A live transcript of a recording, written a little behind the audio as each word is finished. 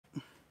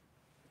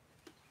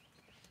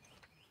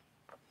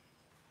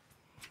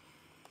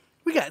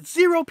got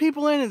 0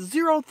 people in and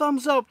 0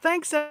 thumbs up.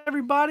 Thanks,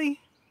 everybody.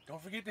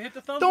 Don't forget to hit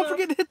the thumbs up. Don't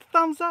forget to hit the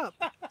thumbs up.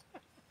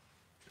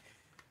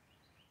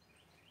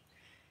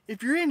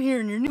 If you're in here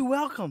and you're new,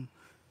 welcome.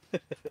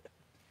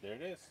 There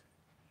it is.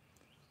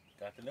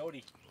 Got the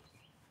noti.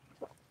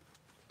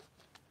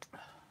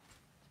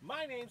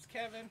 My name's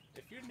Kevin.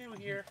 If you're new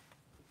here,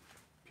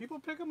 People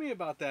pick on me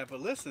about that, but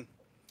listen,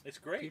 it's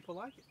great. people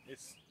like it.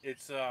 It's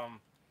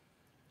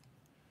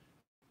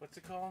what's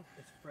it called?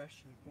 It's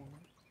fresh and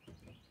informative.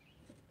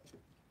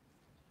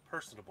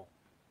 Personable.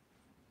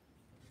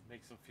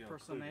 Makes them feel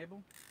included.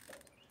 Personable.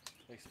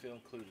 Makes them feel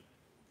included.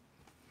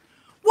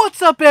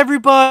 What's up,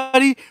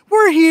 everybody?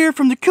 We're here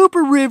from the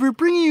Cooper River,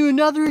 bringing you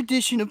another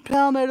edition of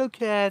Palmetto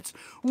Cats.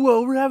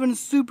 Whoa, we're having a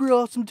super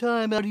awesome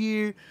time out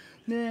here,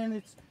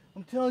 man.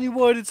 I'm telling you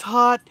what, it's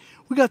hot.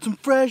 We got some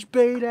fresh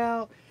bait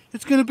out.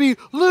 It's gonna be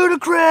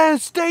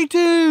ludicrous. Stay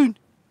tuned.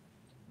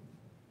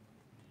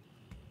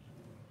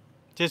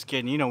 Just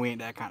kidding. You know we ain't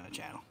that kind of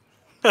channel.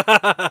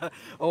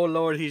 Oh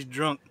Lord, he's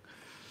drunk.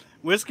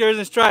 Whiskers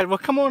and Stride. Well,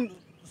 come on,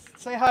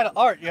 say hi to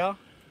Art, y'all.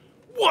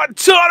 What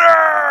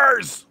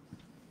tunners?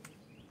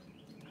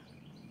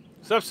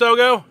 What's up,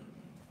 Sogo?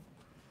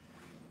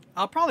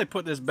 I'll probably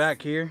put this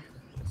back here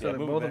so Yeah, that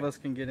move both it of back. us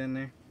can get in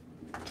there.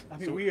 I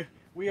mean, So-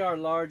 we are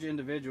large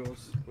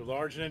individuals. We're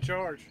large and in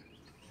charge.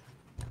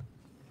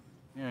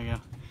 There you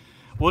go.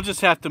 We'll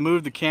just have to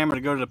move the camera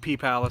to go to the Pea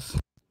Palace.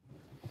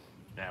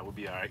 Yeah, we'll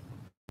be all right.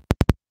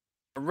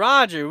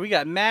 Roger, we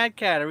got Mad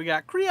Catter, we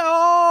got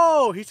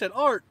Creole. He said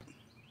Art.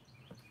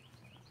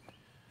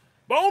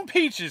 Bone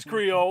peaches,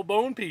 Creole.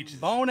 Bone peaches.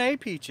 Bone A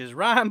Peaches,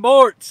 Ryan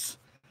Bortz.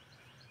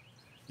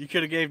 You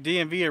could have gave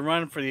DMV a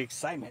run for the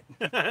excitement.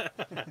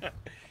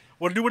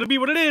 What'll do, what'll be,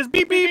 what it is.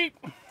 Beep, beep.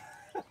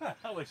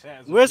 I wish I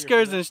was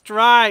Whiskers and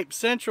Stripes,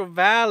 Central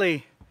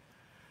Valley.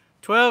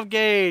 12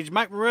 gauge,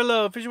 Mike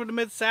Murillo, fishing with the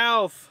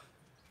Mid-South.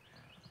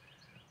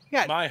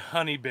 My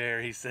honey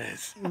bear, he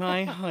says.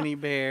 My honey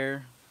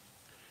bear.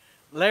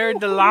 Larry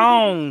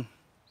DeLong.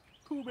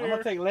 Cool I'm bear.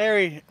 gonna take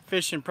Larry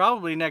fishing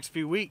probably next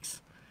few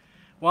weeks.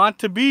 Want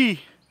to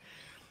be.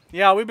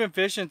 Yeah, we've been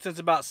fishing since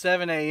about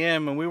 7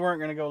 a.m. and we weren't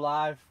gonna go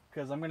live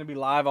because I'm gonna be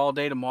live all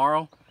day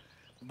tomorrow.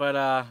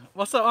 But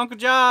what's up, Uncle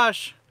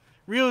Josh?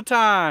 Real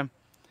time.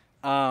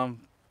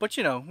 But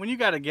you know, when you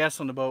got a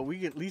guest on the boat,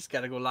 we at least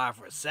gotta go live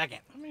for a second.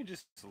 I mean,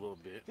 just a little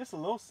bit. Just a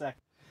little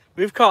second.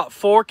 We've caught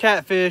 4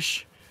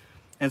 catfish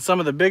and some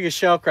of the biggest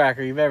shell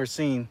cracker you've ever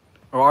seen,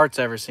 or Art's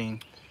ever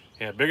seen.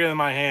 Yeah, bigger than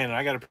my hand.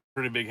 I got a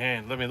pretty big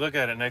hand. Let me look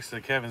at it next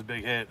to Kevin's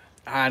big head.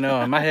 I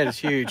know, my head is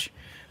huge.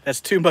 That's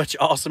too much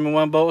awesome in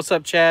one boat. What's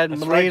up, Chad?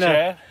 That's Melina, right,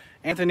 Chad.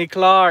 Anthony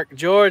Clark,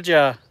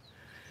 Georgia,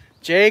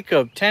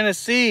 Jacob,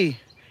 Tennessee.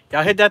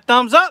 Y'all hit that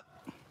thumbs up.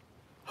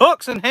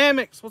 Hooks and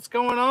hammocks. What's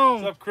going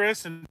on? What's up,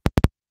 Chris? And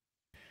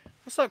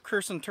What's up,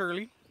 Kirsten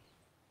Turley?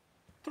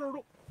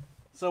 Turtle.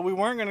 So we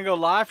weren't gonna go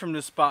live from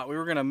this spot. We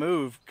were gonna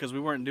move because we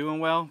weren't doing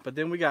well. But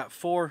then we got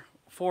four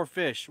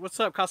fish. What's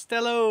up,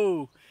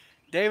 Costello?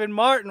 David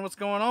Martin. What's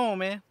going on,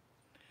 man?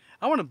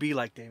 I want to be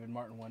like David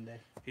Martin one day.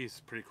 He's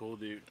a pretty cool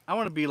dude. I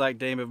want to be like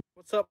David.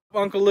 What's up,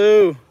 Uncle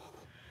Lou?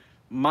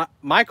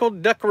 Michael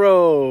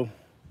Duckrow.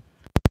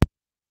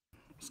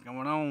 What's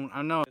going on?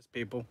 I know it's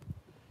people.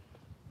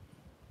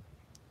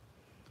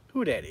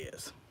 Who that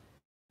is?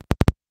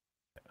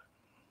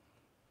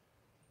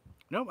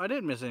 Nope, I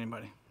didn't miss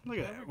anybody. Look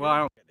at that. Well, I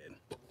don't think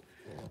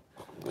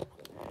I did.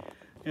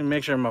 And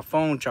make sure my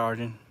phone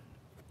charging.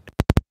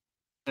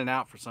 And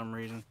out for some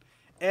reason.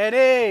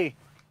 Eddie!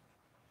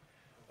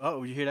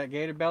 Uh-oh, you hear that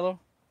gator bellow?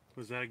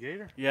 Was that a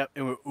gator? Yep,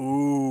 it went,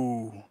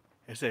 ooh.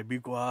 It said, be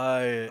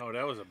quiet. Oh,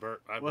 that was a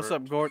burp. What's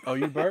burped. up, Gordon? Oh,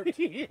 you burped?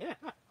 Yeah.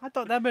 I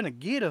thought that'd been a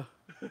gator.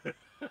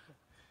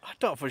 I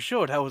thought for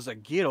sure that was a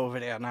gator over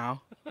there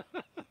now.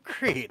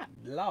 Great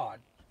Lord.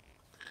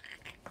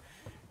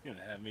 You're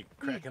gonna have me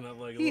cracking up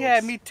like a He little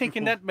had me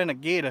thinking that been a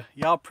gator.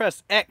 Y'all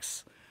press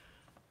X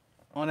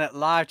on that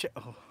live chat.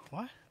 Oh,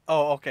 what?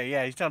 Oh, okay,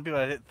 yeah. He's telling people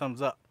to hit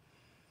thumbs up.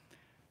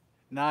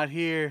 Not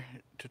here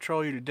to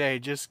troll you today.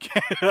 Just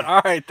kidding.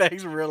 All right,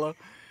 thanks, Murillo.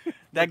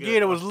 That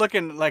gator was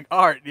looking like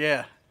Art,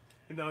 yeah.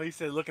 No, he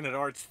said looking at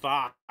Art's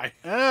thigh.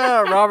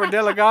 Robert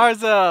De La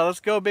Garza. Let's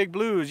go, Big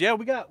Blues. Yeah,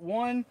 we got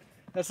one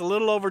that's a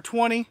little over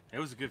 20. It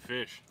was a good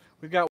fish.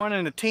 We got one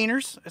in the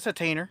teeners. It's a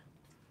teener.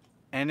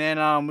 And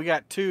then we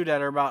got 2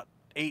 that are about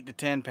 8 to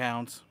 10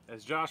 pounds.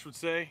 As Josh would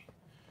say,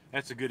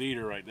 that's a good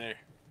eater right there.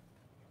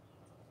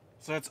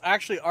 So it's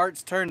actually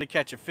Art's turn to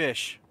catch a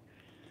fish.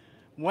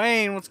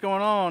 Wayne, what's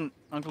going on?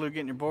 Uncle Lou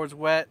getting your boards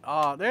wet.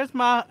 There's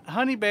my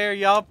honey bear.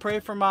 Y'all pray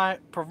for my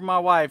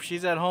wife.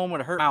 She's at home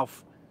with a hurt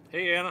mouth.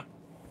 Hey, Anna.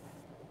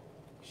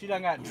 She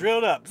done got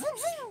drilled up.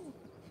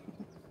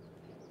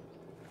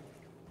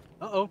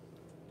 Uh-oh.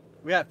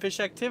 We got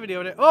fish activity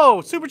over there. Oh,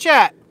 super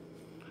chat.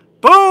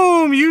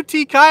 Boom, UT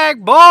Kayak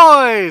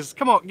Boys.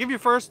 Come on, give your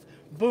first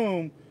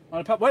boom on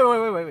a pop.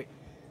 Wait.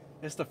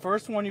 It's the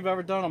first one you've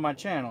ever done on my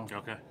channel.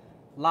 Okay.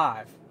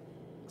 Live.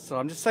 So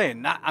I'm just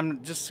saying,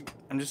 I'm just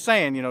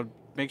saying, you know,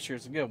 make sure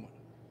it's a good one.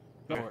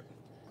 Go for it.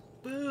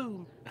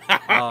 Boom.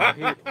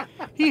 Oh,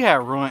 he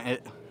had ruined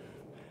it.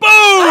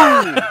 Boom!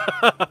 Boom!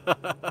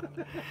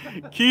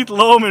 Keith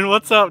Lohman,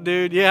 what's up,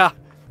 dude? Yeah.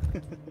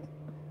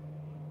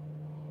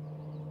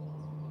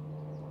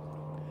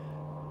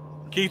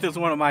 Keith is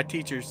one of my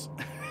teachers.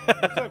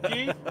 What's up,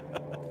 Keith?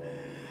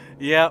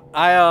 Yeah,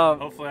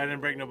 Hopefully I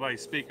didn't break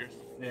nobody's speakers.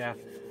 yeah,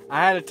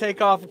 I had to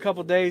take off a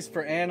couple days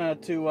for Anna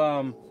to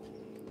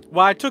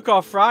well, I took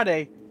off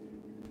Friday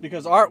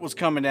because Art was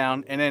coming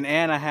down, and then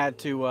Anna had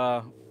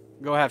to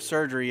go have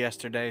surgery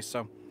yesterday.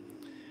 So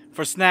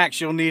for snacks,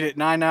 you'll need it.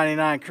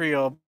 $9.99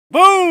 Creole.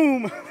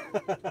 Boom!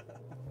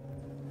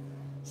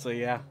 So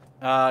yeah,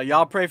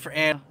 y'all pray for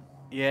Anna.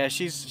 Yeah,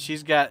 she's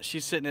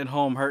sitting at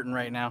home hurting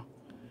right now.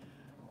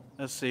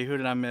 Let's see, who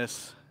did I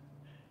miss?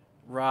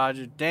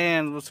 Roger,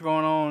 Dan, what's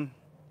going on?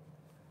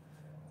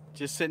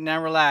 Just sitting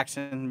down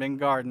relaxing, been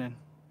gardening.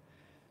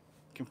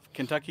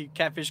 Kentucky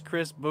Catfish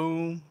Chris,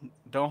 boom.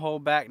 Don't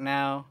hold back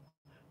now.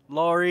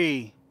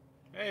 Lori.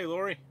 Hey,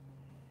 Lori.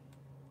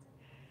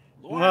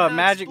 What?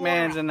 Magic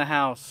Man's in the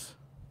house.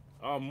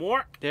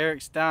 More?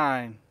 Derek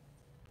Stein.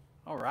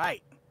 All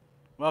right.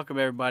 Welcome,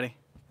 everybody.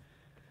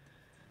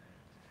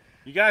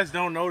 You guys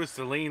don't notice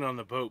the lean on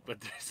the boat, but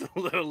there's a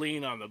little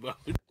lean on the boat.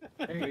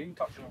 There you go. You can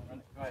talk to him.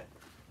 Go ahead.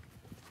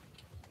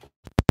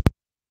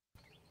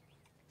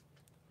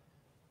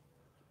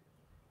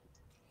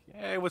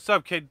 Hey, what's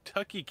up,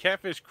 Kentucky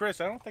Catfish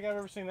Chris? I don't think I've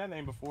ever seen that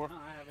name before. No,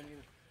 I haven't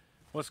either.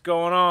 What's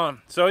going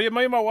on? So yeah,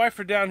 me and my wife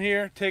are down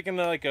here taking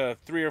like a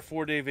 3 or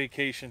 4 day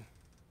vacation.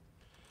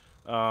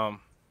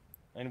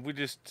 And we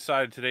just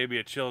decided today would be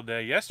a chill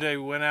day. Yesterday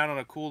we went out on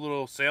a cool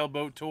little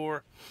sailboat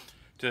tour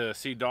to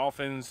see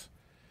dolphins.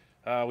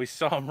 We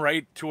saw them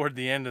right toward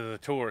the end of the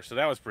tour, so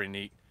that was pretty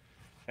neat.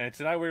 And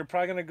tonight we're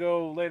probably gonna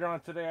go later on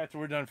today after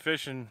we're done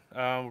fishing.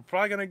 We're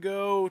probably gonna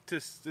go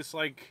to this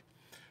like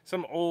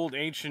some old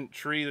ancient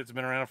tree that's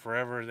been around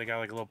forever. They got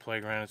like a little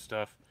playground and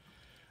stuff.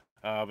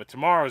 But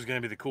tomorrow is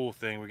gonna be the cool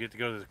thing. We get to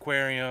go to the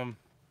aquarium,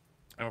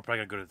 and we're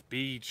probably gonna go to the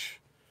beach.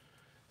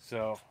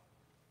 So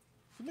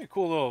it's gonna be a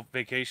cool little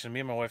vacation. Me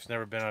and my wife's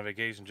never been on a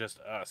vacation, just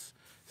us,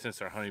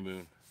 since our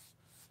honeymoon.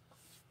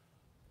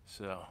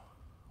 So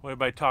what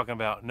everybody talking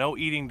about? No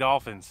eating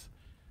dolphins,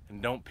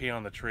 and don't pee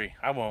on the tree.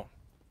 I won't.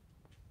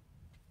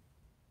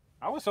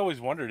 I was always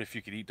wondered if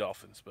you could eat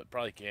dolphins, but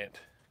probably can't.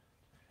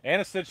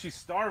 Anna said she's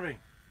starving.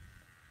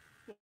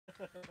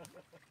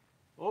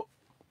 Oh,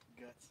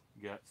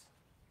 guts.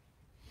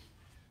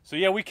 So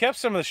yeah, we kept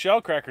some of the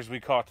shell crackers we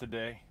caught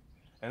today,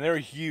 and they're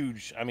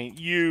huge. I mean,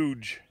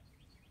 huge.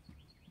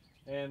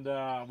 And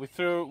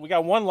we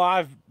got one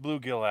live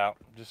bluegill out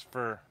just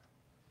to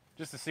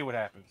see what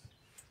happens.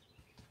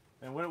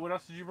 And what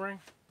else did you bring?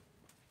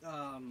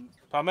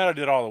 Palmetto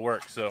did all the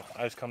work, so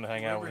I just come to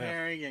hang out with him. River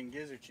herring and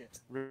gizzard shad.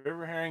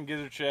 River herring,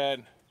 gizzard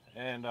shad,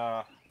 and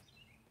the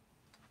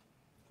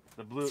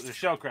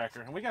shell cracker,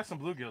 and we got some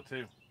bluegill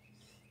too.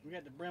 We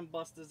got the brim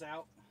busters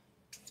out.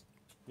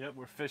 Yep,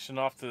 we're fishing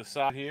off to the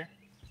side here.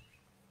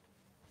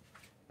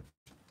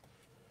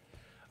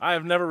 I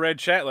have never read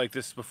chat like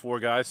this before,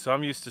 guys, so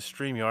I'm used to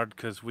StreamYard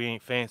because we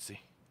ain't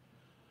fancy.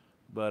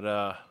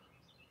 But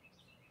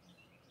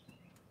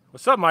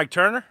what's up, Mike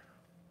Turner?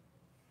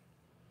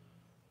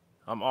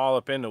 I'm all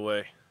up in the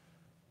way.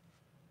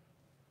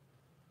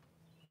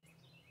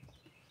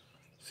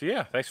 So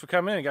yeah, thanks for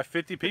coming in. We got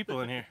 50 people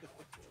in here.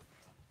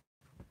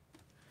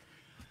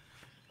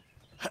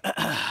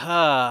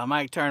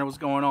 Mike Turner, what's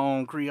going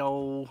on,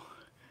 Creole?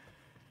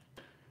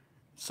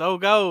 So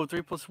go,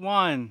 3 +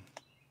 1.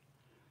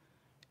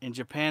 In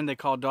Japan, they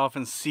call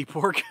dolphins sea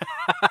pork.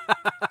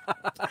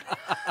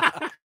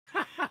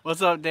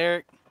 What's up,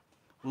 Derek?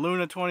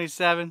 Luna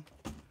 27.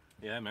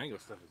 Yeah, that mango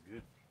stuff is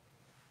good.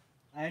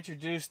 I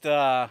introduced,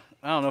 I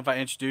don't know if I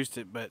introduced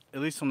it, but at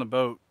least on the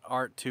boat,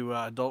 Art to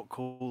adult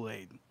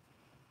Kool-Aid.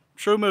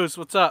 True Moose,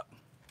 what's up?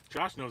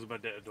 Josh knows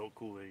about that adult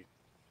Kool-Aid.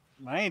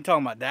 I ain't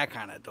talking about that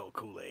kind of adult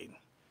Kool-Aid.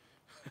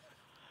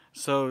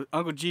 So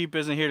Uncle Jeep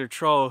isn't here to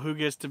troll. Who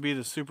gets to be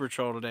the super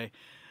troll today?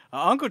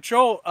 Uncle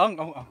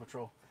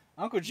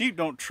Jeep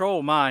don't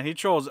troll mine. He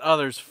trolls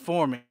others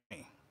for me.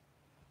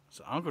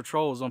 So Uncle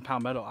Troll is on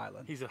Palmetto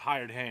Island. He's a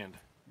hired hand.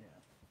 Yeah.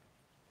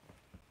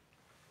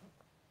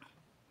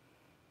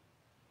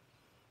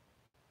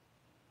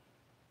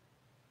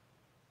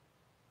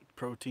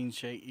 Protein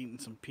shake, eating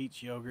some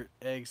peach yogurt.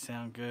 Eggs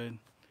sound good.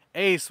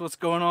 Ace, what's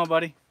going on,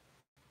 buddy?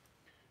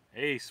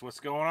 Ace, what's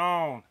going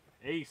on?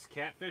 Ace,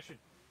 catfishing.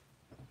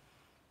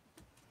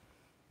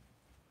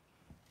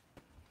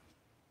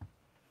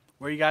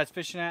 Where you guys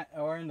fishing at?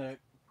 Or in the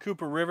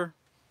Cooper River?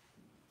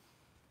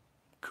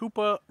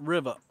 Cooper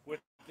River. We're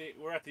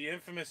at the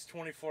infamous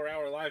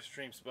 24-hour live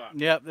stream spot.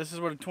 Yep, this is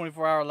where the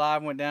 24-hour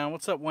live went down.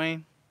 What's up,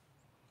 Wayne?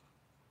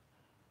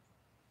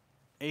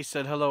 Ace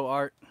said hello,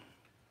 Art.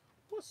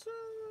 What's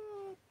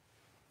up?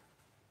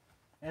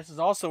 This is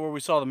also where we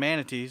saw the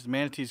manatees. The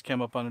manatees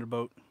came up under the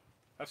boat.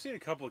 I've seen a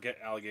couple of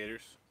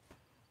alligators.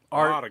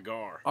 Art, a lot of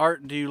gar.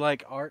 Art, do you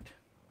like art?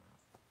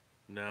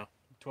 No.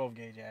 12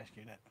 gauge asked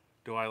you that.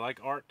 Do I like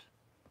art?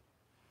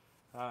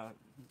 I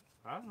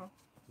don't know.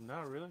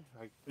 Not really.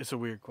 It's a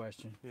weird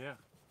question. Yeah.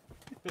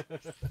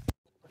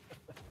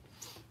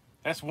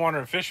 That's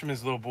Wandering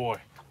Fisherman's little boy.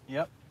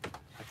 Yep.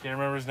 I can't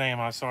remember his name.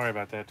 I'm sorry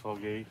about that,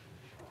 12 gauge.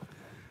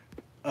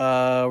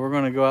 We're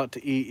gonna go out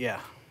to eat. Yeah.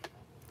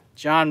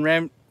 John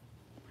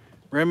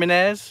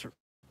Remenez.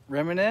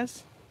 There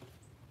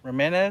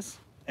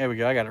we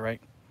go. I got it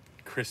right.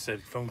 Chris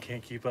said phone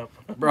can't keep up.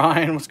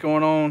 Brian, what's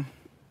going on?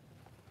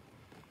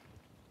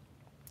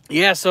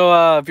 Yeah,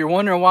 so if you're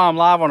wondering why I'm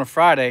live on a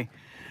Friday,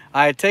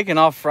 I had taken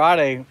off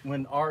Friday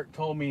when Art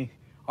told me.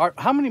 Art,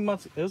 how many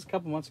months? It was a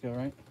couple months ago,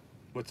 right?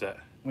 What's that?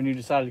 When you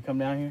decided to come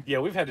down here? Yeah,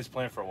 we've had this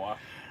plan for a while.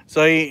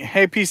 So,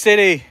 hey, P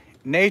City,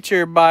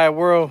 nature by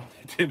world.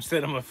 Tim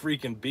said I'm a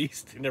freaking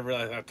beast. He never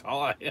realized how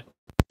tall I am.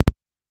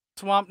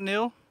 Swamp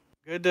Nil.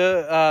 Good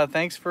to,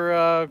 thanks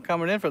for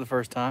coming in for the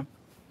first time.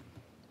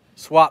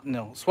 Swap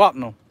Nil.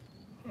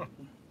 Huh.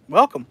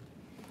 Welcome.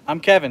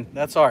 I'm Kevin.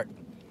 That's Art.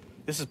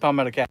 This is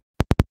Palmetto Cat.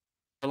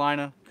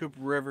 Carolina,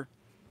 Cooper River.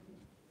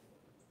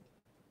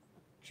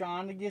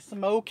 Trying to get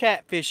some old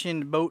catfish in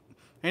the boat.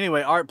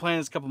 Anyway, Art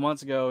planned this a couple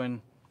months ago,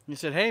 and he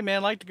said, hey, man,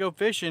 I'd like to go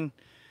fishing.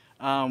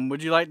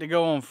 Would you like to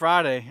go on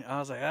Friday? I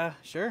was like,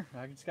 sure.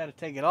 I just got to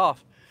take it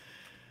off.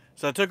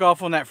 So I took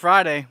off on that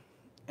Friday,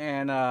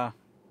 and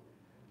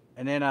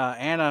then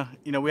Anna,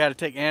 you know, we had to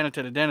take Anna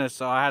to the dentist,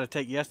 so I had to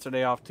take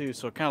yesterday off too.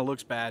 So it kind of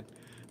looks bad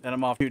that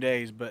I'm off 2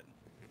 days, but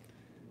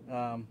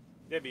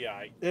It'd be all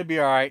right. it'd be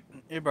all right.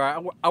 It'd be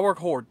all right. I work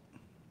hard.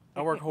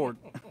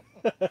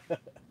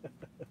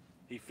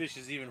 He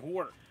fishes even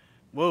harder.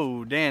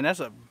 Whoa, Dan,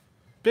 that's a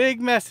big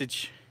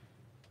message.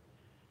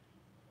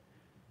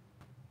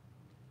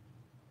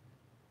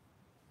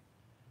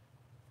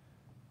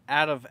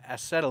 Out of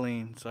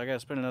acetylene, so I gotta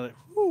spend another.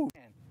 Whew,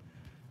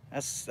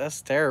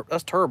 that's terrible.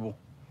 That's terrible.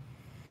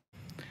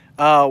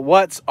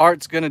 What's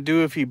Art's gonna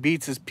do if he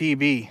beats his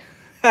PB?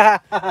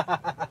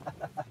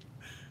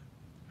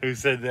 Who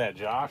said that,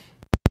 Josh?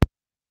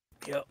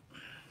 Yep.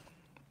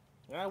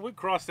 Yeah, we'll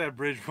cross that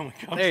bridge when we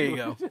come There to you it.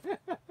 go.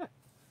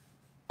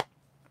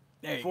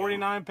 There you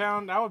 49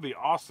 pound, that would be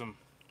awesome.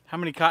 How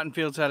many cotton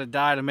fields had to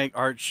die to make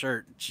Art's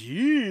shirt?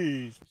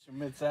 Jeez.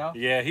 Mid-South?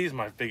 Yeah, he's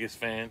my biggest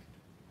fan.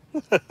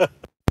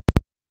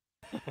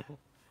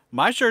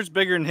 My shirt's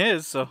bigger than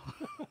his, so.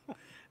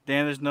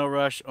 Dan, there's no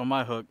rush on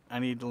my hook. I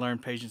need to learn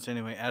patience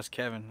anyway. Ask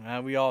Kevin.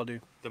 We all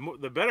do.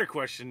 The better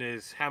question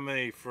is, how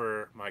many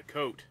for my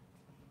coat?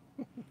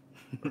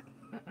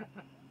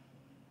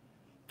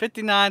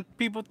 59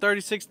 people,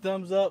 36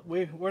 thumbs up.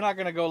 We're not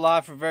going to go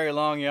live for very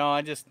long, y'all.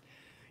 I just,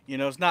 you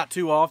know, it's not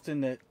too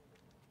often that,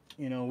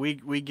 you know,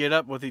 we get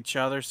up with each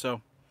other.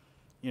 So,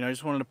 you know, I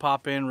just wanted to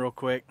pop in real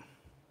quick.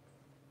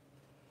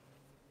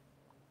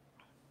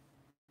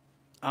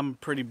 I'm a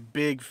pretty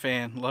big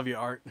fan. Love you,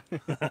 Art.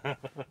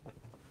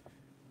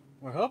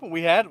 We're hoping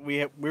we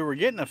were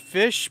getting a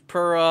fish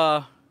per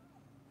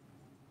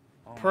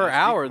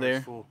hour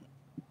there. Full.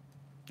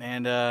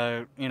 And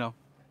you know,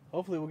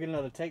 hopefully we'll get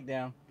another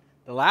takedown.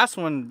 The last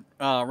one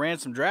ran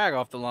some drag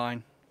off the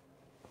line.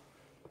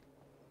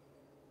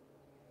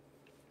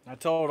 I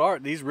told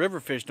Art these river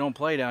fish don't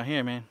play down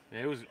here, man. Yeah,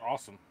 it was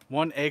awesome.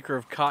 1 acre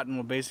of cotton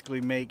will basically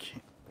make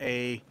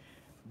a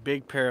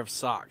big pair of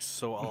socks,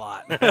 so a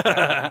lot.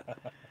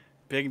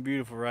 Big and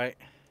beautiful, right?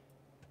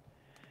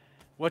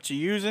 What you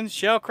using?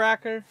 Shell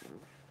cracker,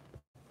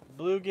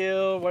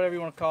 bluegill, whatever you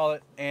want to call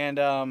it, and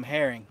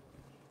herring.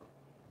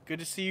 Good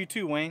to see you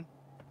too, Wayne.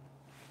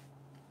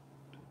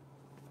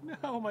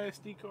 No, my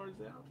SD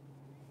card's out.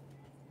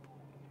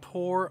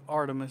 Poor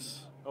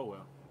Artemis. Oh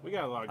well, we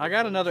got a lot of I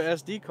got another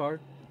SD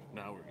card.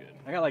 No, we're good.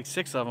 I got like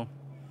 6 of them.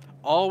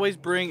 Always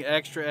bring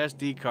extra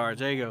SD cards.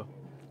 There you go.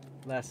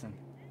 Lesson.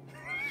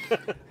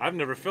 I've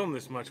never filmed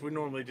this much. We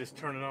normally just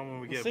turn it on when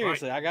we get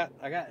seriously. a bite.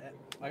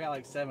 I got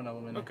like 7 of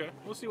them in there. Okay,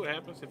 we'll see what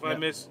happens if I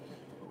miss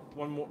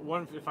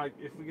one.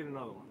 If we get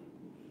another one.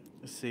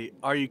 Let's see.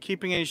 Are you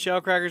keeping any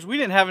shell crackers? We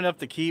didn't have enough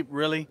to keep,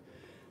 really.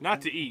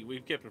 Not to eat.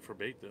 We've kept them for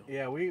bait though.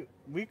 Yeah, we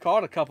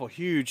caught a couple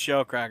huge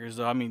shell crackers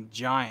though. I mean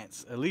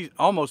giants, at least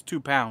almost 2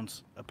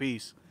 pounds a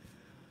piece.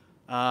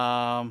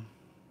 Let's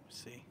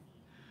see.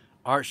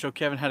 Art, show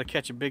Kevin how to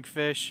catch a big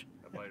fish.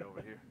 A bite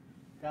over here.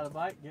 Got a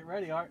bite? Get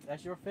ready, Art.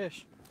 That's your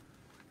fish.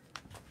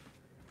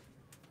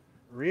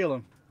 Reel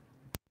him.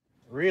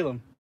 Reel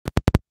him.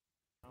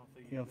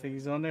 You don't think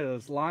he's on there?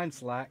 Those line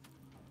slack.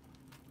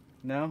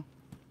 No?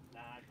 Nah,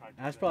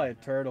 that's probably a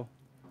turtle.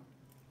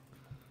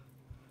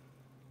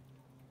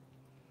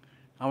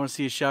 I want to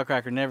see a shell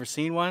cracker. Never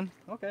seen one?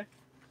 Okay.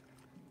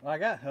 Well, I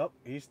got help.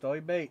 He stole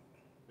your bait.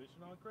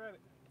 Fishing on credit.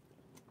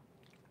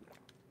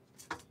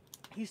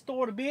 He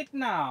stole the bait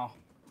now.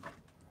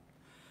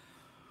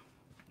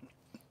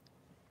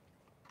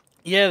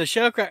 Yeah, the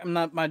shell cracker.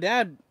 My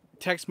dad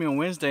texted me on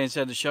Wednesday and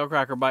said the shell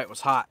cracker bite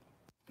was hot.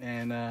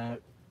 And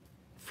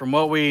from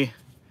what I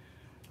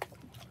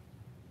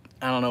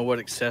don't know what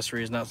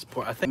accessory is not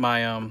support. I think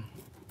my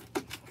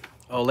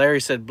oh,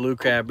 Larry said blue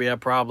crab. Yeah,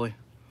 probably.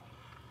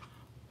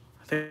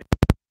 I think.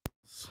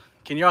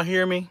 Can y'all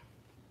hear me?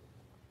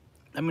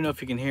 Let me know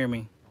if you can hear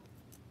me.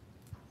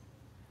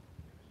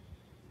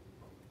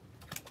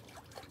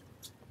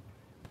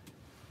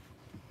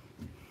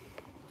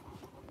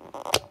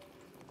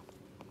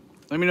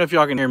 Let me know if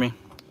y'all can hear me.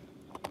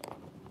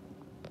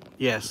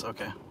 Yes,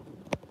 okay.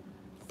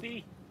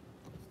 See?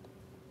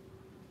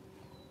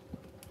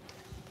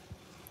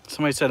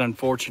 Somebody said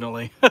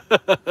unfortunately.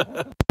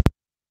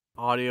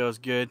 Audio is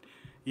good.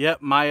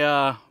 Yep,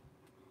 my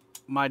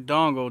my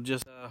dongle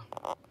just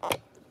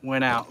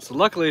went out. So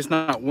luckily it's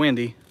not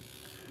windy.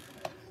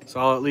 So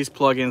I'll at least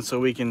plug in so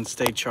we can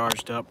stay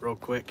charged up real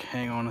quick.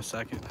 Hang on a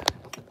second.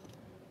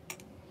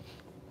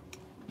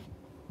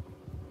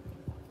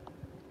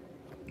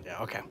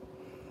 Yeah, okay.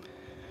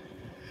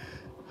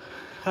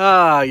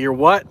 Your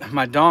what?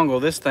 My dongle,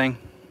 this thing.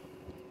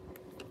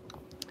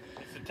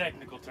 It's a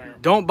technical term.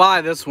 Don't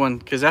buy this one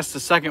because that's the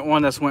second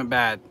one that's went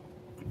bad.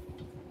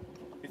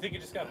 You think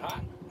it just got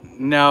hot?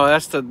 No,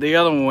 that's the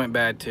other one went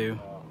bad too.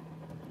 Oh.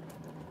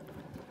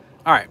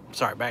 All right,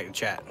 sorry, back to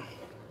chat.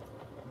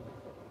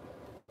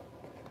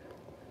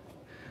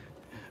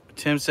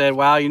 Tim said,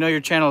 wow, you know your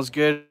channel is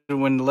good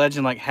when the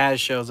legend like Haz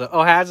shows up.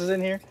 Oh, Haz is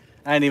in here?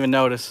 I didn't even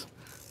notice.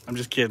 I'm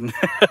just kidding.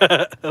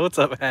 What's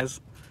up,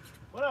 Haz?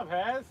 What up,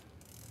 Haz?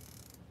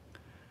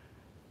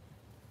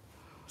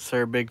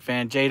 Sir, big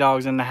fan.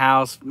 J-Dog's in the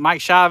house.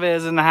 Mike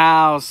Chavez in the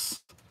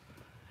house.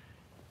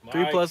 Mike.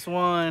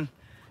 3+1.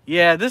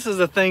 Yeah, this is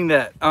a thing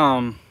that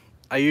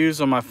I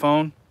use on my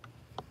phone.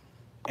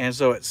 And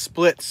so it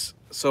splits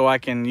so I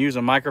can use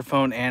a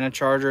microphone and a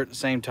charger at the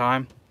same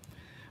time.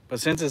 But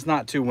since it's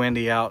not too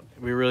windy out,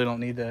 we really don't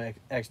need the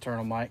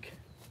external mic.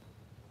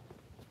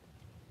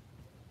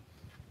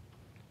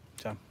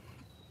 So,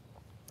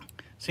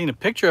 seen a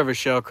picture of a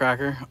shell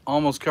cracker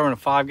almost covering a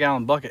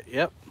 5-gallon bucket.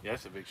 Yep. Yeah,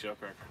 it's a big shell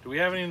cracker. Do we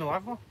have any in the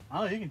live one?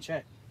 Oh, you can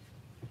check.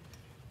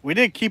 We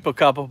did keep a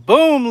couple.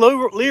 Boom,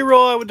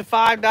 Leroy with the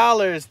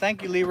 $5.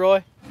 Thank you,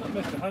 Leroy.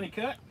 What's up, Mr.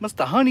 Honeycutt?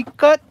 Mr.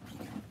 Honeycutt.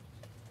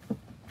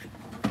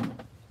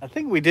 I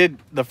think we did.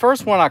 The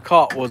first one I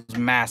caught was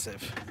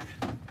massive.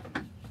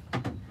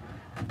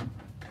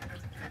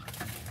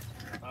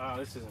 Oh,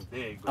 this isn't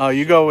big. Oh,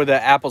 you go with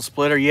the apple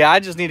splitter? Yeah, I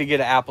just need to get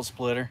an apple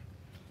splitter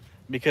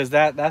because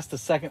that's the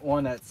second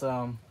one that's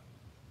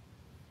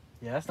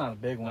yeah, that's not a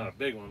big one. Not a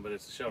big one, but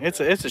it's a shell It's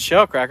cracker. a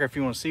shell cracker if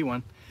you want to see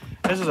one.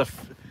 This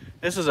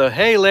is a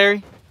hey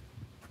Larry.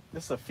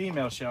 This is a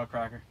female shell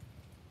cracker.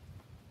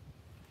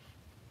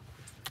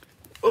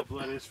 The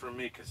blood is from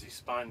me because he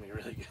spined me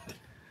really good.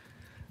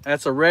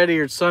 That's a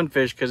red-eared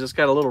sunfish because it's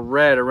got a little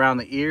red around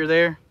the ear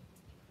there.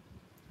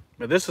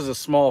 But this is a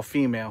small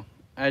female.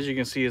 As you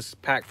can see, it's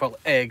packed full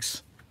of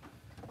eggs.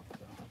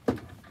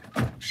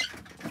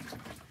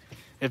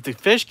 If the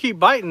fish keep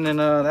biting, then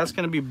that's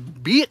going to be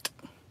bit.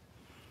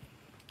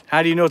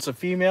 How do you know it's a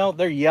female?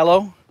 They're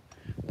yellow.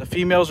 The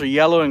females are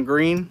yellow and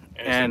green.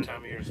 And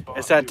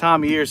it's that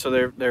time of year, so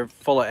they're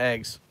full of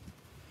eggs.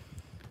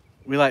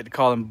 We like to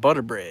call them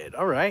butterbread.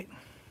 All right.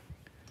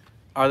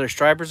 Are there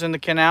stripers in the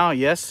canal?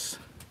 Yes.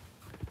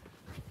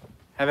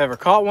 Have I ever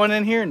caught one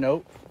in here?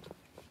 Nope.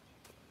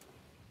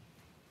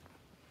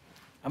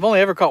 I've only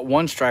ever caught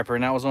one striper,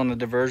 and that was on the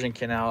diversion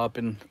canal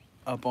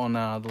up on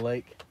the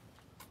lake.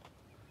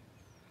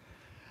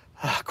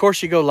 Of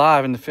course, you go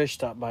live and the fish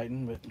stop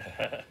biting,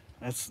 but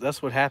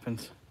that's what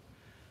happens.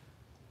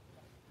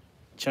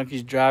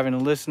 Chunky's driving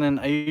and listening.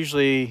 I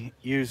usually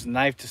use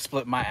knife to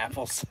split my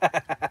apples.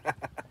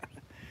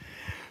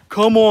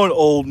 Come on,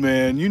 old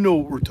man. You know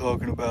what we're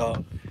talking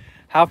about.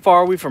 How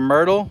far are we from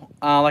Myrtle?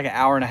 Like an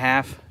hour and a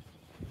half.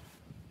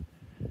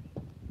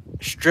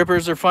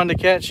 Strippers are fun to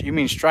catch? You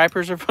mean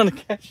stripers are fun to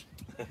catch?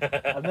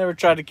 I've never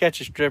tried to catch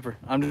a stripper.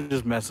 I'm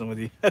just messing with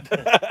you.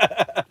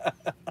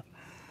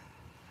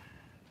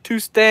 2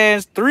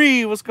 stands,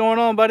 3. What's going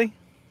on, buddy?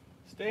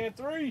 Stand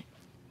 3.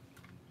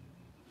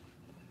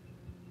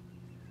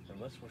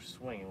 Unless we're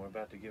swinging, we're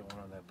about to get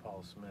one on that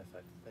Paul Smith, I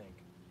think.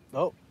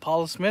 Oh,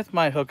 Paula Smith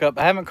might hook up.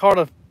 I haven't caught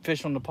a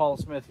fish on the Paula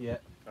Smith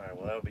yet. All right,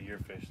 well, that'll be your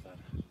fish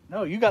then.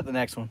 No, you got the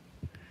next one.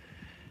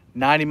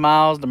 90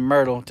 miles to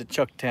Myrtle to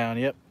Chucktown.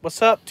 Yep. What's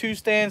up? 2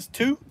 stands,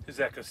 2? Is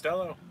that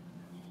Costello?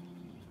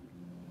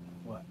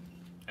 What?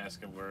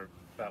 Asking where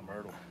about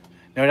Myrtle.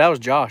 No, that was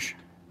Josh.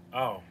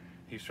 Oh,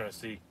 he's trying to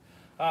see.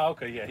 Oh,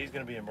 okay, yeah, he's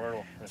going to be in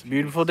Myrtle. It's a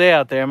beautiful day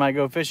out there. I might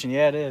go fishing.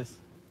 Yeah, it is.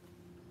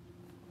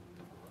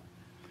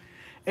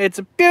 It's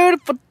a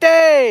beautiful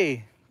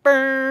day.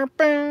 Burr,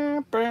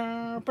 burr,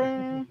 burr,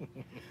 burr.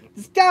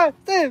 The sky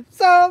is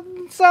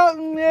something,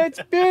 something. It's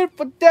a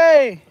beautiful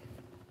day.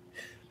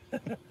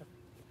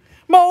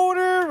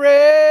 Motor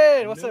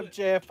red. What's up,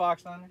 JF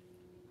Foxlander?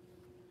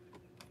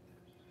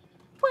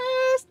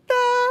 Where's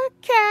the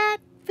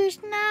catfish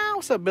now?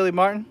 What's up, Billy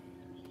Martin?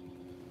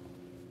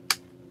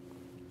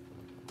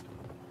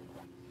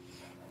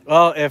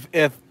 Well,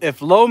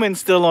 if Loman's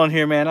still on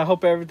here, man, I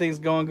hope everything's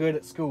going good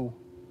at school.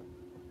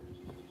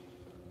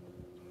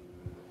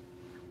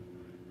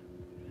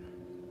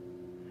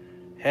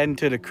 Heading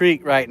to the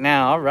creek right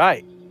now. All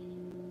right.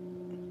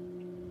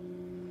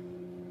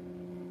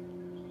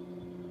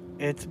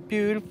 It's a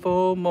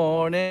beautiful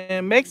morning.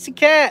 Mexi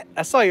Cat.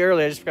 I saw you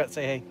earlier. I just forgot to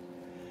say hey.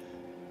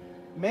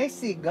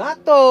 Mexi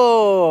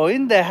Gato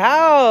in the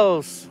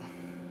house.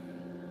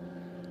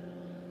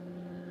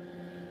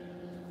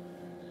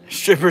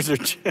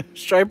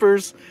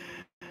 Stripers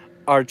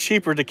are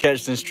cheaper to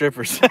catch than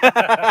strippers.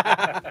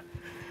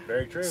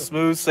 Very true.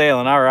 Smooth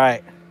sailing. All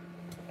right.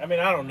 I mean,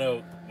 I don't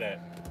know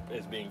that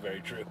as being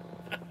very true.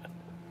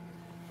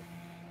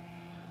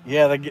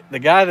 Yeah, the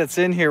guy that's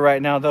in here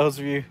right now, those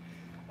of you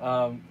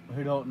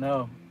who don't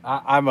know,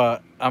 I'm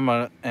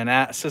an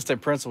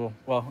assistant principal.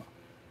 Well,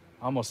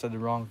 I almost said the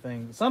wrong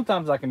thing.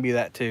 Sometimes I can be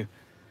that too.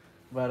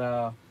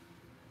 But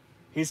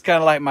he's kind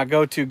of like my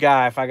go-to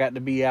guy. If I got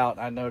to be out,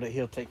 I know that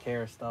he'll take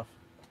care of stuff.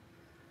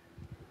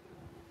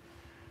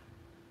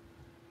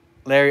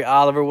 Larry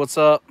Oliver, what's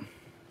up?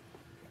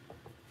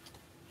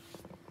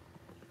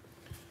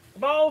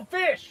 Ball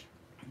fish.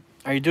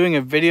 Are you doing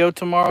a video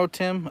tomorrow,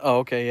 Tim? Oh,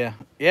 okay, yeah.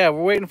 Yeah,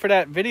 we're waiting for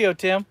that video,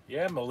 Tim.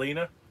 Yeah,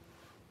 Molina.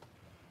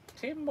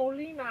 Tim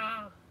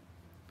Molina.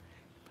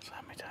 So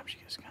how many times you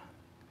guys got?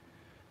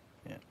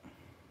 Yeah.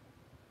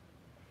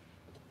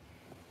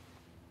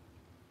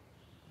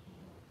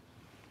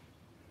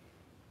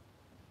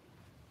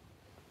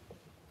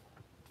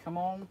 Come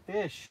on,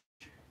 fish.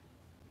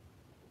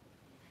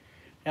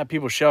 Yeah,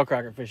 people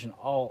shellcracker fishing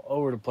all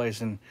over the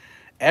place, and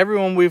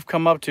everyone we've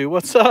come up to,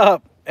 what's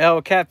up,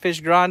 El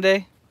Catfish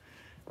Grande?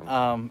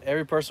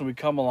 Every person we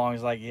come along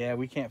is like, yeah,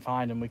 we can't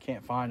find them. We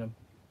can't find them.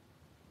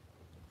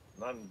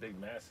 Not in big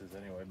masses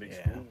anyway, big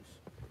Yeah. schools.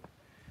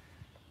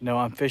 No,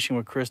 I'm fishing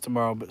with Chris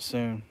tomorrow, but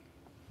soon.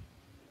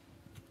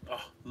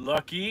 Oh,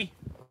 lucky.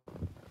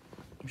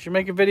 We should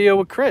make a video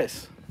with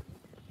Chris.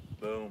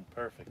 Boom,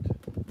 perfect.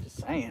 Just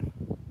saying.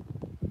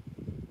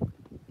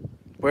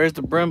 Where's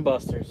the brim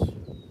busters?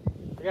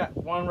 We got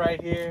one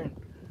right here.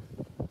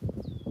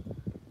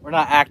 We're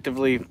not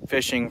actively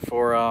fishing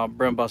for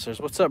brim busters.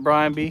 What's up,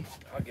 Brian B?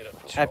 I'll get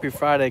up. Happy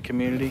Friday,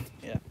 community.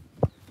 Yeah.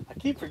 I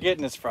keep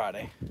forgetting it's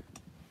Friday.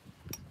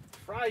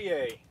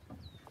 Friday.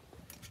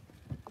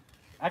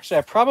 Actually,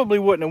 I probably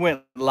wouldn't have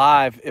went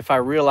live if I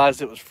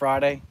realized it was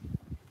Friday.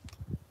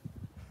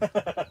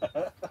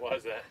 Why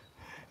is that?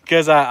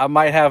 Because I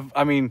might have,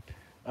 I mean,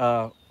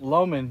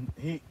 Loman,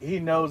 he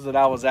knows that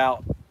I was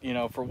out, you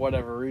know, for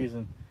whatever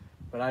reason.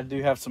 But I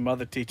do have some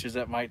other teachers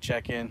that might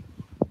check in.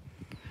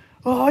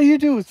 Oh, all you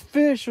do is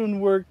fish on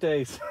work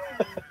days.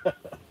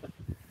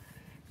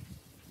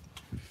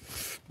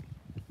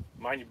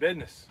 Mind your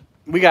business.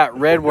 We got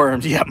red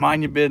worms. Yeah,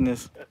 mind your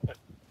business.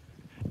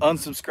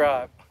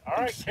 Unsubscribe. All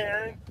right,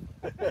 Karen.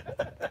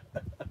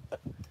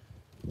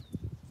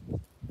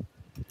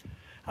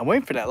 I'm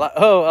waiting for that.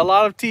 Oh, a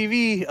lot of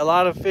TV, a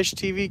lot of fish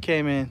TV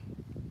came in.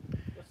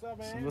 What's up,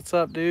 man? So what's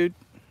up, dude?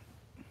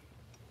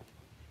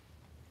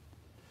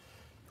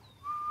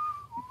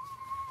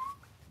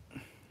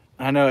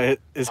 I know.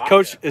 Is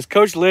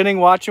Coach Lenning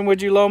watching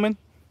with you, Loman?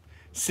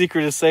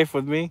 Secret is safe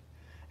with me.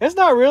 It's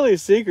not really a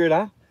secret.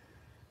 I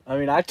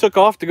mean, I took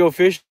off to go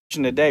fishing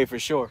today for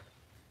sure.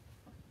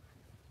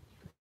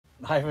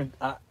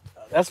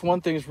 That's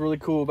one thing that's really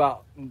cool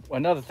about.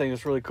 Another thing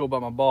that's really cool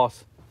about my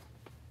boss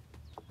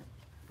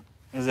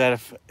is that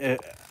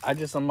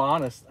I'm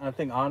honest. I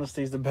think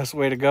honesty is the best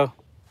way to go.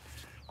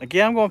 Like,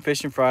 yeah, I'm going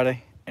fishing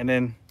Friday, and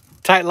then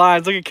tight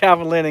lines. Look at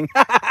Calvin Lenning.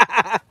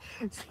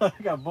 So I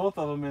got both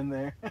of them in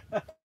there.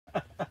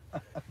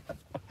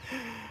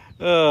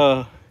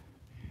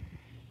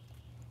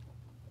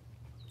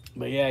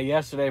 But yeah,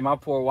 yesterday my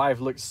poor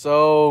wife looked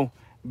so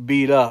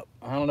beat up.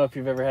 I don't know if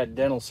you've ever had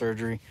dental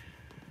surgery,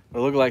 but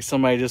it looked like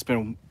somebody just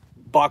been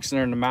boxing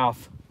her in the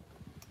mouth.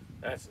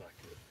 That's not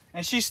good.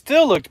 And she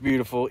still looked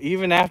beautiful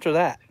even after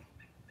that.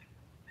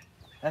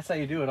 That's how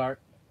you do it, Art.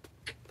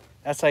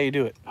 That's how you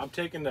do it. I'm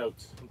taking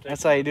notes.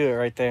 That's how you do it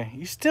right there.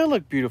 You still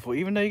look beautiful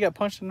even though you got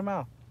punched in the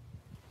mouth.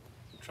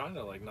 Trying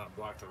to like not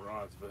block the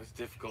rods, but it's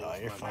difficult. Oh,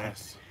 you're fine.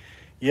 Mess.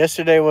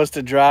 Yesterday was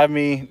to drive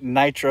me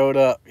nitroed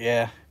up.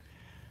 Yeah.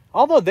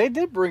 Although they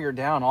did bring her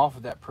down off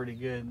of that pretty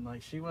good.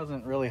 Like, she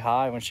wasn't really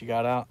high when she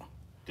got out.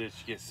 Did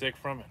she get sick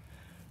from it?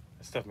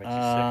 That stuff makes you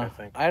sick, I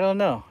think. I don't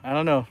know.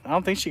 I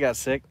don't think she got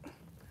sick.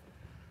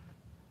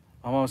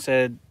 My mom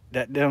said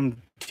that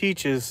them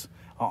teachers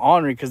are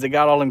ornery because they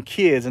got all them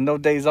kids and no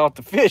days off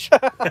to fish.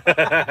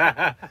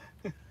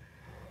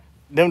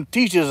 Them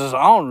teachers is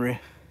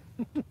ornery.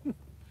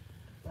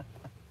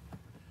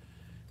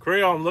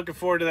 Creole, I'm looking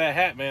forward to that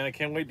hat, man. I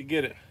can't wait to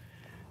get it.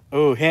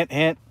 Oh, hint,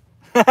 hint.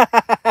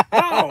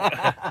 No!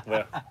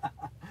 Well,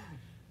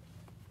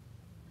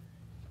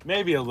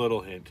 maybe a little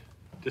hint.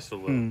 Just a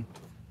little.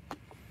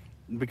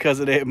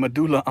 Because of that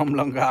medulla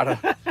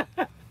oblongata.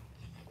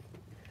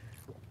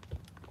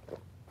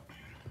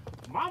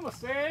 Mama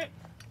said.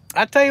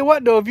 I tell you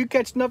what, though, if you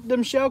catch enough of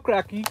them shell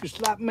crackers, you can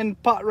slap them in the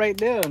pot right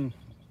there and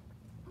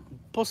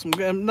put some,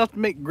 enough to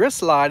make grist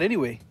slide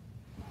anyway.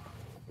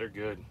 They're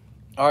good.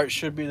 Art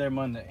should be there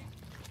Monday.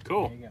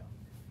 Cool. There you go.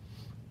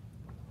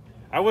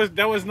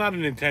 That was not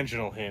an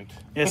intentional hint.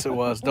 Yes, it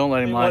was. Don't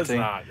let him It lie was to you.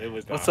 not. It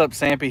was not. What's up,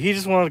 Sampy? He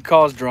just wanted to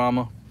cause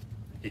drama.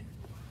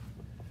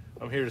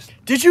 I'm here to.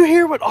 Did you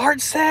hear what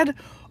Art said?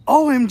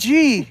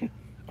 OMG.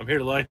 I'm here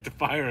to light the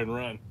fire and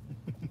run.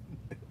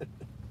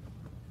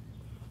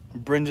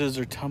 Bridges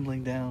are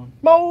tumbling down.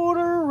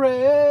 Motor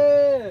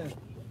red.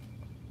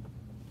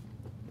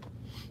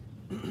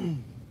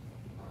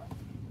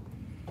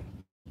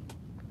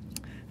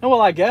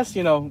 Well, I guess,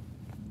 you know,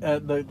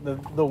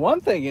 the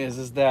one thing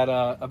is that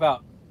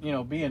about, you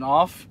know, being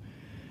off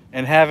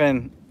and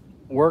having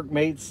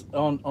workmates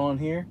on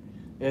here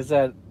is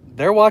that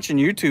they're watching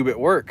YouTube at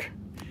work.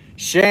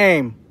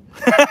 Shame.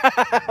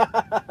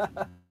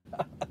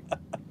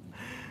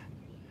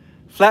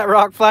 Flat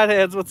Rock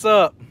Flatheads, what's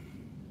up?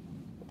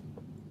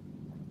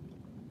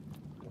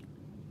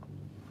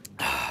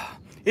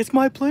 It's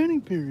my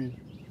planning period.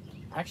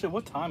 Actually,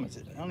 what time is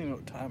it? I don't even know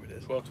what time it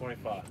is.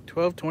 12:25.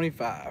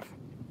 12:25.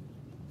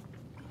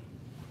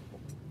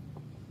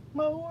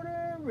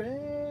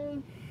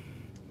 Motoring.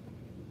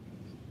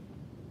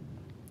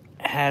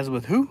 Has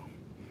with who?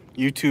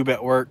 YouTube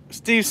at work.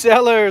 Steve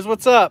Sellers,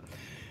 what's up?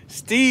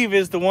 Steve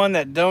is the one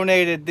that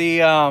donated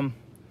the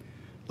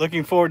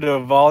looking forward to a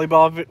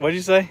volleyball. What did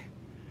you say?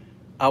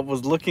 I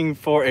was looking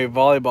for a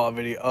volleyball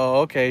video.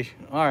 Oh, okay.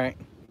 All right.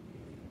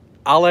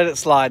 I'll let it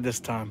slide this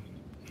time.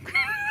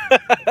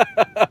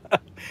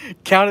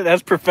 Count it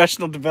as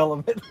professional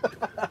development.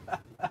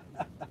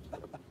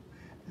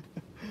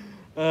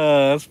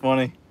 That's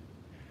funny.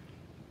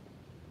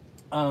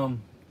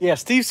 Yeah,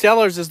 Steve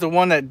Sellers is the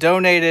one that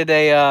donated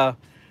the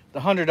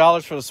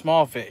 $100 for the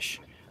small fish.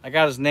 I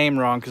got his name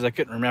wrong because I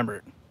couldn't remember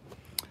it.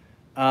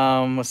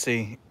 Let's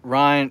see.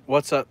 Ryan,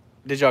 what's up?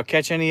 Did y'all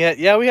catch any yet?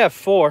 Yeah, we have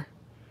 4.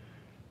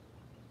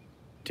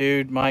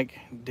 Dude, Mike,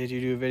 did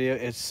you do a video?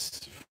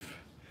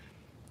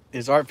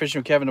 Is Art fishing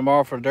with Kevin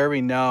tomorrow for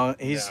Derby? No,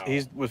 he's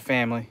with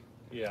family.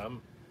 Yeah,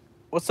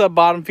 What's up,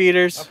 bottom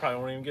feeders? I probably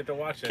won't even get to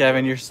watch it.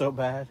 Kevin, you're so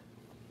bad.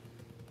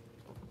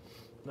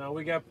 No,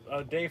 we got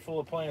a day full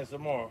of plans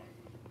tomorrow.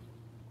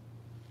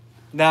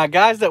 Now,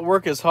 guys that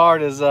work as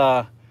hard as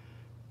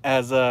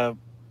Coach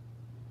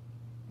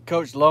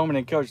Lohman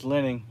and Coach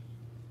Lenning,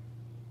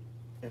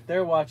 if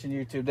they're watching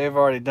YouTube, they've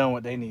already done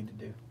what they need to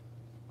do.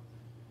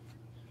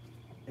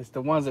 It's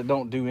the ones that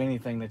don't do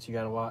anything that you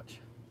got to watch.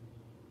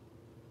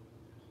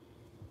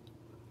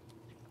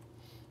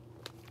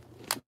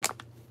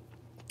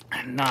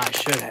 Nah, I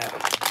should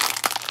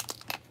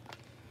have.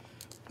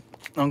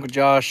 Uncle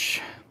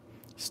Josh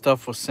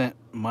stuff was sent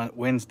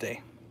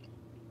Wednesday.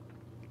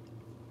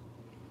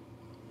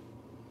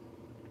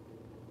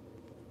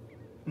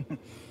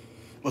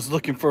 Was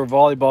looking for a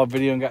volleyball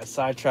video and got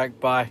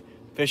sidetracked by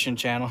Fishing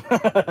Channel.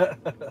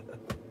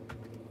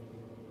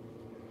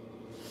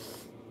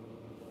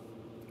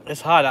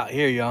 It's hot out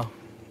here, y'all.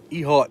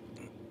 Eat hot.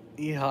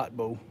 Eat hot,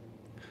 boo.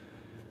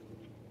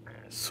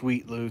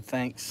 Sweet Lou,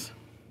 thanks.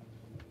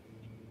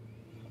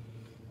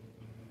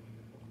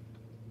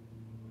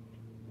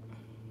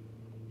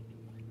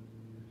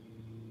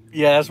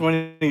 Yeah,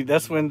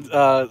 that's when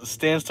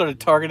Stan started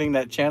targeting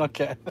that channel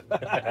cat.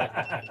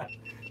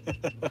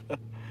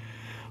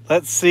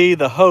 Let's see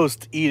the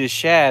host eat a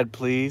shad,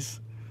 please.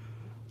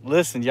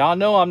 Listen, y'all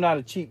know I'm not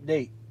a cheap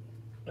date.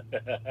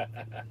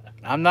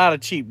 I'm not a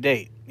cheap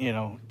date. You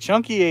know,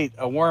 Chunky ate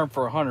a worm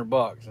for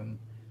 $100, and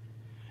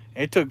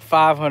it took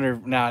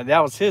 500. Now that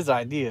was his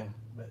idea,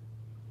 but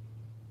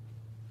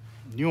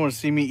you want to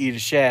see me eat a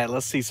shad?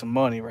 Let's see some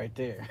money right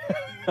there.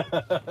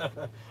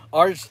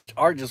 Art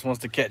just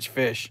wants to catch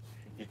fish.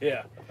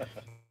 Yeah.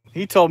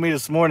 He told me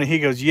this morning. He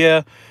goes,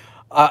 "Yeah,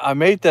 I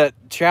made that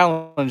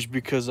challenge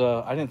because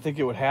I didn't think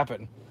it would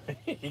happen."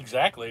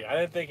 Exactly. I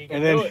didn't think he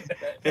could do it.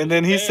 And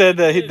then he said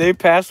that they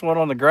passed one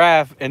on the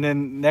graph, and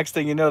then next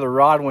thing you know, the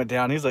rod went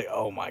down. He's like,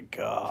 "Oh my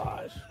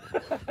gosh."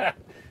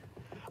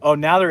 Oh,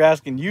 now they're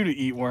asking you to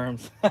eat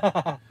worms.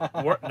 No,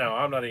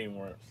 I'm not eating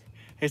worms.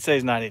 He says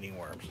he's not eating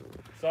worms.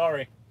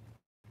 Sorry.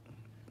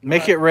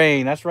 Make it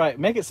rain. That's right.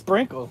 Make it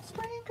sprinkle.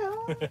 Sprinkle.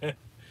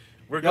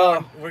 We're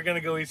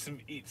gonna go eat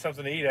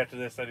something to eat after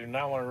this. I do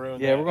not want to ruin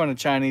that. Yeah, we're going to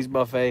Chinese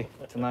buffet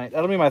tonight.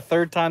 That'll be my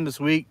 3rd time this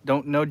week.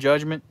 No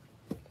judgment,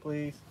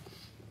 please.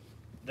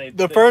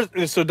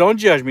 So don't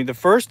judge me. The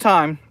first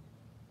time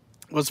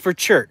was for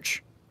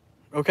church,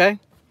 okay?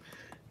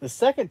 The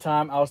second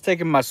time, I was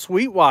taking my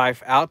sweet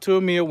wife out to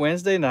a meal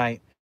Wednesday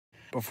night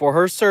before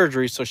her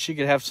surgery so she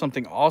could have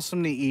something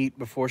awesome to eat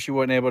before she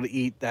wasn't able to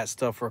eat that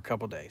stuff for a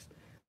couple days.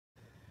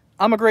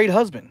 I'm a great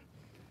husband.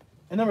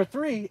 And number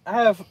 3, I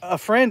have a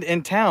friend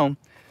in town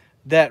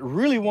that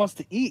really wants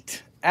to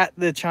eat at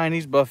the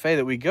Chinese buffet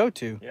that we go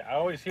to. Yeah, I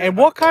always hear. And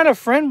what kind of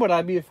friend would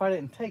I be if I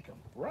didn't take him?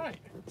 Right.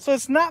 So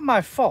it's not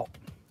my fault.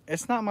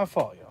 It's not my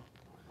fault, y'all.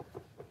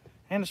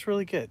 And it's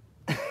really good.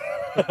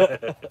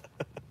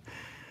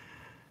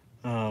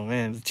 Oh,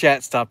 man. The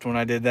chat stopped when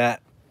I did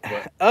that.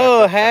 What?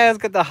 Oh, Has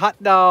got the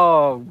hot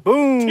dog.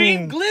 Boom.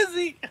 Team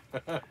Glizzy.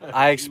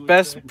 I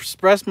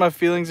expressed my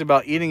feelings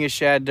about eating a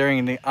shad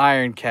during the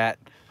Iron Cat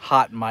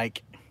hot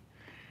mic.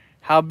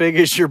 How big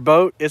is your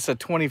boat? It's a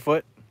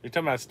 20-foot. You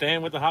talking about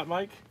Stan with the hot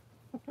mic?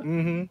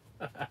 Mm-hmm.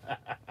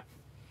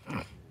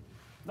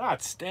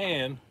 Not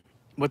Stan.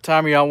 What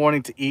time are y'all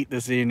wanting to eat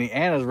this evening?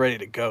 Anna's ready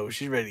to go.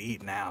 She's ready to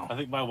eat now. I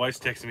think my wife's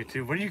texting me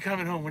too. When are you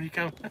coming home? When are you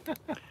coming?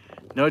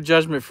 No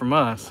judgment from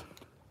us.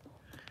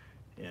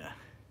 Yeah.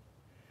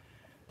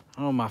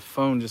 Oh, my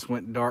phone just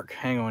went dark.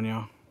 Hang on,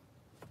 y'all.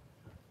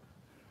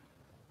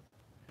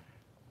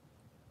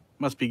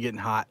 Must be getting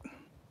hot.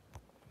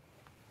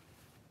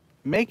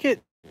 Make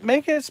it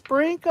Make it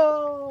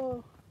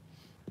sprinkle.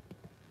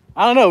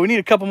 I don't know. We need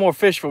a couple more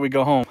fish before we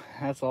go home.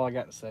 That's all I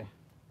got to say.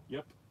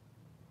 Yep.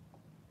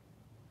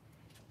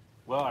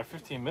 Well, our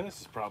 15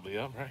 minutes is probably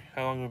up, right?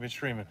 How long have we been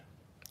streaming?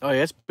 Oh,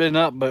 yeah, it's been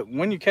up. But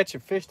when you catch a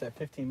fish, that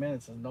 15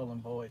 minutes is null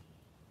and void.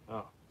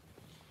 Oh.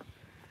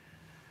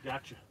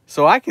 Gotcha.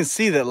 So I can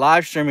see that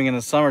live streaming in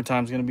the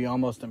summertime is going to be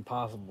almost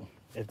impossible.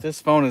 If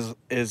this phone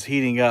is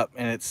heating up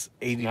and it's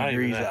 80 Not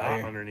degrees even that out hot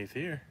here. underneath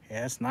here.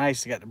 Yeah, it's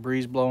nice. You got the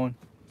breeze blowing.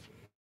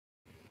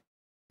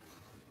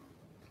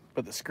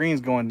 But the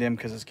screen's going dim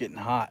because it's getting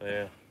hot.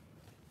 Yeah.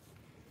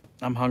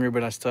 I'm hungry,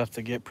 but I still have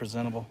to get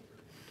presentable.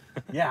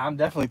 Yeah, I'm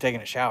definitely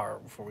taking a shower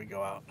before we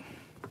go out.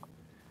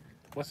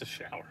 What's a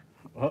shower?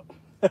 Oh.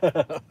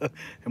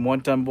 And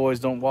one-ton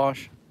boys don't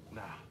wash.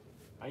 Nah.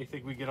 How you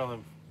think we get on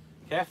them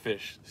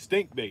catfish?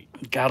 Stink bait.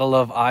 Gotta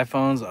love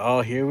iPhones.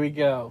 Oh, here we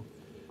go.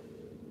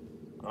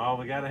 Oh,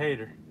 we got a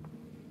hater.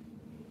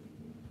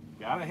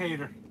 Got a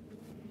hater.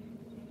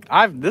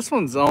 This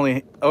one's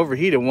only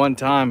overheated one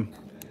time,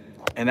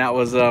 and that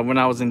was when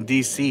I was in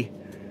DC.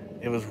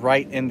 It was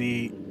right in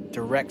the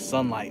direct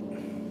sunlight.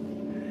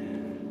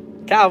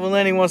 Calvin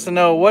Lenny wants to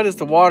know, what is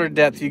the water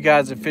depth you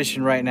guys are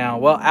fishing right now?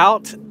 Well,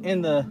 out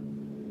in the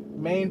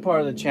main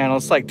part of the channel,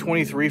 it's like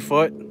 23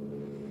 foot.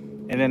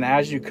 And then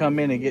as you come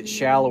in and get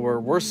shallower,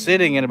 we're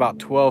sitting in about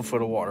 12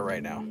 foot of water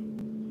right now.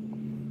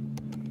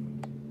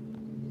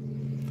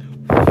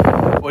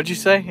 What'd you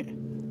say?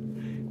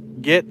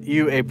 Get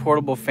you a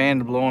portable fan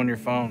to blow on your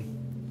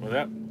phone. Well,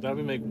 that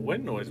would make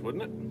wind noise,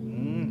 wouldn't it?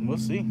 We'll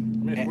see. I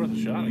mean, it's worth a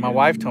shot. My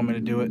wife told me to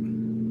do it.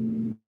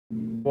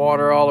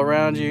 Water all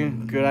around you.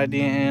 Good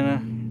idea,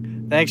 Anna.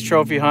 Thanks,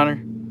 Trophy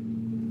Hunter.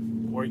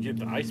 Or you get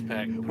the ice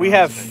pack. We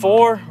have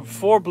four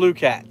blue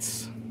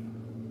cats.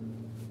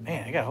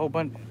 Man, I got a whole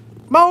bunch.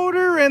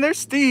 Motor, and there's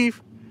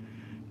Steve.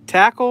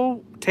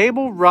 Tackle,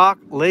 Table Rock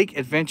Lake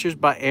Adventures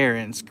by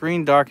Aaron.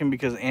 Screen darkened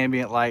because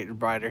ambient light is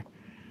brighter.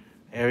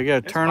 There we go.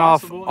 It's Turn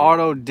off possible,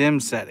 auto dim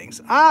settings.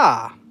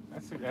 Ah.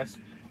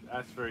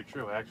 That's very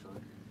true,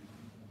 actually.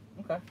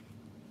 Okay.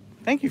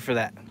 Thank you for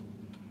that.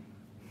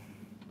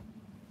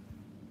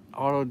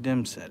 Auto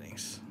dim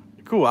settings.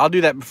 Cool. I'll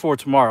do that before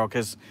tomorrow,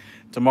 because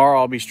tomorrow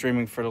I'll be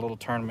streaming for the little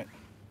tournament.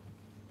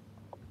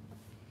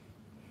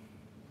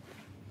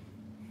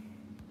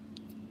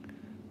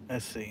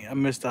 Let's see. I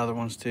missed the other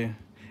ones too.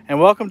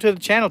 And welcome to the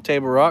channel,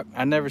 Table Rock.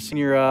 I've never seen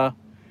your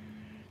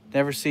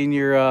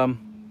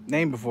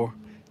name before.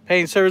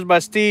 Paid service by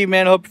Steve,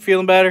 man. I hope you're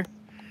feeling better.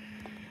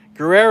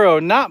 Guerrero,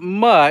 not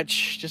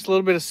much. Just a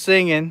little bit of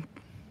singing.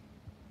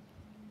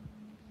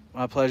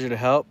 My pleasure to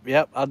help.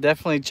 Yep, I'll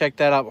definitely check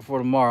that out before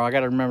tomorrow. I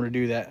got to remember to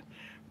do that.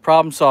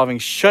 Problem solving.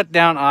 Shut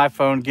down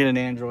iPhone. Get an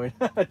Android.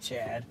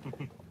 Chad.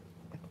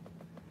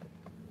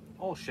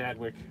 Oh,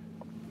 Shadwick.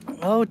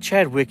 Oh,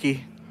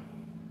 Chadwicky.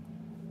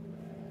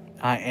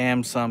 I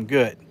am some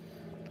good.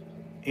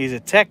 He's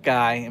a tech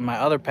guy, and my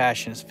other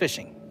passion is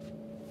fishing.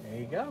 There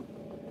you go.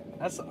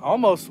 That's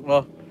almost,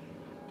 well,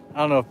 I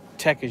don't know if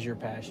tech is your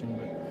passion,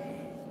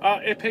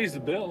 but It pays the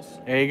bills.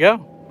 there you go.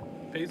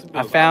 Pays the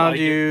bills.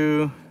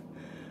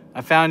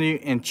 I found you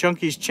in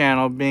Chunky's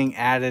channel being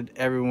added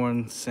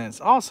everyone since.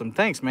 Awesome.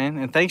 Thanks, man.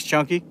 And thanks,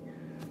 Chunky.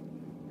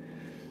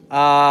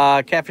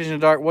 Catfish in the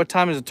Dark. What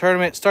time is the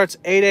tournament? Starts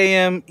 8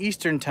 a.m.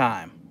 Eastern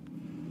time.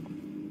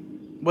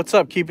 What's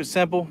up? Keep it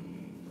simple.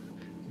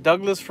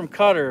 Douglas from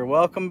Cutter.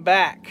 Welcome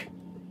back.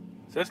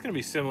 So that's going to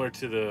be similar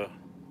to the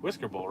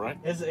Whisker Bowl, right?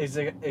 It's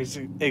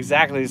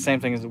exactly the same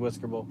thing as the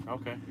Whisker Bowl.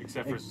 Okay,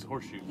 except for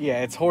horseshoes.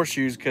 Yeah, it's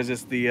horseshoes because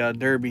it's the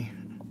Derby.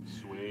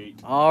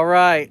 Sweet. All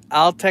right,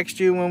 I'll text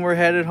you when we're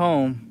headed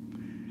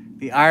home.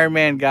 The Iron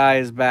Man guy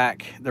is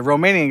back. The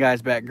Romanian guy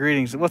is back.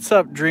 Greetings. What's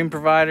up, Dream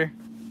Provider?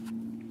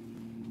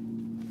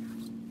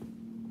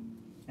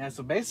 Yeah,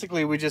 so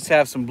basically we just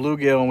have some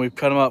bluegill and we've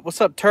cut them up.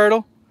 What's up,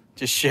 Turtle?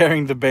 Just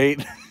sharing the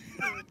bait.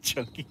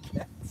 Chunky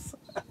Cats.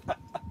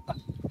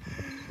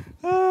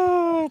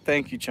 Oh,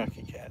 thank you,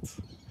 Chunky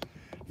Cats,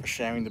 for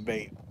sharing the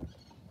bait.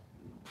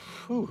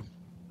 Whew.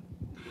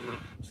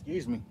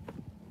 Excuse me.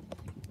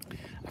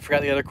 I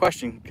forgot the other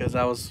question because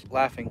I was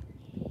laughing.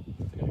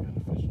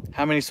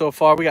 How many so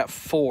far? We got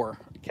 4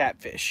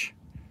 catfish.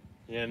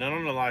 Yeah, none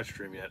on the live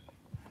stream yet.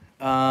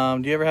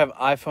 Do you ever have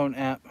iPhone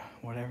app?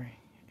 Whatever.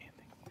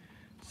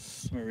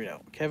 Let me read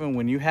out. Kevin,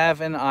 when you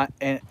have an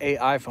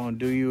iPhone,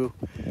 do you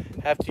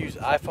have to use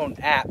iPhone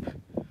app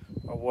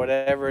or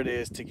whatever it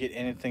is to get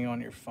anything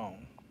on your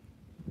phone?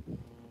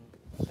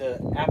 The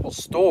Apple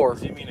Store.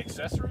 Does he mean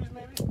accessories,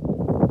 maybe?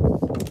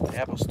 The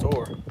Apple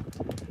Store.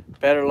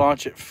 Better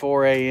launch at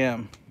 4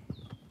 a.m.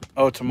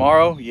 Oh,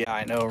 tomorrow? Yeah,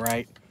 I know,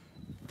 right?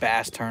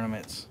 Bass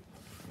tournaments.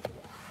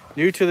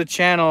 New to the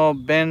channel,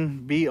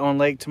 Ben be on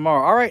lake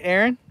tomorrow. All right,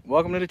 Aaron.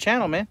 Welcome to the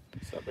channel, man.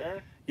 What's up,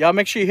 Aaron? Y'all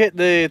make sure you hit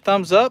the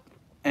thumbs up.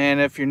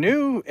 And if you're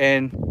new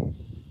and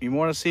you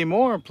want to see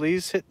more,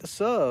 please hit the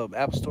sub.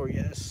 Apple Store,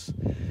 yes.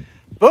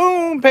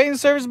 Boom! Paid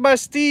service by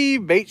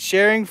Steve. Bait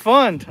sharing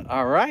fund.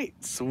 All right.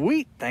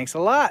 Sweet. Thanks a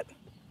lot.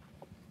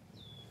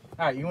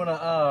 All right. You want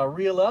to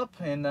reel up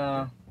and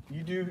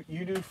you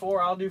do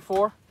 4, I'll do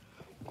 4.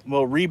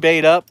 we'll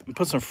rebait up and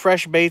put some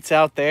fresh baits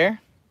out there.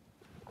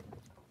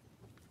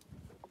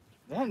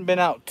 They haven't been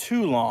out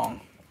too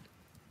long.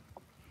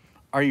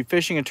 Are you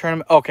fishing a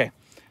tournament? Okay,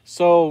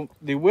 so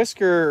the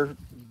Whisker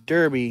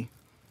Derby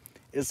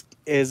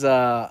is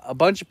a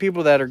bunch of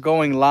people that are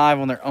going live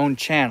on their own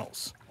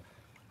channels.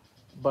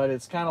 But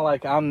it's kind of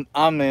like I'm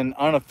an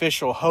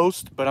unofficial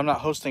host, but I'm not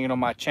hosting it on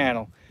my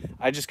channel.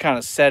 I just kind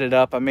of set it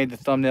up. I made the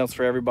thumbnails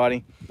for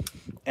everybody,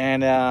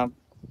 and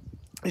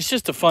it's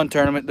just a fun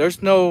tournament.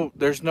 There's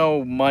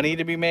no money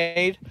to be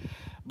made,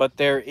 but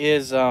there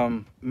is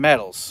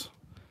medals.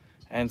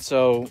 And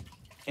so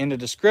in the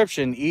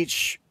description,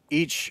 each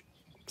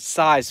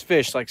size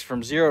fish, like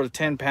from 0 to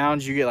 10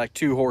 pounds, you get like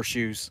 2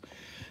 horseshoes.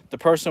 The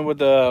person with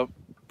the,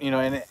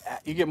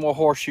 you get more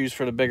horseshoes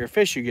for the bigger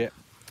fish you get.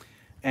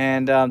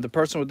 And the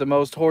person with the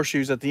most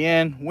horseshoes at the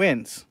end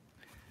wins.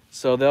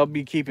 So they'll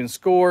be keeping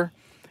score.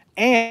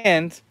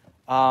 And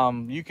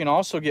you can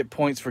also get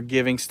points for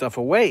giving stuff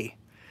away.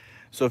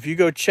 So if you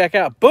go check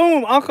out,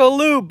 boom, Uncle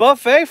Lou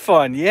buffet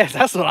fun. Yeah,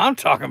 that's what I'm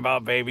talking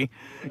about, baby.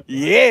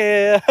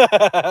 Yeah.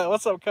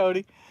 What's up,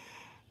 Cody?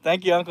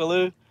 Thank you, Uncle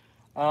Lou.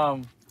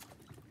 But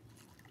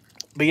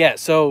yeah,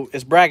 so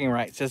it's bragging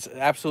rights. It's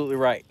absolutely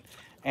right.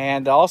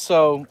 And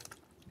also,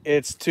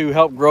 it's to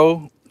help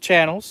grow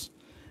channels.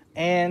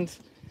 And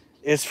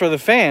it's for the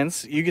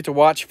fans. You get to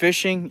watch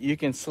fishing. You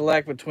can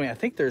select between, I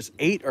think there's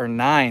 8 or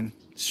 9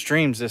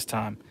 streams this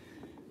time.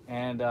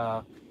 And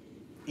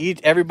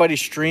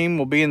everybody's stream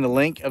will be in the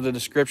link of the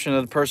description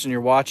of the person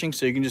you're watching,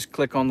 so you can just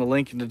click on the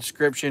link in the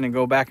description and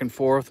go back and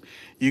forth.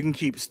 You can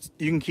keep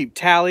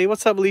tally.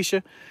 What's up,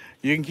 Alicia?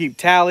 You can keep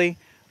tally.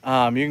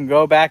 You can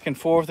go back and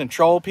forth and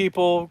troll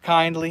people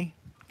kindly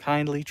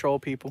troll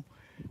people.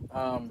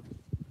 I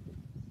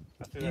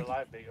threw their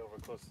live bait over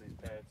close to these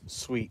pads.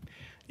 Sweet.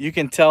 You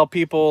can tell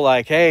people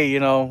like, hey,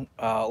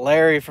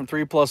 Larry from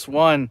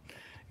 3+1,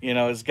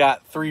 has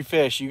got 3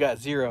 fish. You got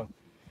 0.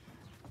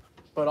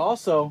 But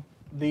also,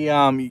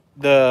 the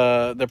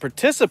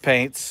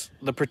participants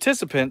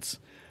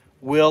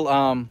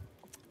will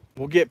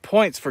get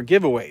points for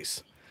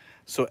giveaways.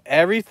 So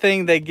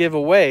everything they give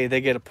away,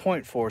 they get a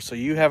point for. So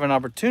you have an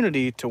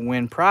opportunity to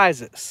win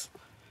prizes.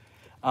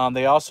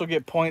 They also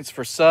get points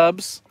for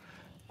subs.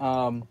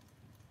 And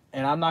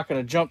I'm not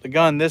going to jump the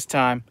gun this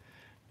time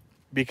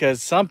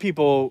because some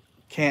people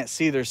can't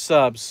see their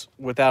subs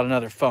without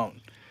another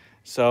phone.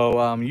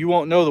 So you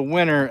won't know the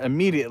winner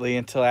immediately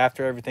until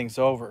after everything's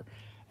over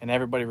and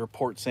everybody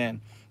reports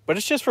in. But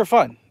it's just for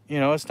fun.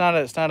 It's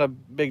not a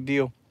big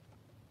deal.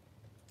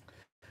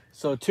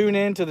 So tune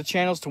in to the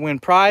channels to win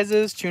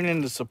prizes, tune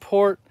in to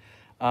support,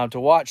 to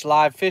watch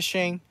live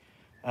fishing,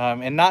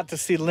 and not to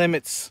see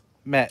limits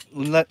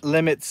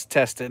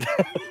tested.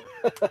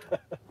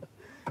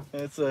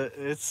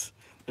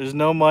 There's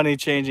no money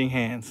changing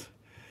hands.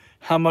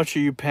 How much are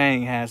you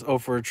paying, Has? Oh,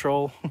 for a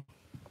troll?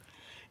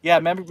 Yeah,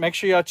 make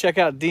sure y'all check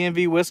out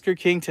DMV Whisker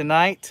King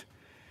tonight.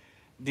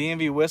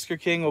 DMV Whisker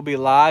King will be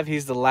live.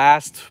 He's the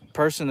last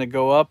person to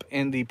go up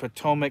in the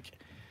Potomac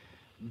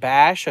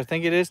Bash, I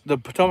think it is. The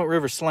Potomac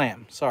River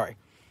Slam, sorry.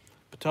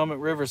 Potomac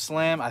River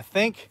Slam. I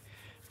think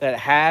that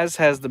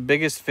has the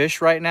biggest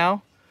fish right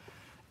now.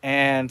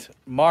 And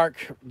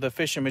Mark, the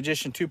Fishing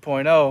Magician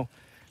 2.0,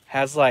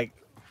 has like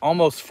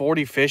almost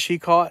 40 fish he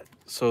caught.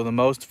 So the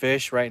most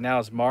fish right now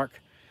is Mark.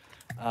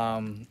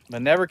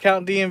 But never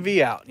count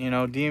DMV out.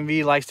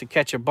 DMV likes to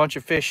catch a bunch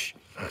of fish.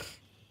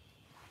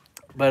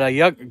 But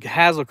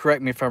Haz will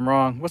correct me if I'm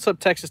wrong. What's up,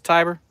 Texas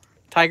Tiger?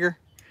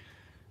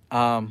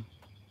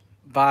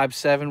 Vibe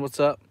 7, what's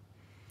up?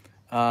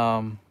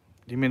 Do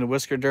you mean the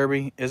Whisker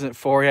Derby isn't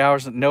 40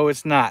 hours? No,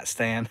 it's not,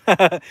 Stan.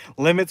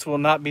 Limits will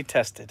not be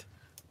tested.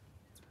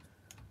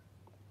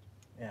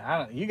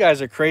 Yeah, you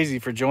guys are crazy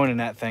for joining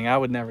that thing. I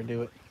would never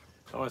do it.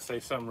 I want to say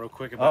something real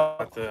quick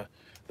about the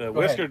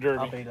Whisker Derby.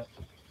 I'll bait up.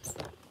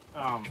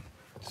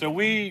 So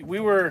we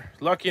were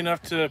lucky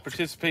enough to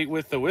participate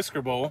with the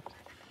Whisker Bowl.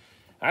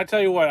 I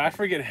tell you what, I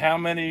forget how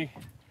many.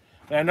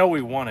 I know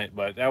we won it,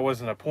 but that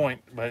wasn't a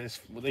point. But it's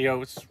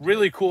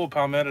really cool,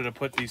 Palmetto, to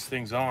put these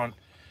things on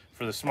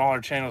for the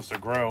smaller channels to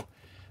grow.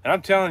 And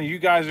I'm telling you, you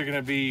guys are going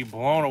to be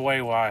blown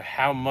away by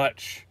how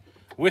much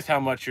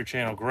your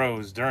channel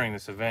grows during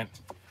this event.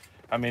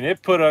 I mean,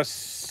 it put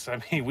us.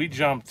 We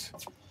jumped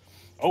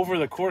over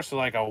the course of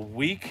like a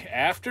week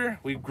after.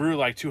 We grew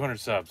like 200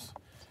 subs.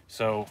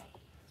 So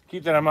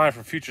keep that in mind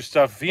for future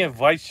stuff. If he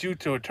invites you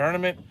to a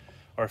tournament,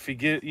 or if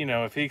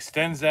he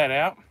extends that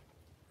out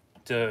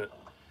to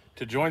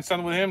join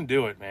something with him,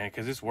 do it, man,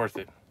 because it's worth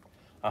it,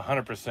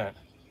 100%.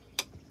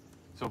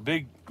 So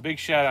big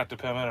shout out to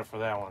Palmetto for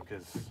that one,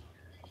 because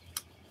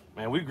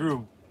man, we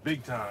grew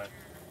big time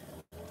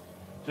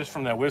just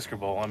from that Whisker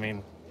Bowl. I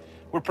mean,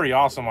 we're pretty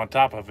awesome on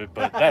top of it,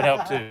 but that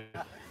helped too.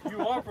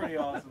 You are pretty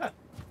awesome.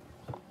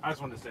 I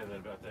just wanted to say that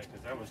about that,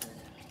 because that was.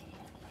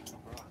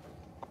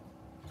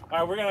 All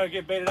right, we're gonna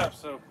get baited up,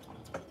 so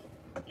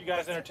you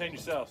guys entertain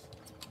yourselves.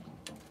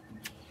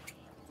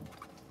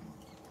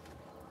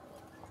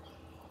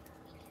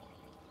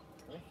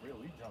 We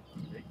jumped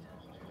big time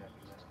after that.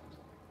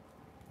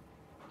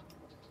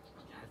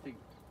 I think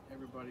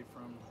everybody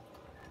from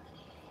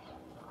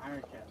the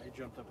Iron Cat. They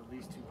jumped up at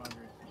least 200.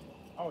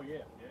 Oh yeah,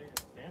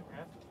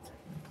 fantastic.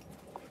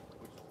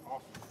 Which is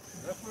awesome.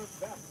 That's what it's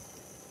about.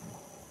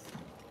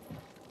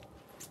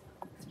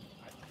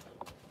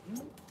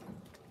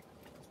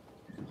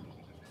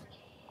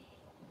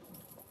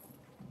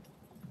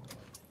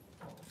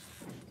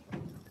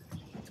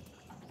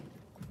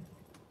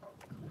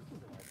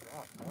 I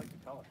like the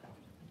color. I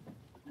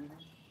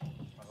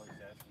always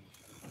ask you.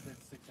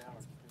 It's 6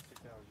 hours. It's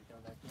 6 hours. You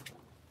coming back here?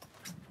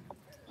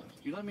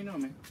 You let me know,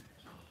 man.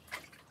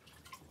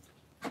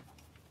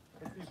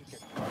 Let's see if we can.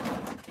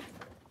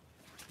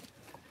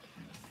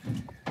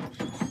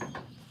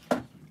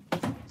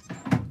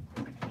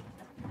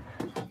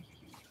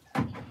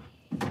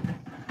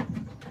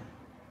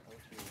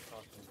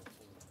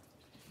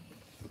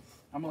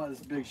 I'm gonna let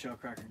this big shell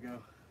cracker go.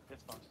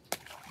 That's fine.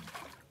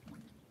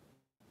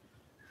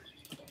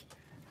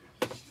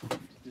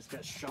 Just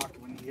got shocked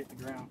when he hit the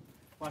ground.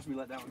 Watch me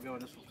let that one go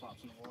and this one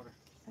flops in the water.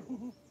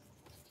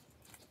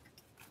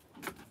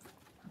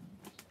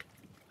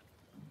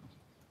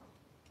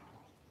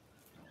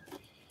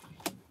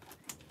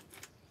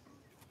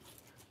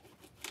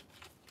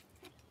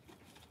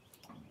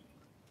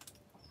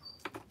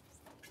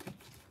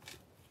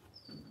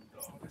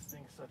 Oh, this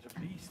thing's such a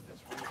beast.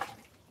 That's weird.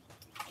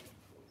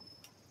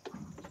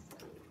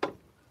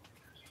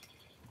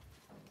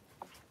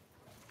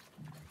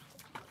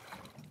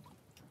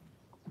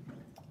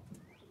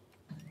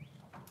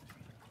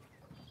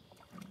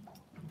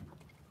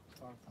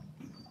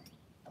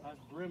 That's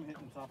brim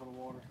hitting the top of the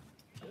water.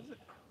 Is it?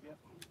 Yep.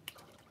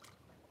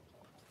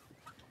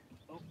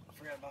 Oh, I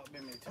forgot about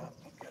bimini top.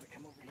 I've got to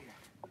come over here.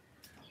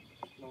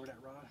 Lower that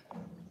rod.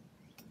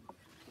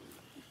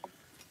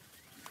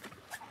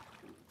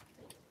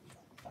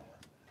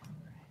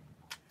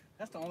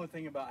 That's the only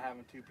thing about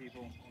having two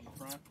people on the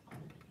front.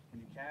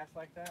 When you cast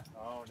like that.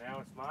 Oh,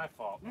 now it's my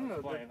fault. No,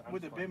 I'm playing.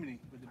 with the bimini.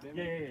 With the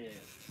bimini. Yeah.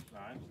 No,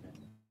 I understand.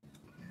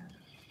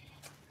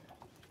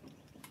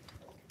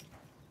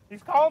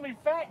 He's calling me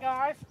fat,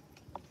 guys.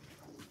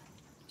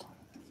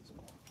 Two.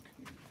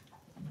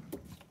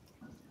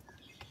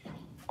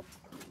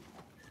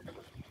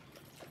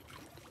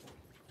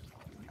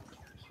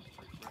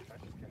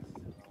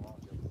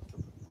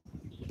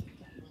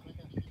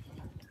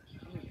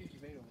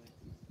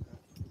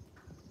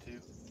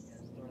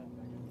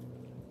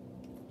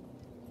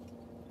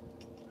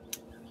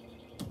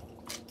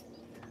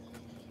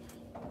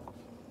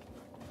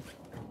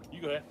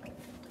 You go ahead.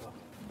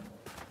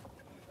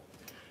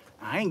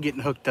 I ain't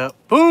getting hooked up.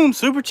 Boom,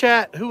 super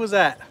chat. Who was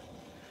that?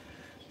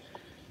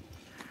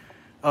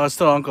 Oh, it's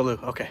still Uncle Lou.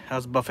 Okay, that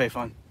was buffet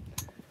fun.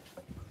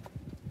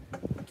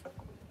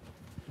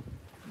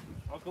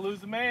 Uncle Lou's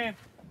the man.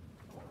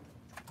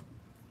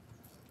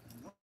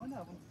 One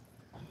of them.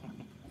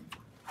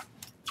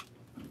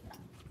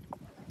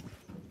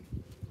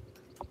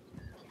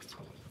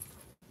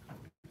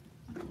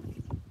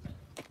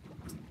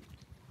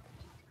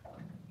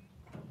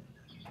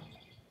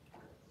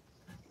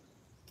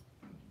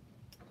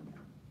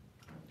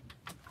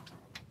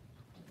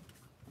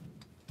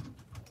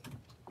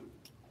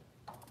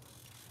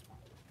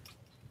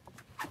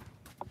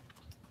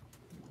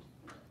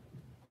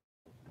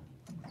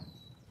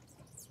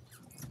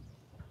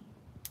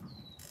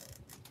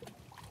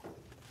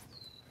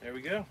 There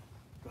we go.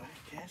 Go ahead,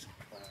 Cass.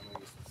 I'm gonna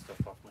get some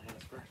stuff off my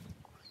hands first.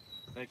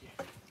 Thank you.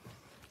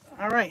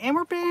 All right, and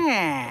we're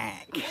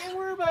back. And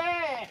we're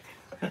back.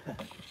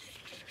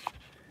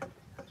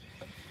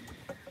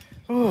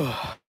 Ooh,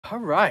 all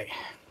right.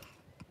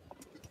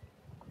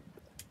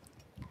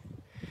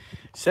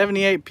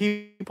 78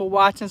 people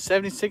watching,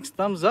 76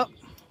 thumbs up.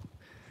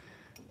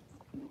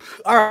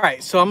 All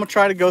right, so I'm gonna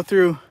try to go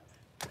through.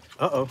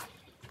 Uh-oh.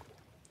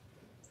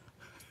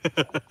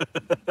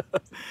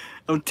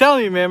 I'm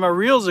telling you, man, my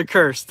reels are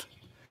cursed.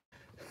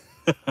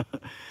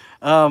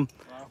 I'm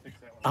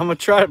gonna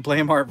try to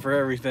blame Art for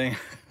everything.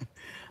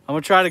 I'm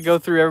gonna try to go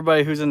through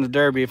everybody who's in the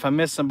Derby. If I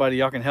miss somebody,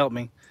 y'all can help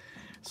me.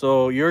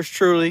 So yours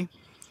truly.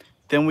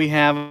 Then we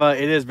have,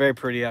 it is very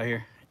pretty out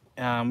here.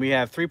 We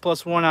have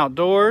 3+1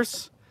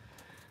 Outdoors.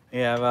 We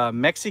have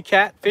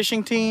Mexicat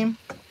Fishing Team.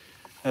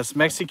 That's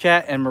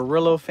Mexicat and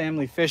Murillo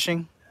Family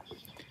Fishing.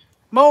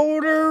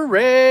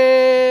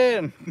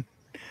 Motorin.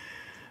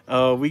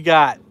 We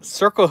got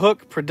Circle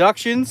Hook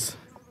Productions.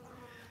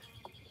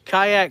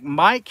 Kayak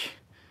Mike.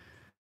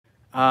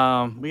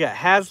 We got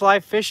Has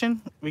Life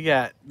Fishing. We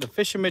got the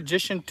Fishing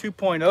Magician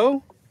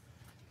 2.0.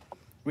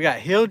 We got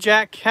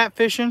Hilljack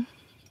Catfishing.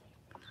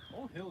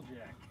 Old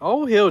Hilljack.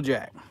 Oh,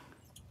 Hilljack.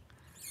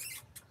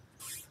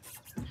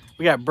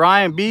 We got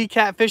Brian B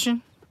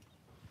Catfishing.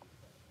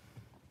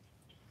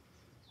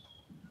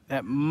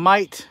 That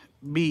might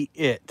be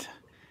it.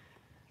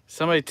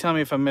 Somebody tell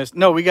me if I missed.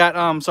 No, we got,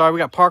 sorry, we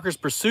got Parker's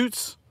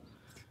Pursuits.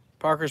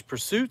 Parker's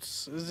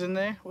Pursuits is in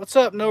there. What's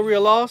up, No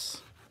Real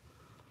Loss?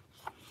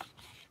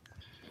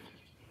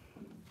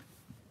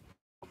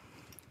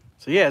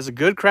 So yeah, it's a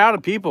good crowd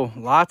of people.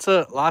 Lots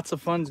of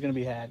fun's gonna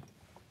be had.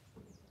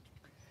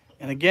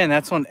 And again,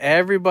 that's on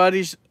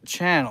everybody's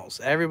channels.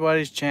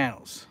 Everybody's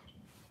channels.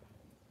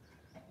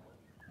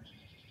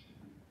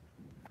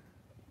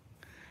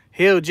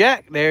 Hill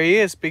Jack, there he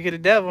is. Speak of the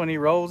devil, and he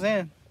rolls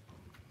in.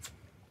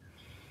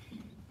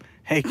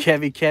 Hey,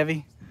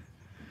 Kevy.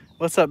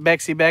 What's up,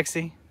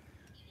 Bexy?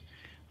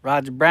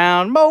 Roger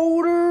Brown,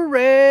 Motor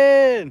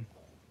Red.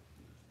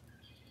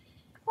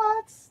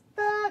 What's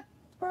that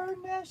bird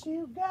nest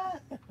you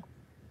got?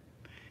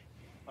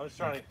 I was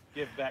trying to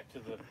give back to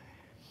the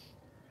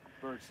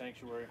bird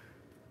sanctuary.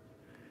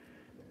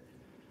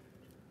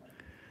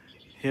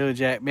 Hill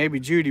Jack, maybe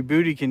Judy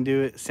Booty can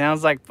do it.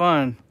 Sounds like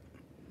fun.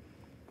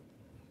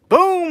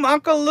 Boom!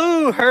 Uncle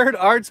Lou heard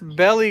Art's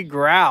belly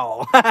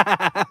growl.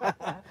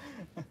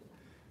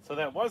 So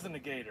that wasn't a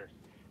gator.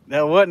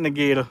 That wasn't a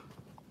gator.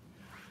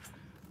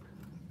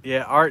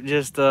 Yeah, Art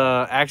just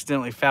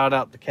accidentally fouled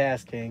out the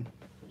Cast King.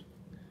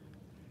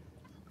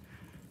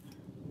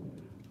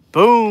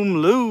 Boom,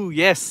 Lou,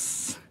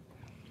 yes.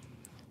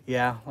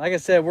 Yeah, like I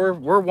said,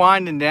 we're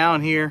winding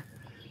down here.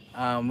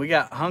 We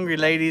got hungry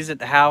ladies at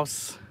the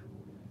house.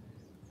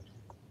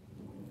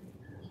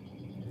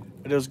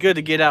 But it was good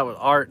to get out with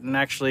Art and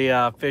actually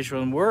fish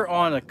with him. We're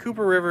on the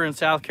Cooper River in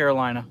South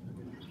Carolina.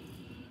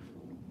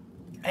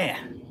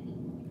 Man.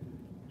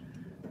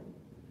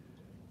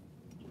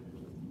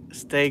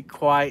 Stay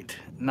quiet,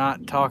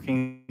 not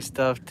talking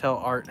stuff. Tell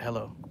Art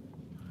hello.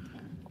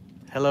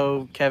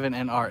 Hello, Kevin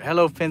and Art.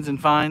 Hello, Fins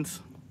and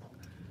Finds.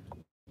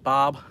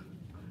 Bob.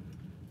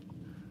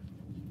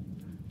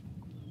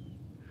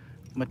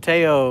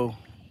 Mateo,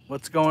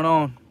 what's going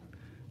on?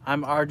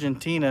 I'm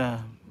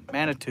Argentina,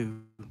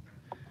 Manitou.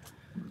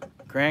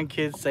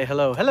 Grandkids say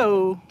hello.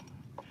 Hello.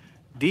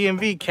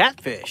 DMV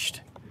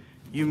catfished.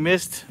 You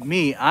missed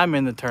me. I'm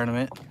in the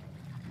tournament.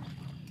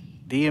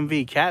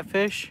 DMV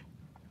catfish?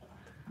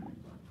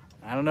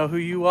 I don't know who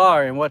you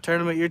are and what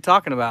tournament you're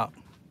talking about.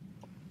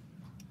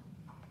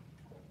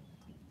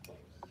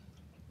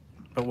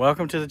 But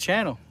welcome to the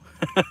channel.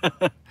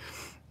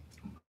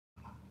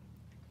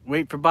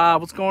 Wait for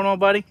Bob. What's going on,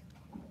 buddy?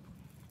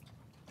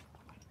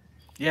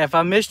 Yeah, if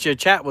I missed you,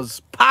 chat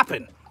was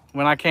popping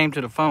when I came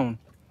to the phone.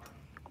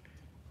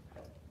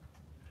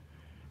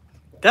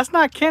 That's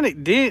not Kenny.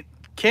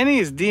 Kenny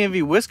is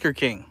DMV Whisker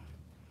King.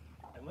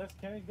 Unless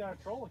Kenny's got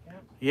a troll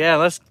account.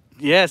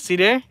 Yeah, see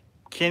there?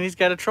 Kenny's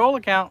got a troll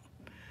account.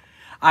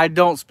 I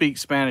don't speak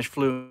Spanish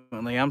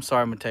fluently. I'm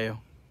sorry,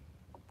 Mateo.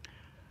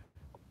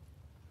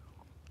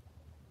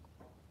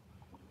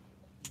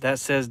 That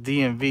says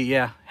DMV.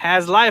 Yeah.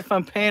 Has life.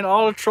 I'm paying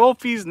all the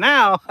trophies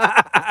now.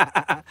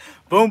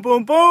 Boom,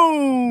 boom,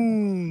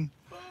 boom.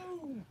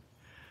 Boom.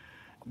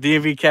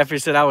 DMV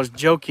Catfish said I was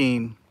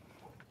joking.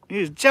 He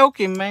was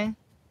joking, man.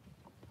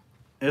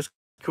 It's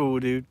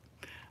cool, dude.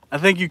 I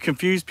think you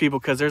confuse people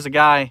because there's a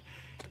guy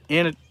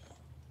in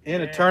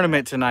a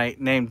tournament tonight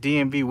named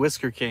DMV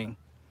Whisker King.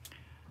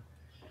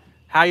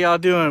 How y'all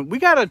doing? We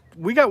got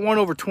one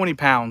over 20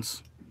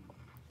 pounds.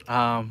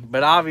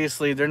 But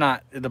obviously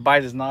the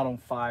bite is not on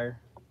fire.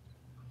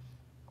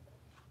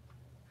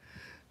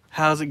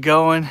 How's it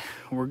going?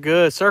 We're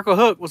good. Circle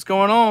Hook, what's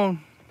going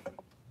on?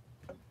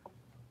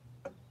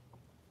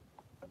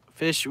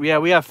 Fish, yeah,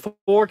 we have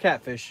 4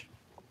 catfish.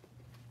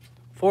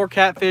 4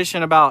 catfish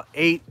and about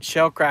 8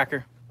 shell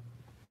cracker.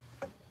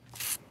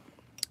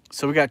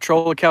 So we got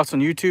troll accounts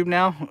on YouTube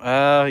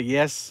now?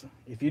 Yes.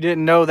 If you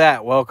didn't know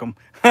that, welcome.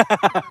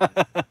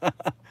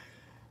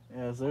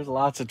 Yes, there's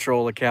lots of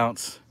troll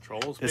accounts.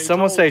 Trolls. Did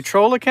someone say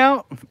troll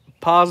account?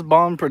 Pause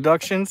Bomb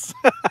Productions.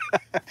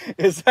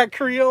 Is that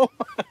Creole?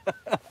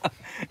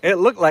 It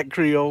looked like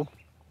Creole.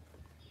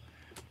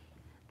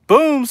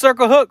 Boom,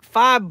 Circle Hook,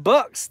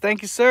 $5.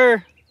 Thank you,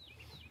 sir.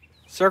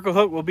 Circle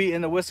Hook will be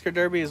in the Whisker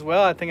Derby as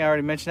well. I think I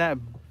already mentioned that.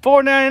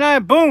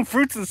 $4.99. Boom,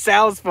 fruits and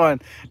salads fun.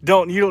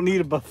 You don't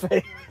need a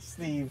buffet,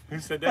 Steve. Who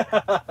said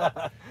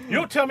that? You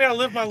don't tell me how to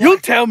live my life. You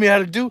tell me how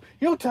to do.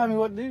 You don't tell me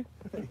what to do.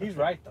 He's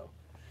right though.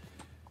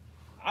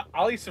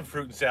 I'll eat some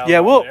fruit and salad. Yeah,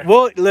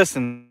 we'll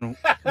listen.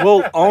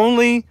 We'll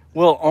only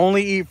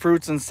eat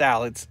fruits and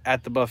salads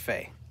at the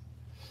buffet.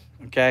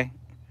 Okay.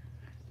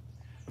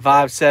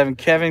 Vibe 7.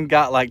 Kevin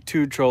got like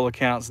 2 troll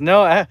accounts.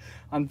 No,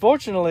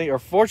 unfortunately or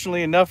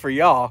fortunately enough for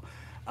y'all,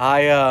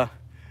 I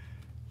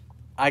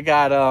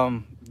got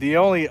the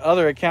only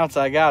other accounts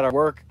I got are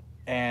work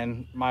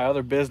and my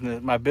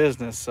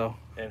business. So.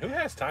 And who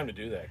has time to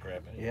do that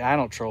crap anymore? Yeah, I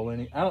don't troll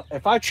any.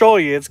 If I troll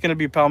you, it's gonna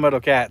be Palmetto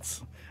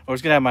Cats. Or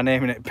it's gonna have my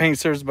name in it. Paint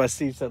serves by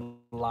Steve said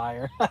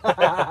liar.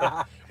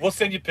 We'll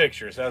send you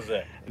pictures. How's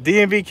that?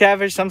 DMV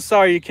Catfish, I'm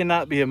sorry you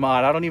cannot be a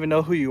mod. I don't even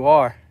know who you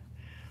are.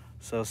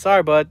 So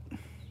sorry, bud.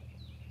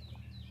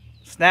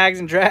 Snags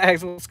and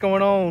Drags, what's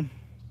going on?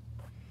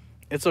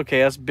 It's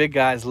okay. Us big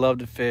guys love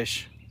to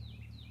fish.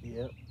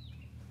 Yep.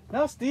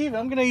 Now, Steve,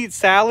 I'm gonna eat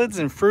salads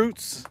and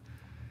fruits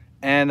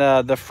and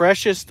the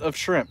freshest of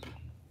shrimp,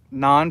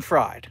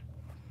 non-fried.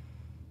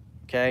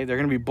 Okay, they're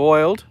gonna be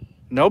boiled,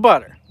 no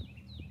butter.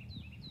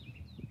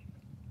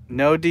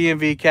 No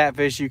DMV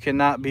Catfish, you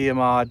cannot be a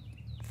mod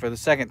for the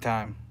second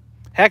time.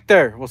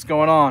 Hector, what's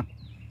going on?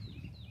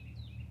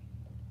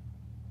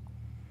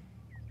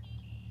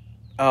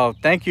 Oh,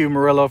 thank you,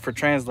 Murillo, for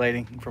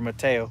translating for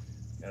Mateo.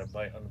 Got a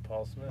bite on the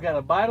Paul Smith. We got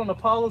a bite on the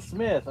Paula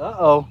Smith.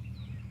 Uh-oh.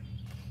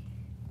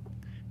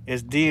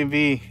 It's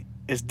DMV.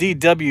 It's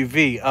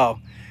DWV. Oh,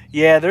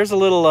 yeah. There's a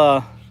little.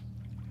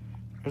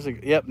 There's a.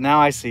 Yep. Now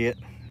I see it.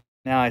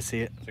 Now I see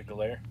it. It's a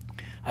glare.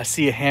 I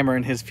see a hammer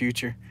in his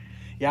future.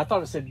 Yeah, I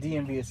thought it said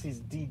DMV. It sees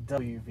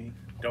DWV.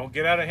 Don't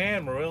get out of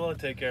hand, Marilla.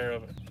 Take care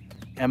of it.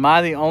 Am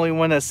I the only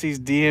one that sees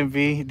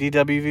DMV,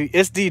 DWV?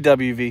 It's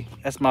DWV.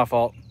 That's my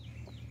fault.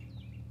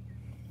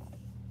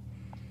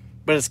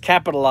 But it's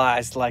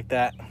capitalized like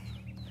that.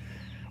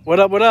 What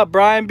up,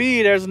 Brian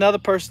B? There's another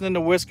person in the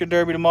Whisker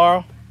Derby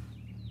tomorrow.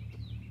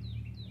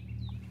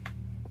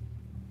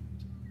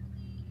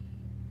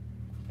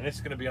 And it's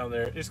going to be on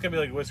there. It's going to be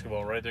like Whisker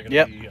Bowl, right? They're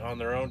going to be on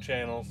their own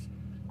channels,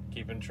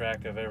 keeping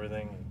track of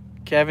everything.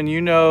 Kevin,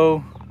 you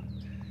know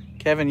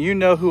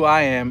who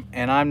I am,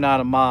 and I'm not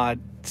a mod,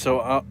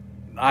 so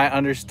I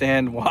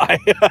understand why.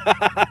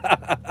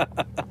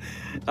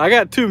 I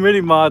got too many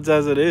mods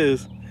as it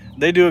is.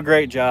 They do a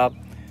great job.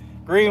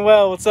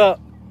 Greenwell, what's up?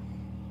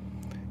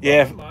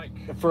 Yeah,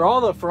 for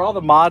all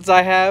the mods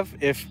I have,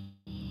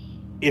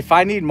 if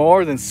I need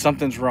more, then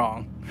something's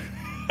wrong.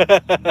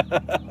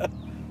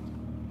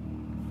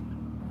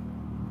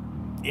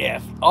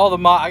 Yeah, all the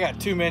mod, I got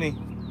too many,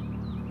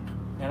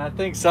 and I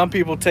think some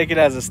people take it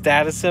as a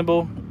status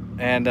symbol,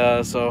 and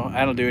so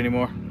I don't do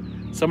anymore.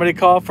 Somebody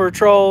call for a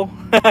troll.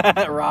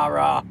 Rah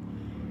rah.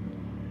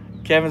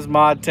 Kevin's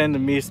mod tend to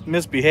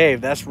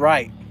misbehave. That's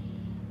right.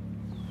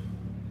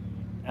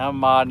 I'm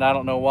mod and I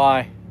don't know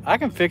why. I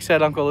can fix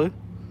that, Uncle Lou.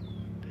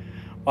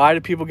 Why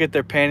do people get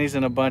their panties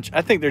in a bunch?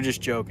 I think they're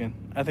just joking.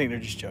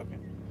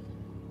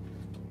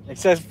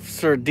 Except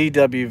for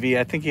DWV.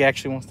 I think he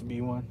actually wants to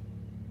be one.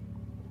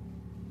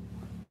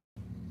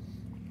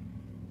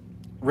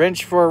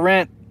 Wrench for a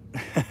rent.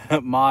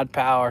 Mod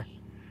power.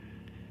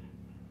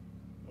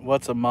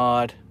 What's a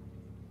mod?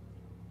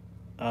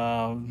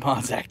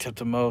 Mods act up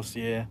the most,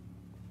 yeah.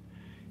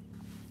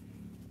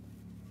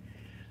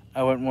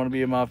 I wouldn't want to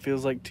be a mod.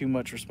 Feels like too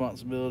much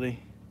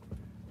responsibility.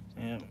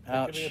 Yeah,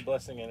 ouch. It could be a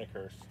blessing and a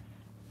curse.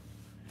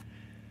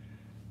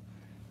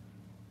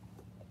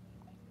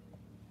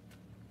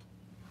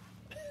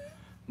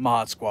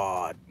 Mod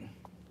Squad.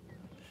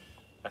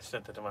 I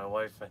sent it to my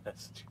wife, and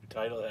that's your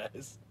title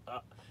as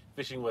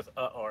Fishing with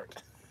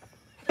Art.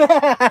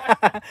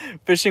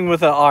 Fishing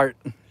with a art.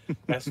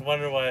 I just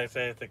wonder why I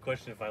say the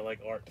question if I like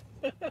art.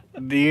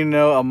 Do you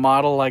know a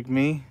model like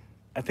me?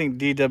 I think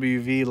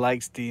DWV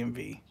likes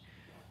DMV.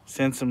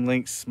 Send some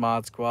links,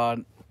 Mod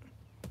Squad.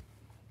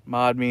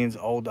 Mod means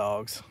old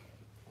dogs.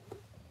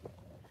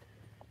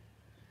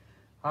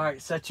 All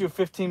right, set you a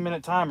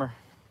 15-minute timer.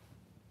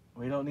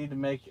 We don't need to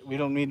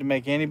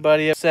make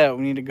anybody upset.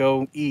 We need to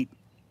go eat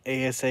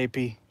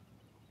ASAP.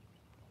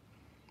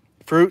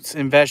 Fruits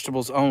and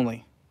vegetables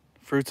only.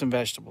 Fruits and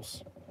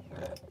vegetables.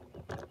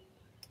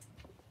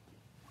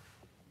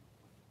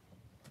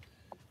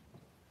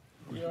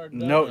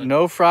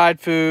 No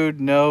fried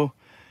food. No,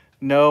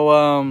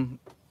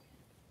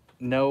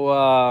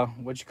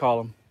 what you call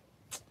them?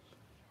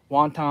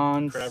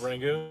 Wontons. Crab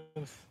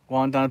rangoons.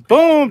 Wontons.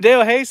 Boom!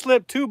 Dale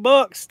Hayslip,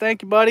 $2.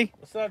 Thank you, buddy.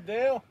 What's up,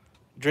 Dale?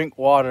 Drink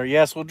water.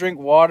 Yes, we'll drink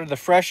water. The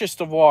freshest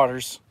of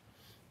waters.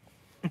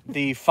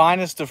 The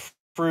finest of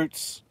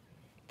fruits.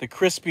 The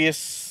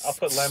crispiest. I'll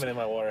put lemon in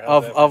my water.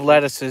 Of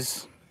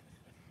lettuces.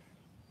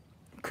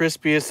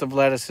 Crispiest of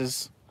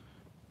lettuces.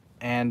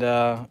 And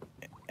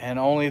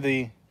only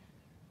the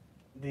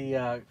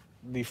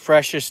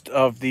freshest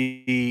of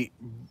the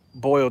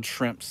boiled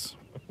shrimps.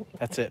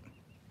 That's it.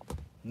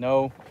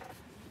 No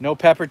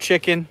pepper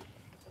chicken.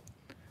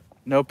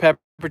 No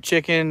pepper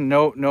chicken.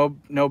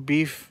 No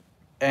beef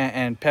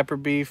and pepper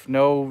beef.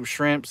 No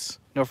shrimps.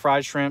 No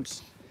fried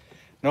shrimps.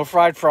 No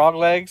fried frog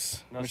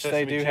legs, no which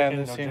they do chicken, have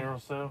this no here. General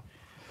Tso.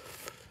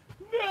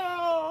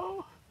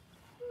 No,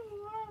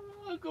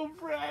 Uncle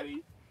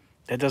Braddy.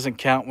 That doesn't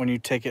count when you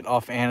take it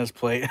off Anna's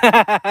plate.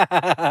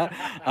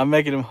 I'm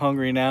making him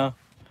hungry now.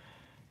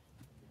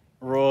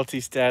 Royalty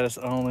status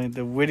only.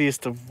 The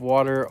wittiest of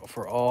water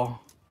for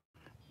all.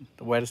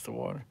 The wettest of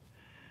water.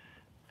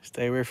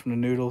 Stay away from the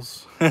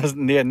noodles.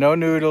 Yeah, no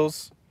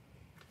noodles.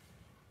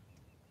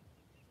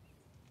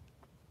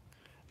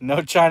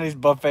 No Chinese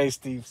buffet,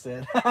 Steve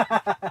said.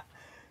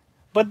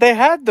 But they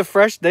had the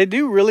fresh. They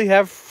do really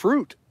have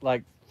fruit.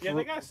 Like yeah,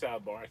 they got a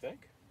salad bar, I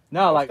think.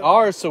 No, like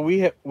ours. So we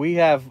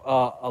have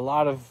a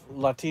lot of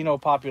Latino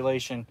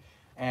population,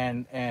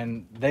 and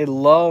they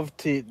love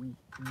to.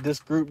 This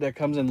group that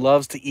comes in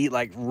loves to eat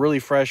like really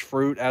fresh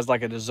fruit as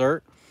like a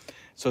dessert.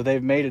 So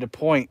they've made it a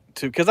point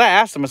to. Because I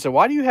asked them, I said,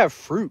 "Why do you have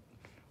fruit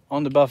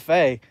on the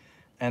buffet?"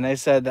 And they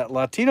said that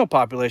Latino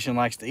population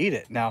likes to eat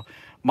it. Now,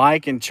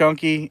 Mike and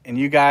Chunky and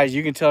you guys,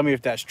 you can tell me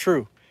if that's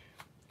true.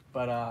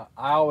 But I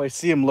always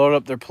see them load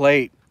up their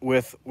plate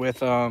with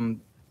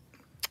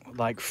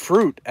like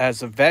fruit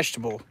as a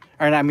vegetable,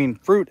 or I mean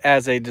fruit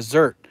as a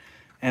dessert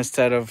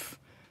instead of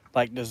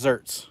like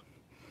desserts.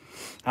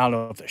 I don't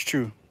know if that's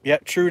true.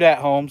 Yep, true that,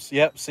 Holmes.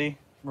 Yep, see,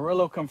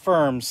 Murillo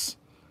confirms.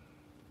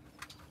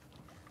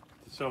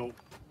 So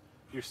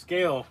your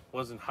scale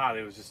wasn't hot;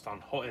 it was just on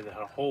hold. It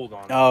had a hold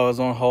on it. Oh, it was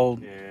on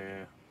hold.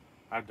 Yeah.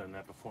 I've done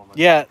that before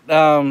myself.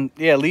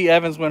 Yeah, Lee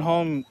Evans went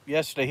home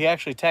yesterday. He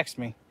actually texted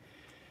me.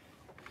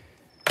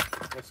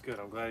 That's good.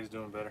 I'm glad he's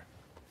doing better.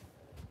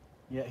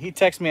 Yeah, he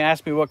texted me,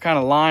 asked me what kind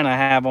of line I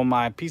have on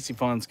my PC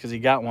funds because he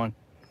got one.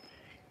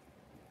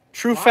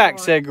 True fact,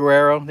 said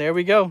Guerrero. There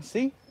we go.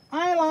 See?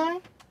 I ain't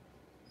lying.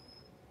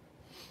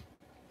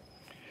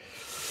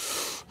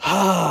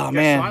 Oh,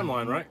 man. Slime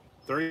line, right?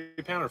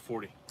 30 pound or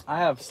 40? I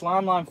have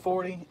Slime Line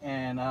 40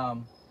 and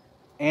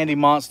Andy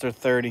Monster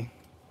 30.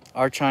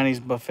 Our Chinese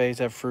buffets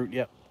have fruit.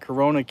 Yep.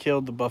 Corona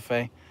killed the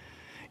buffet.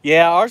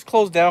 Yeah, ours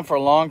closed down for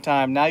a long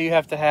time. Now you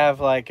have to have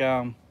like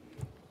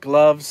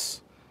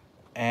gloves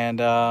and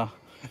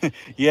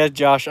yeah,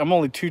 Josh, I'm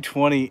only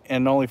 220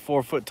 and only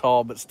 4 foot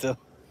tall, but still.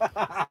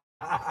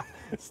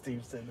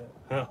 Steve said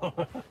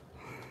that.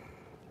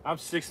 I'm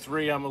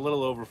 6'3". I'm a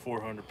little over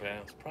 400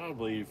 pounds.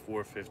 Probably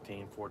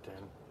 415,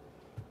 410.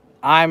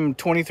 I'm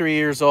 23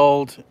 years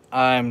old.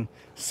 I'm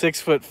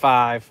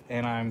 6'5",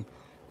 and I'm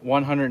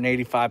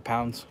 185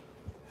 pounds.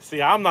 See,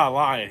 I'm not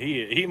lying.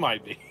 He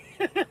might be.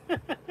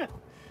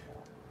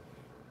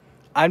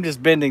 I'm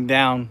just bending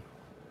down.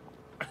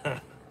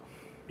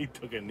 He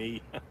took a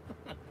knee.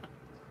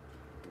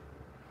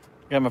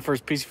 Got my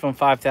first PC Phone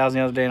 5000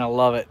 the other day, and I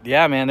love it.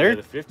 Yeah, man,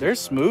 they're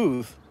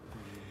smooth.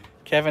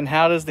 Kevin,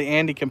 how does the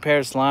Andy compare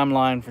to Slime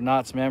Line for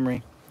Knott's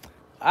memory?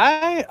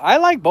 I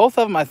like both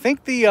of them. I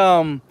think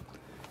the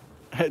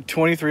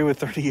 23 with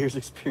 30 years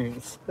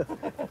experience.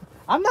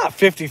 I'm not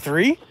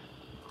 53.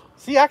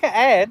 See, I can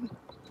add.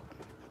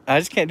 I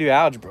just can't do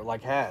algebra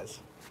like Has.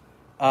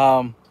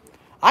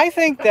 I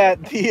think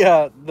that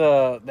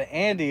the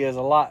Andy is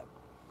a lot.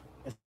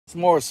 It's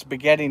more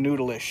spaghetti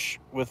noodle-ish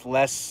with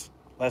less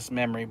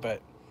memory,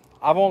 but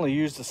I've only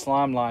used the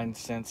Slime Line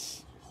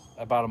since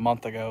about a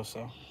month ago,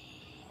 so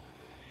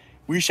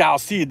we shall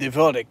see. The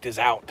verdict is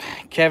out.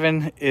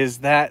 Kevin, is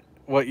that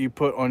what you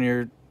put on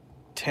your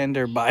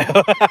Tinder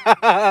bio?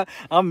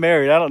 I'm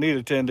married. I don't need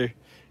a Tinder.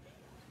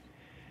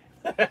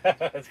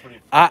 That's pretty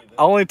funny.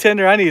 Only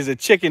Tinder I need is a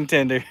chicken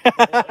tender.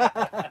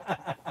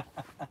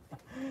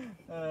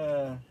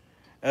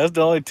 That's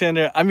the only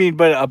tender. I mean,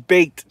 but a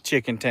baked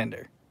chicken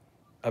tender.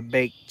 A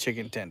baked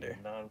chicken tender.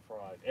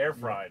 Non-fried. Air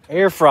fried.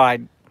 Air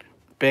fried.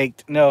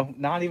 Baked. No,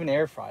 not even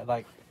air fried.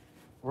 Like,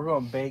 we're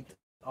going baked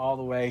all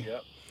the way.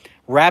 Yep.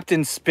 Wrapped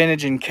in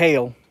spinach and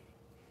kale.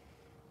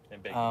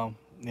 And bacon.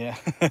 Yeah.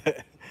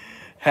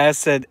 Has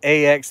said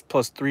AX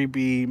plus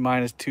 3B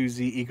minus 2Z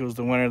equals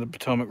the winner of the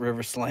Potomac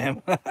River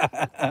Slam.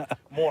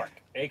 Mork,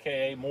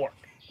 a.k.a. Mork.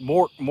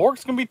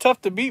 Mork's going to be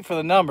tough to beat for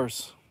the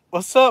numbers.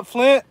 What's up,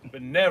 Flint?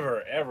 But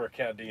never, ever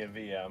count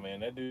DMV out, man.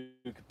 That dude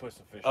could put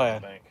some fish in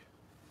the bank.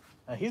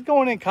 He's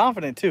going in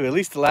confident, too. At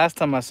least the last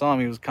time I saw him,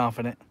 he was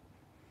confident.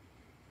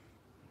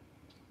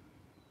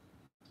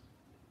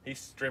 He's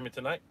streaming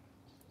tonight?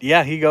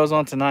 Yeah, he goes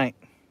on tonight.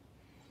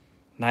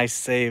 Nice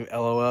save,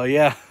 LOL.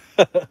 Yeah.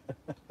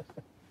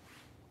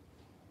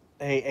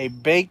 a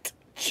baked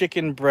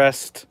chicken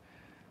breast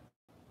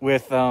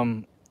with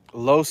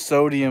low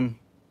sodium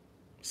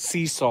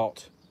sea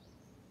salt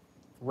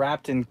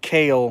wrapped in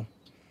kale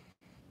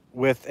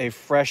with a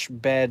fresh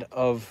bed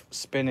of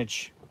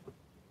spinach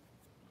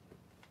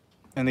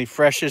and the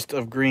freshest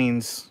of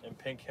greens. And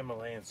pink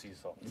Himalayan sea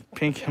salt.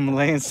 Pink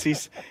Himalayan sea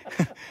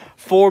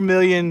 4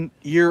 million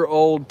year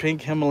old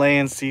pink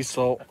Himalayan sea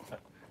salt.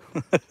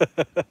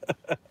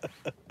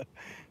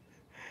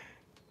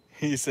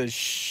 He says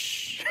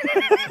shh.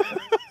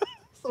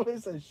 Somebody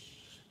says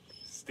shh.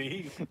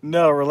 Steve?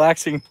 No,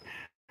 relaxing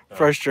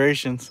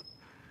frustrations.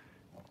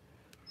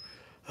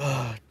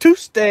 2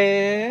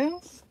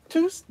 stands.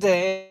 2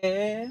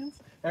 stands.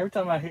 Every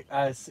time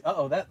I see,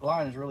 uh-oh, that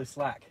line is really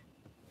slack.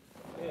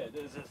 Yeah, it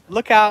is.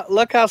 Look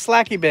how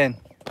slack you been.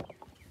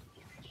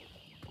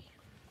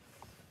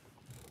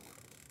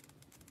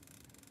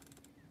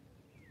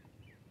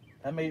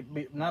 That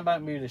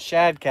might be the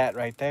shad cat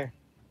right there.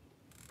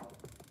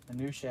 The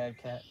new shad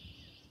cat.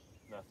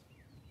 Nothing.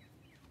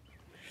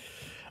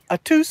 A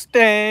 2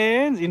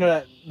 stands. You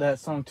know that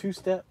song 2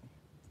 Step?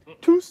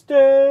 2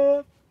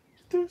 Step.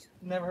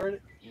 Never heard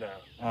it? No.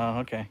 Oh,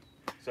 okay.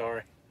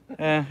 Sorry.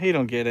 He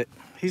don't get it.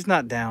 He's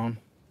not down.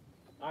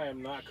 I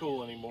am not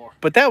cool anymore.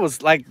 But that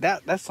was like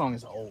that song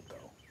is old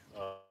though.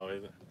 Oh,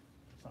 is it?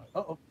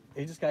 Uh-oh.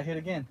 He just got hit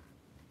again.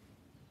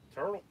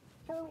 Turtle.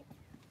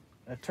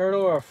 A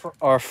turtle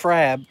or a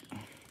frab.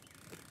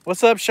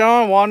 What's up,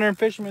 Sean? Wandering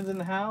Fisherman's in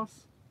the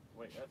house.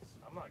 Wait,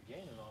 I'm not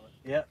gaining on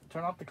it. Yep.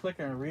 Turn off the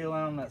clicker and reel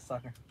in on that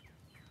sucker.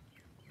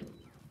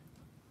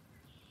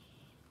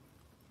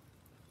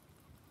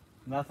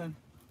 Nothing?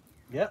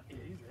 Yep. Yeah,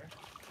 he's there.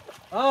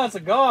 Oh, it's a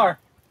gar.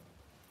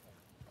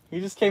 He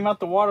just came out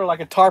the water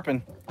like a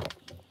tarpon.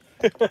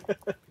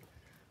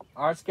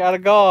 Art's got a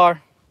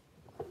gar.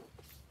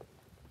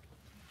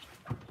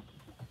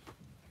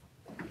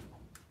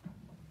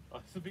 Oh,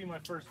 this would be my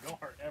first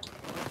gar ever.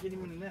 Get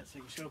him in the net so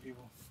you can show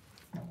people.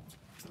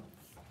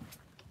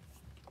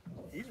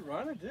 He's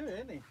running too,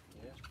 isn't he?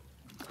 Yeah.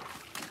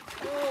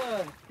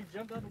 Oh, he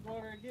jumped out the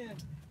water again.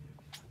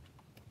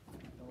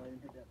 Don't let him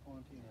hit that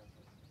pontoon.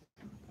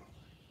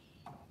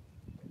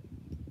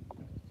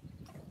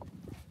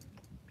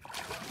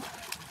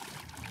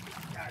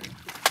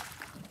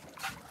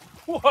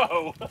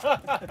 Whoa!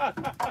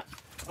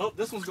 Oh,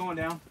 this one's going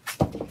down.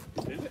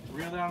 Is it?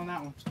 Reel down on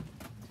that one.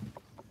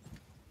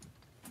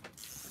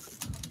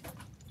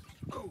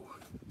 Oh.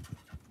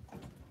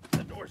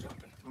 The door's open.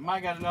 We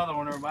might got another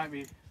one, or it might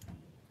be.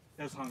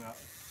 It's hung up.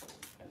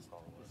 That's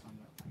all it was. It's hung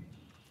up.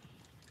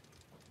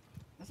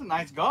 That's a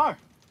nice gar.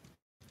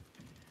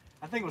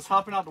 I think it was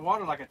hopping out the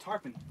water like a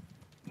tarpon.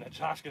 Now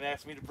Josh could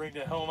ask me to bring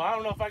that home. I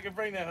don't know if I can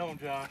bring that home,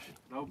 Josh.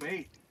 No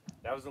bait.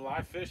 That was a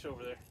live fish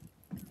over there.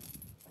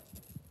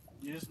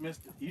 You just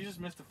missed it. You just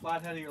missed the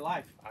flathead of your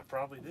life. I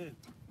probably did.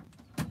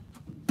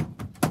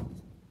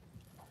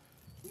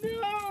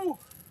 No!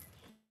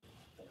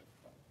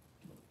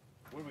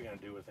 What are we gonna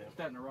do with him? Put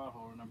that in the rod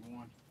holder, number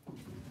one.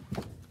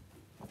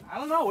 I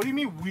don't know. What do you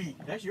mean we?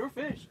 That's your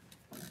fish.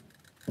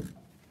 Don't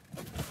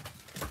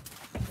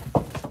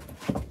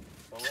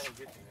let him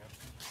get you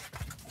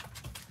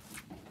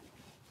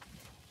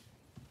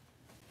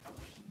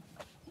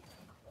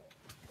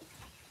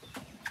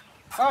now.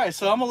 All right,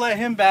 so I'm gonna let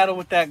him battle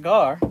with that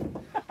gar.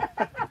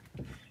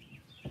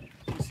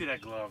 You see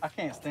that glove? I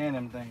can't stand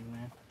them things,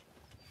 man.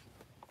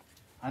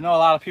 I know a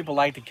lot of people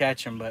like to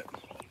catch him, but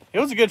it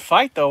was a good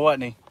fight, though,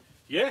 wasn't he?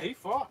 Yeah, he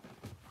fought.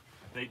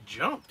 They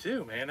jumped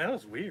too, man. That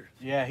was weird.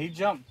 Yeah, he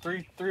jumped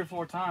three or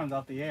four times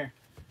out the air.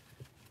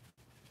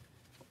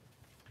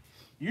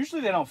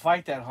 Usually they don't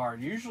fight that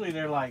hard. Usually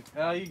they're like,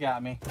 "Oh, you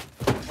got me.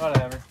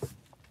 Whatever."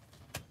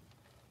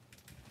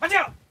 Watch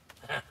out!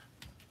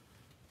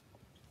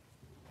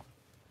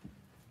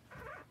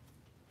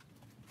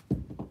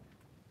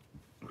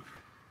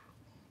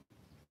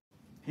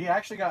 He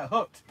actually got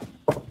hooked.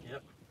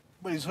 Yep.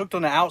 But he's hooked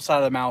on the outside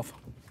of the mouth.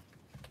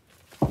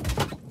 All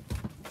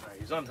right,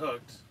 he's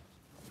unhooked.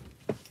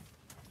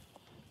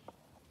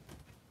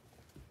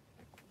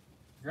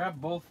 Grab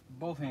both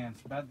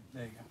hands. There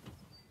you go.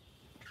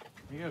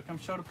 There you go. Come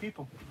show the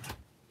people.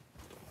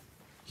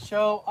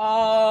 Show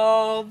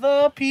all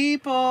the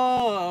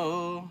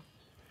people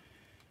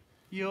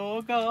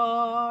your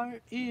gar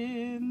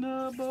in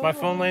the boat. Is my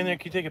phone laying there?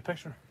 Can you take a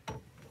picture?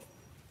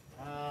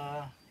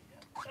 Let's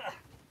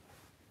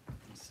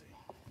see.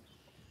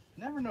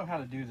 Never know how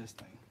to do this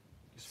thing.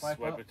 You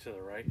swipe up. it to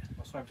the right.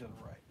 I'll swipe to the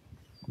right.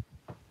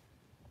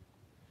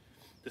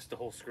 Just the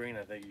whole screen,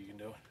 I think you can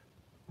do it.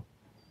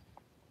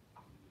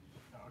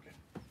 Oh, okay.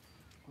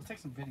 Let's take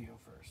some video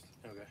first.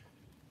 Okay.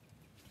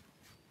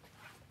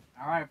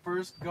 All right,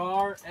 first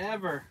gar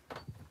ever.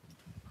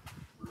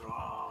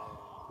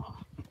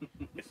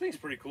 This thing's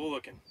pretty cool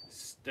looking.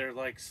 They're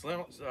like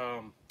slim,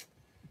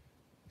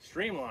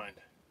 streamlined.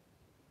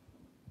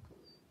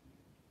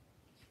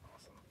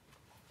 Awesome.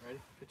 Ready?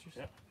 Pictures?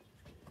 Yep.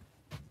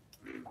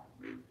 You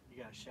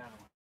got a shadow on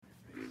your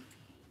face.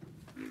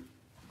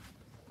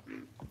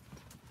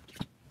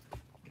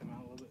 Come out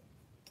a little bit.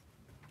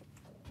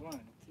 1,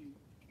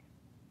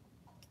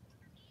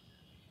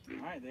 2.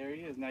 All right, there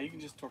he is. Now you can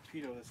just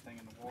torpedo this thing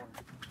in the water.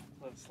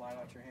 Let it slide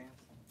out your hands.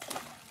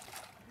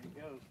 There he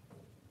goes.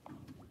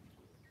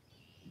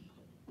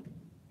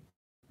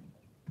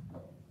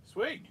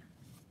 Sweet.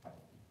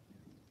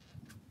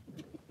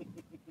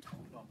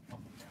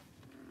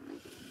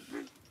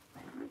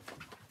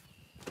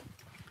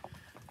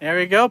 There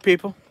we go,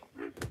 people.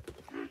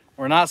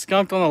 We're not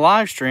skunked on the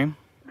live stream.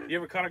 You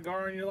ever caught a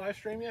gar on your live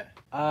stream yet?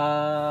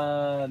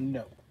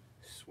 No.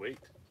 Sweet.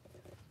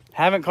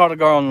 Haven't caught a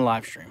gar on the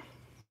live stream.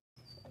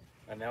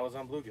 And that was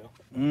on bluegill.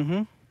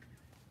 Mm-hmm.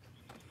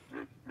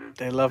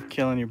 They love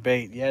killing your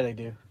bait. Yeah, they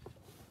do.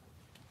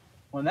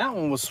 Well, that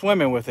one was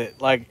swimming with it.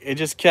 Like it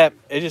just kept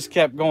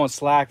going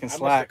slack and I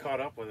slack. must have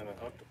caught up with him and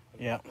hooked him.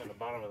 Yeah. In the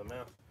bottom of the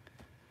mouth.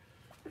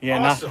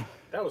 Yeah, Awesome.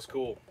 That was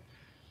cool.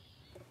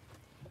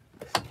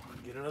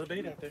 Get another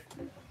bait out there.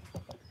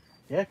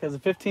 Yeah, because the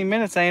 15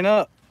 minutes ain't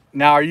up.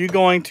 Now, are you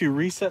going to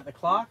reset the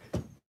clock?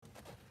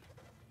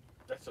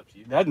 That's up to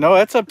you. No,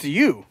 that's up to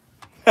you.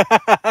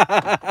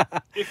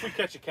 If we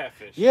catch a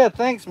catfish. Yeah,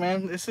 thanks,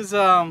 man. This is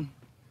I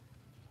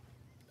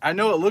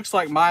know it looks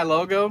like my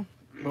logo,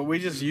 but we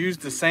just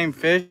used the same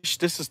fish.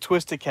 This is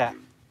Twisted Cat.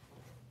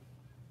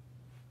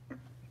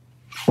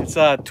 It's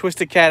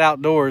Twisted Cat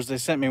Outdoors. They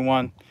sent me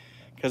one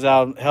because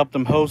I'll help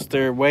them host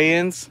their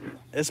weigh-ins.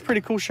 It's a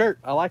pretty cool shirt.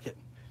 I like it.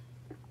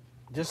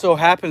 Just so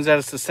happens that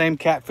it's the same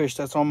catfish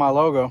that's on my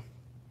logo.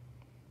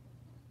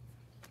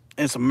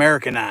 It's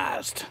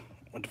Americanized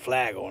with the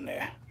flag on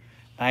there.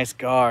 Nice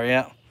gar,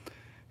 yeah.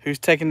 Who's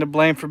taking the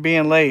blame for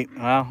being late?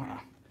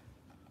 Well,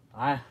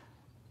 I'm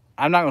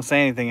not gonna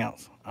say anything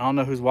else. I don't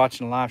know who's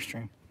watching the live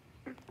stream.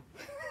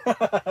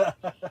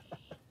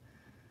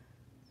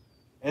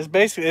 It's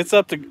basically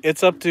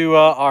it's up to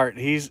Art.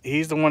 He's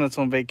the one that's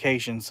on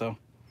vacation. So,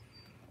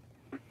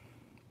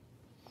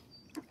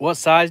 what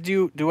size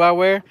do I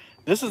wear?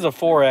 This is a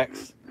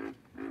 4X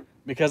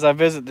because I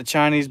visit the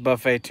Chinese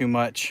buffet too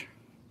much.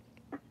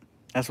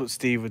 That's what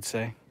Steve would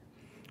say.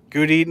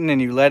 Good eating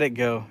and you let it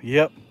go.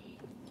 Yep.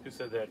 Who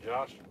said that,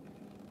 Josh?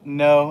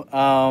 No.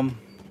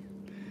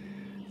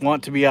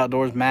 Want to be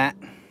outdoors, Matt.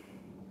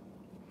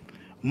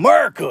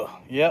 America.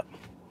 Yep.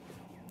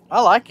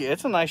 I like it.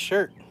 It's a nice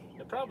shirt.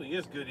 Yep. probably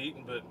is good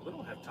eating, but we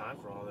don't have time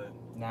for all that.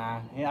 Nah,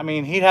 I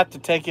mean, he'd have to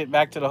take it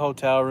back to the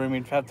hotel room.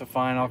 He'd have to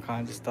find all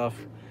kinds of stuff.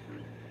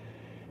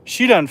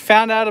 She done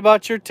found out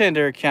about your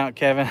Tinder account,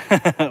 Kevin.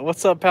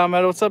 What's up,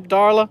 Palmetto? What's up,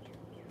 Darla?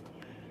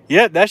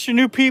 Yeah, that's your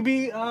new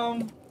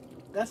PB.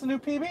 That's a new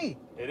PB.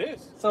 It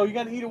is. So you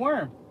got to eat a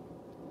worm.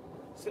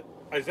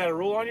 Is that a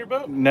rule on your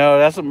boat? No,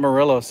 that's what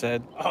Murillo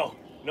said. Oh,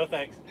 no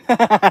thanks.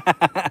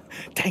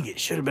 Dang it,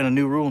 should have been a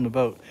new rule on the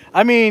boat.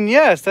 I mean,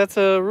 yes, that's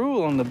a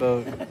rule on the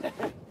boat.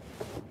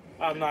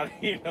 I'm not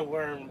eating a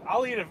worm.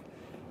 I'll eat a,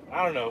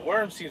 I don't know,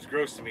 worm seems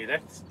gross to me.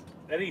 That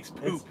eats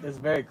poop. It's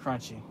very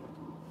crunchy.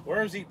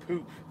 Worms eat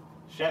poop.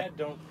 Shad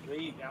don't, they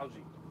eat algae.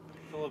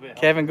 It's a little bit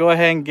Kevin, go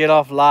ahead and get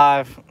off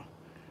live.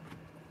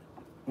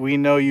 We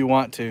know you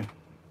want to.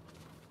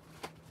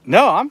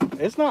 No,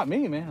 it's not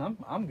me, man.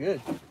 I'm good.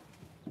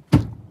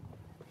 Do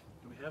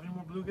we have any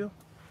more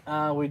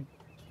bluegill? We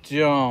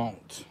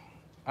don't.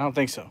 I don't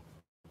think so.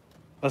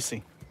 Let's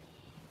see.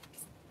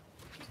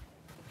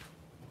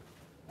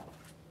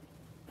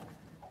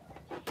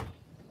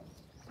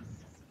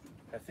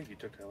 I think you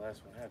took that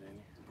last one out, didn't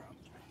you?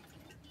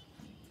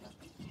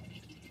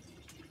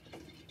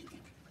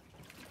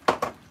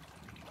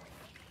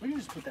 We can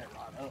just put that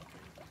rod up.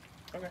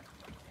 Okay.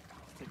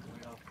 Take the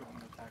weight off, put it in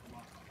the tackle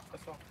box.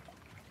 That's all.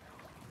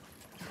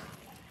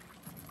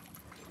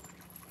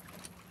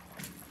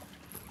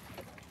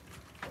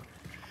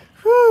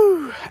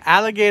 Whew,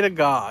 alligator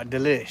gar,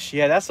 delish.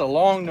 Yeah, that's a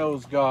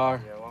long-nosed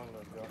gar. Yeah, long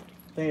nose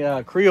gar.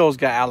 The Creole's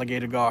got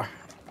alligator gar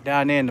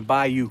down there in the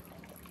bayou.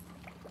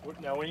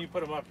 Now, when you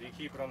put them up, do you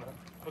keep it on the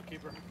hook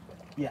keeper?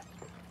 Yeah.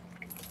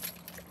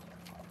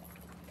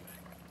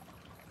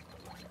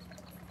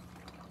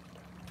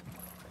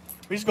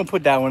 We're just gonna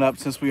put that one up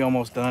since we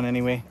almost done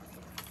anyway.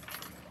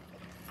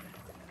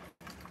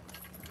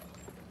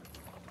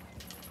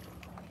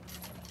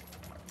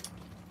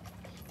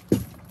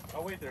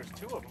 Oh wait, there's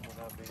two of them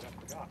without being.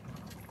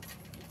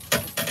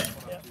 I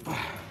forgot.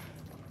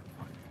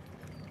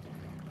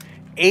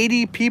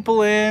 80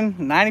 people in,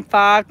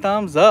 95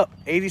 thumbs up,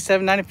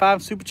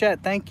 87.95 super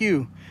chat. Thank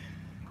you,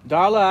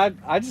 Darla.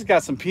 I just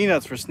got some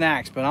peanuts for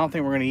snacks, but I don't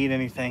think we're gonna eat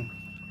anything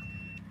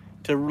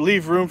to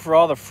leave room for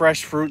all the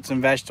fresh fruits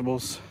and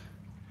vegetables.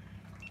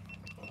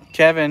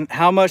 Kevin,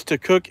 how much to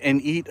cook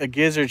and eat a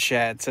gizzard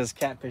shad? Says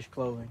Catfish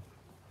Clothing.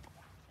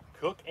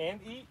 Cook and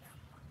eat?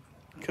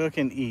 Cook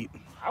and eat.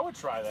 I would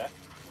try that.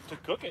 To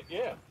cook it,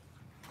 yeah.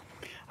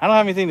 I don't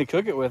have anything to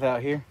cook it with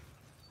out here.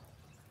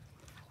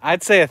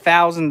 I'd say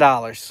 $1,000.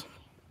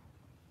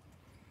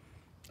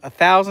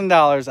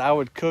 $1,000 I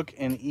would cook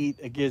and eat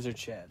a gizzard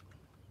shad.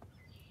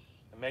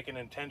 And make an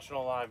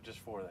intentional live just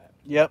for that.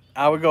 Yep,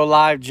 I would go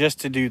live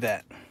just to do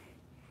that.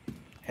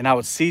 And I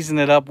would season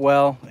it up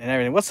well and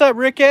everything. What's up,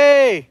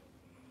 Ricky?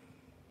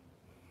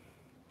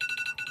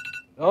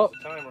 Oh, It's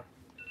a timer.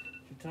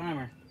 the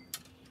timer.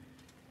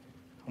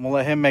 I'm gonna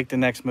let him make the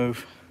next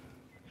move.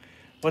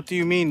 What do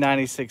you mean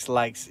 96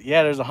 likes?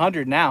 Yeah, there's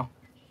 100 now.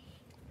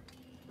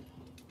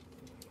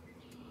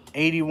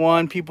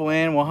 81 people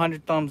in,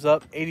 100 thumbs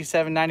up,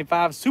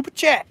 87.95 super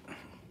chat.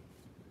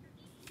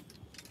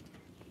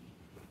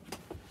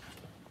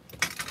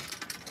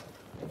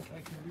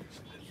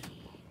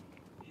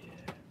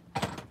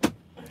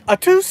 A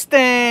two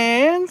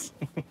stands.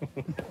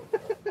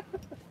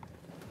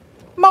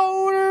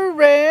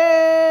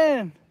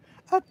 Motoring.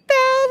 1,000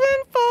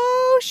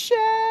 full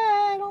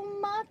shad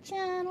on my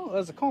channel.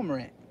 That's a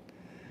cormorant.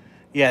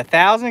 Yeah,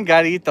 1,000.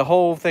 Got to eat the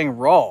whole thing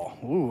raw.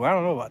 Ooh, I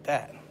don't know about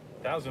that.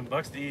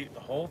 $1,000 to eat the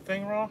whole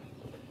thing raw?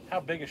 How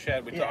big a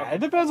shad we Yeah, talking? it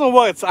depends on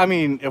what's. I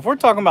mean, if we're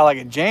talking about like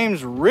a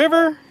James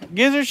River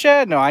gizzard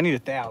shad, no, I need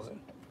 1,000.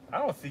 I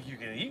don't think you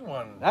can eat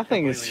one. That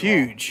thing is completely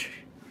raw. huge.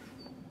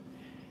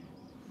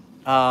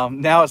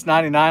 Now it's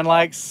 99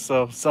 likes,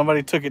 so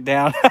somebody took it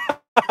down.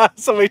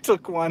 Somebody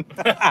took one.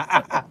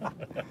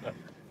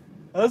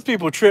 Those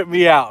people trip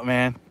me out,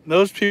 man.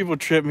 Those people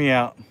trip me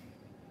out.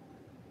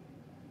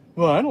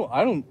 Well, I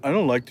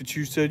don't like that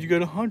you said you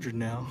got 100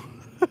 now.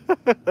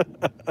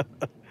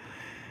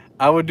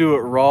 I would do it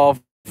raw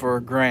for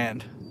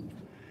 $1,000.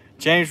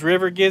 James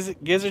River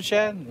gizzard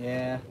shad?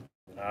 Yeah.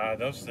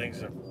 Those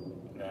things are.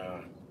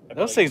 Nah.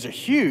 Those things are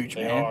huge,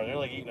 They man. are. They're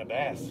like eating a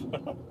bass.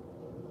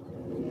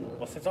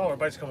 Well, since all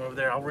everybody's coming over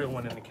there, I'll reel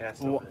one in the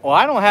cast. Well,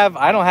 I don't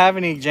have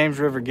any James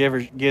River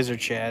gizzard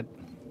shad.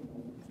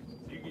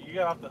 You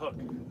got off the hook.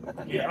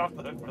 You got off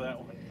the hook for that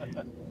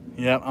one.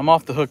 Yep, I'm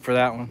off the hook for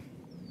that one.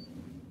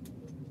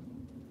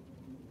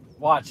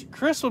 Watch,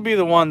 Chris will be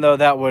the one though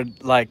that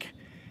would like,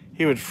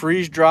 he would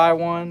freeze dry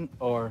one,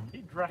 or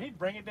He'd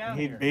bring it down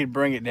here. he'd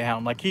bring it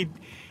down. Like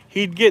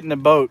he'd get in the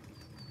boat,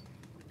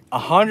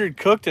 100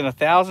 cooked and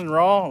 1,000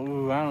 raw.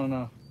 Ooh, I don't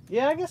know.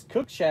 Yeah, I guess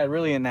cooked shad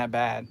really ain't that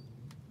bad.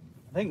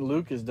 I think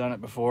Luke has done it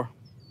before.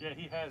 Yeah,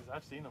 he has.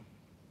 I've seen him.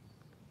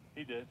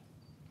 He did.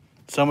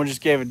 Someone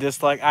just gave a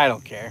dislike. I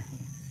don't care.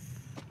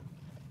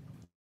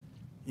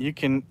 You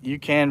can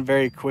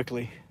very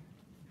quickly.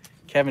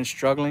 Kevin's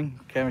struggling.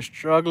 Kevin's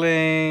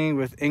struggling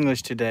with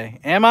English today.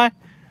 Am I?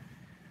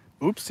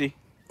 Oopsie.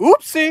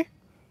 Oopsie.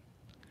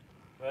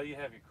 Well, you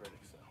have your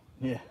critics, though.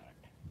 Yeah.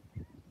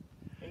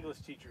 English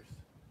teachers.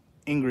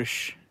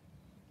 English.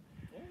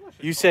 English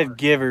is You said hard.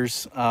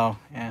 givers. Oh,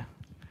 yeah.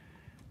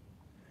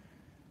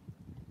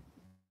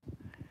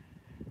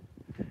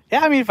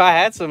 Yeah, I mean, if I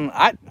had some,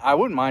 I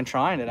wouldn't mind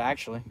trying it,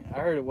 actually. I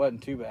heard it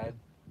wasn't too bad.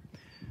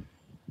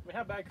 I mean,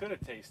 how bad could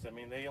it taste? I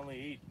mean, they only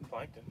eat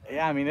plankton. Right?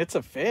 Yeah, I mean, it's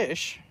a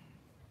fish.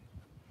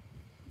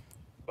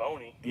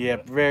 Bony. Yeah,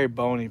 but very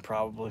bony,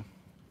 probably.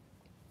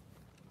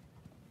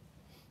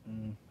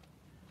 Mm.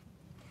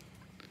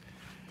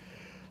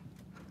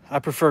 I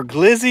prefer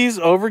glizzies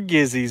over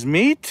gizzies.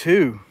 Me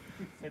too.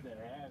 Hit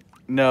that ass.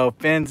 No,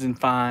 fins and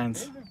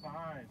fines. Fins and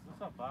fines.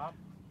 What's up, Bob?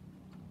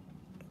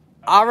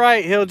 All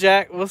right,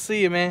 Hilljack. We'll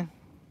see you, man.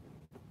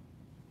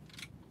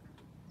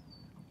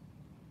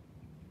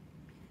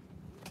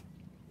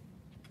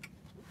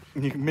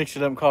 You can mix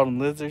it up and call them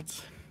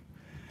lizards.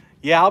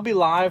 Yeah, I'll be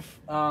live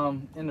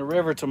in the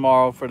river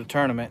tomorrow for the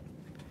tournament.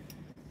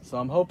 So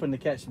I'm hoping to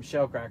catch some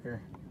shellcracker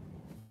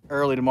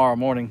early tomorrow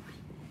morning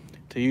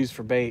to use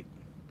for bait.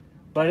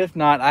 But if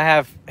not, I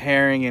have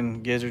herring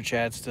and gizzard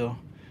shad still.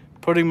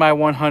 Putting my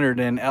 100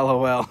 in,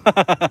 LOL.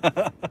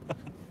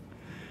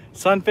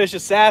 Sunfish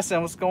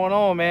Assassin, what's going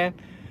on, man?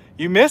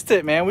 You missed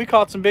it, man. We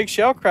caught some big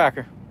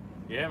shellcracker.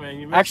 Yeah, man.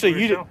 You missed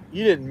Actually, it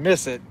you didn't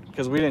miss it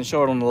because we didn't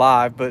show it on the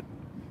live, but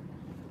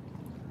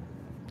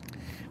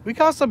we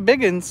caught some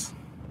big uns.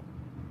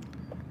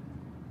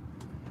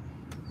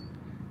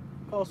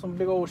 Caught some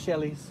big old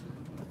shellies.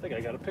 I think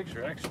I got a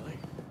picture, actually.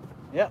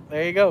 Yep,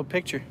 there you go,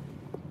 picture.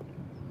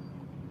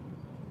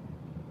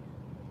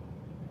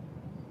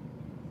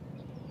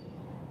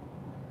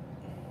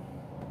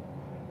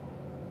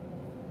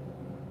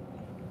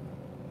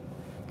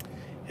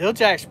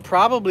 Hilljack's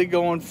probably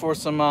going for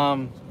some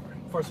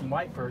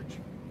white perch.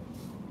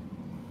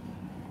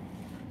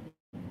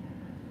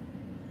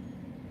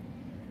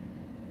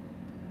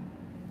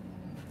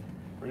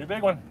 Pretty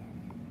big one.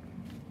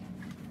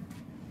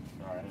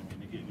 All right, I didn't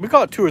mean to get We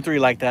caught 2 or 3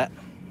 like that.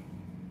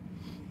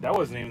 That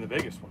wasn't even the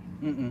biggest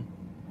one.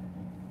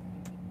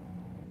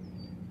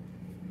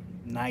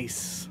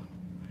 Nice.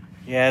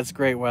 Yeah, it's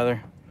great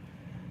weather.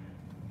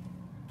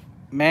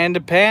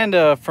 Manda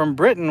Panda from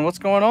Britain, what's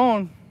going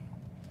on?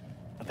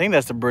 I think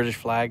that's the British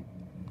flag.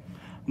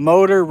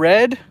 Motor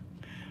Red.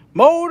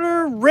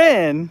 Motor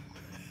Ren.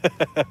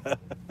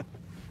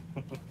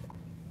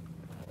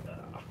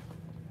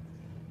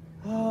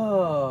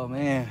 Oh,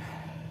 man.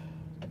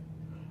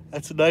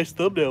 That's a nice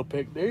thumbnail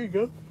pic. There you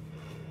go.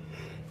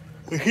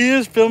 He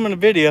is filming a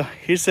video.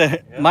 He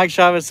said, yeah. Mike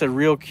Chavez said,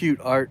 real cute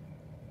art.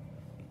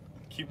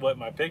 Keep what,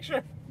 my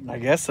picture? I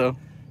guess so.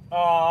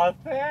 Aw,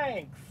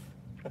 thanks.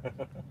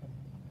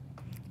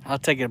 I'll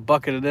take a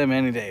bucket of them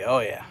any day. Oh,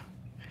 yeah.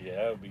 Yeah,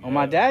 that would be good. Well,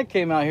 my dad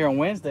came out here on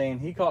Wednesday, and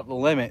he caught the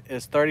limit.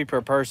 It's 30 per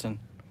person.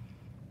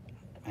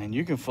 And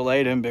you can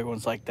fillet them big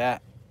ones like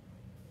that.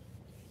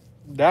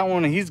 That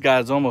one he's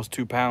got is almost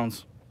 2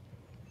 pounds.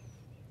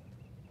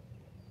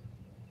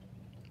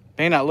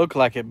 May not look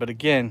like it, but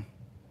again,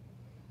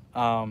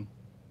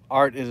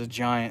 Art is a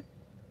giant.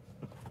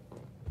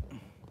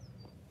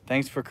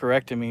 Thanks for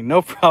correcting me.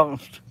 No problem.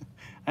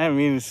 I didn't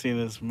mean to see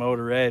this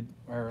Motor Red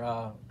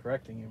or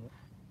correcting you.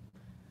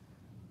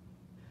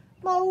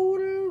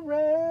 Motor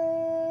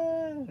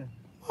Red.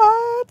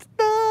 What's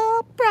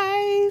the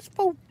price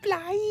for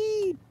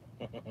flight?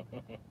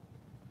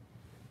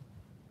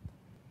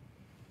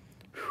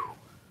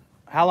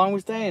 How long we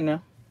staying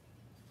now?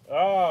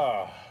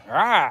 I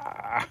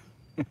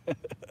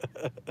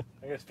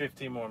guess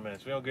 15 more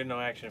minutes. We don't get no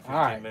action in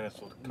 15 minutes.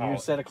 We'll call You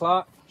it. set a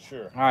clock?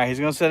 Sure. All right, he's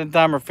going to set a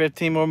timer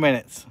 15 more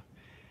minutes.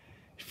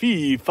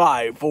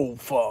 5 4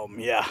 from,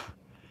 yeah.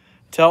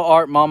 Tell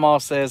Art Mama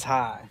says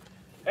hi.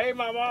 Hey,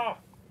 Mama.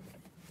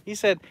 He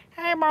said,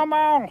 hey,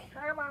 Mama.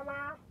 Hey,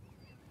 Mama.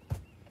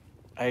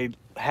 I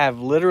have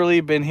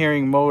literally been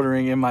hearing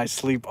motoring in my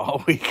sleep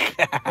all week.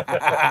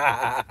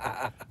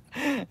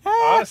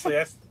 Honestly,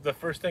 that's the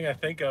first thing I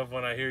think of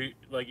when I hear you,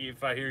 like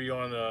if I hear you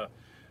on a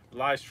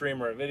live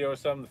stream or a video or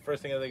something, the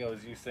first thing I think of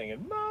is you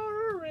singing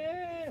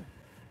Motoring.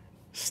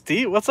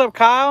 Steve, what's up,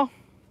 Kyle?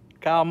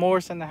 Kyle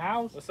Morris in the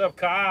house. What's up,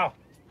 Kyle?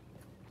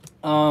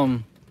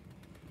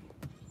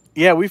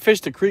 Yeah, we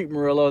fished the creek,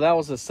 Murillo. That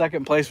was the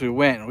second place we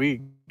went.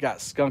 We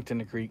got skunked in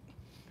the creek.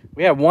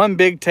 We had one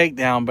big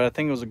takedown, but I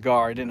think it was a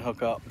gar. It didn't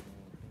hook up.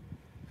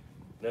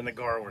 Then the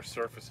gar were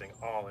surfacing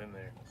all in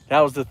there.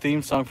 That was the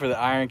theme song for the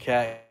Iron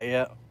Cat.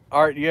 Yeah.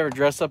 Art, you ever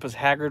dress up as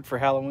Hagrid for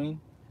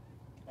Halloween?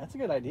 That's a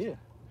good idea.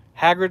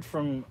 Hagrid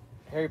from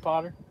Harry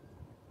Potter?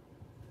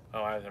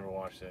 Oh, I've never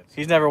watched that.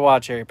 He's never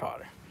watched Harry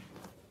Potter.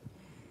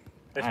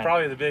 It's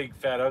probably the big,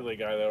 fat, ugly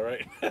guy, though,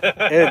 right?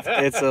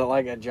 it's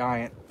like a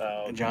giant,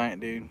 okay. A giant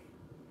dude.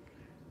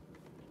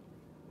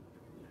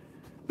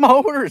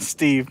 Motor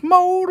Steve.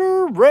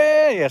 Motor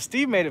Ray. Yeah,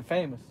 Steve made it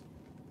famous.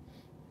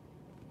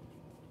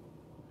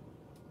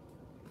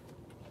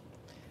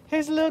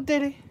 Here's a little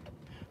ditty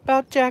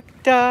about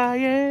Jack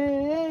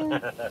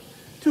dying.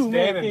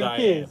 Stan and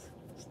Diane.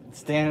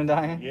 Stan and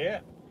Diane?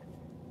 Yeah.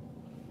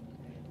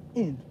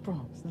 In the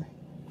Bronx.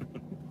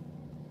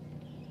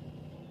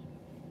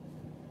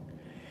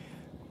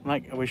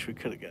 Mike, I wish we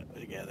could have got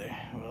together.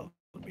 We'll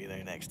be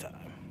there next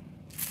time.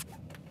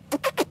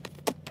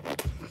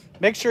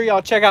 Make sure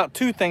y'all check out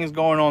 2 things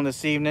going on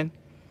this evening.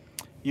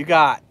 You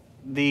got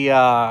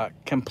the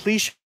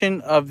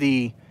completion of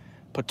the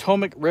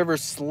Potomac River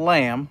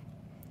Slam,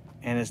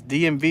 and it's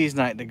DMV's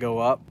night to go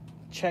up.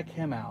 Check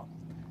him out.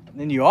 And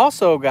then you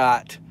also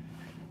got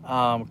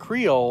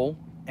Creole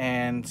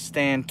and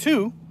Stand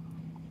 2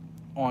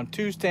 on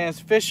 2 Stands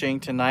Fishing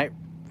tonight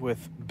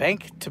with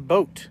Bank to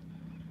Boat.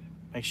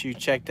 Make sure you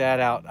check that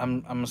out.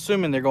 I'm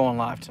assuming they're going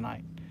live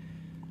tonight.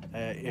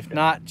 If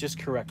not, just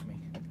correct me.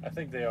 I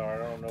think they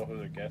are. I don't know who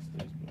their guest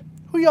is. But...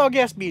 Who y'all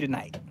guess be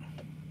tonight?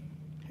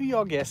 Who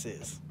y'all guess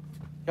is?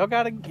 Y'all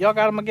got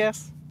him a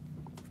guess?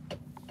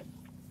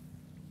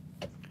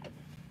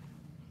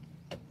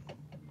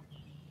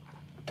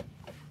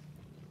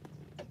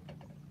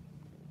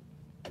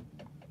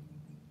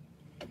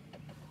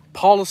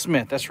 Paula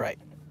Smith, that's right.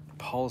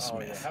 Paula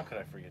Smith. Yeah. How could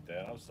I forget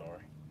that? I'm sorry.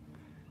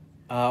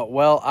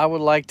 Well, I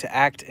would like to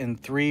act in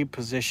 3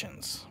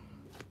 positions.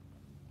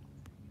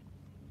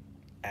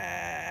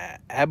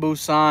 Abu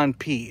San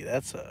P.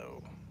 That's a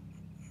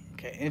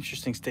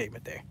interesting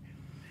statement there.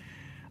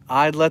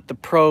 I'd let the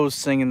pros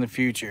sing in the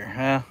future.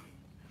 Huh?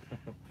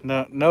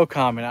 No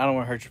comment. I don't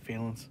want to hurt your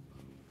feelings.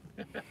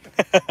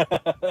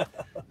 That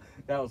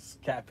was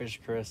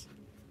Catfish Chris.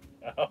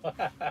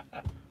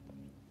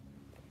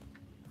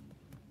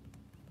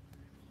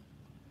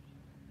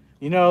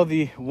 You know,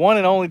 the one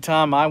and only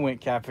time I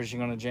went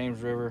catfishing on the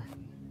James River,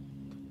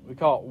 we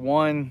caught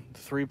 1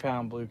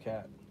 3-pound blue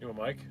cat. You and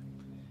Mike?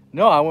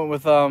 No, I went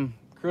with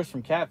Chris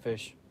from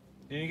Catfish.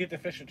 Did you get to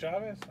fish with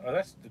Chavez? Oh,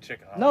 that's the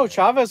chicken. No,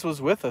 Chavez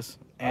was with us,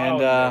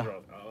 and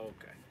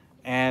okay.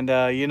 And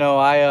you know,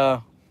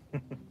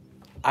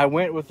 I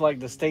went with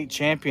like the state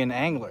champion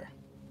angler.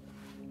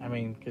 I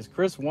mean, because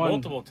Chris won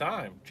multiple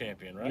time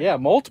champion, right? Yeah,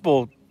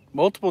 multiple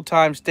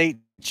time state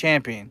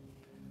champion.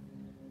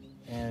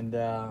 And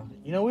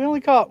you know, we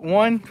only caught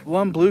one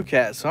blue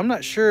cat, so I'm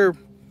not sure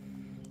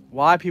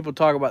why people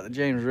talk about the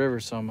James River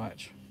so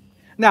much.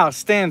 Now,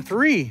 Stand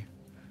 3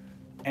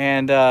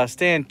 and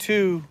Stand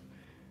 2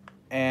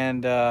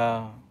 and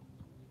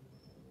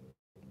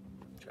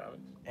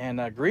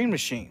Green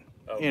Machine,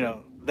 okay. You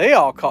know, they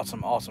all caught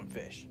some awesome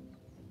fish.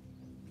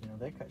 You know,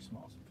 they caught some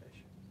awesome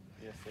fish.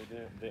 Yes, they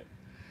did. Those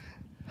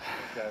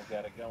guys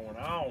got it going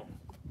on.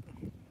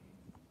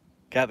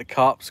 Got the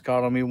cops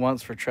caught on me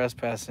once for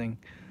trespassing.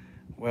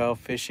 Well,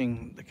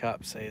 fishing, the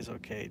cops say, is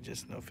okay,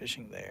 just no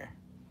fishing there.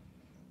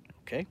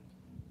 Okay.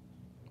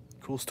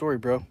 Cool story,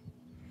 bro.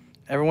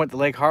 Ever went to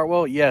Lake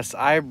Hartwell? Yes,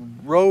 I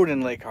rode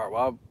in Lake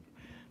Hartwell.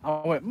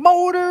 I went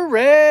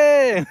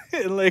motoring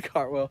in Lake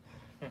Hartwell,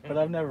 but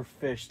I've never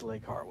fished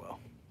Lake Hartwell.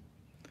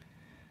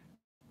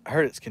 I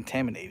heard it's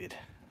contaminated.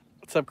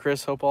 What's up,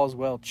 Chris? Hope all's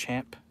well,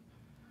 champ.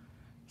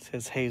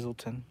 Says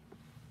Hazelton.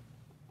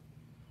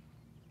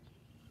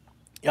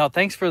 Y'all,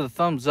 thanks for the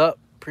thumbs up.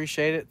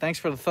 Appreciate it. Thanks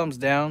for the thumbs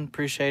down.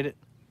 Appreciate it.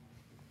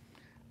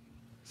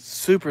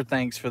 Super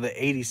thanks for the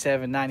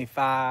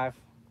 $87.95.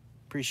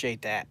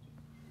 Appreciate that.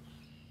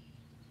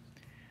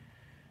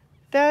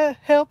 That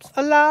helps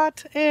a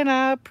lot, and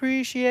I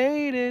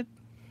appreciate it.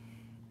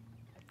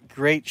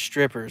 Great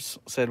strippers,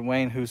 said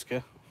Wayne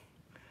Huska.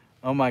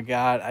 Oh my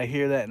God, I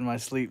hear that in my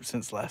sleep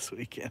since last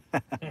weekend.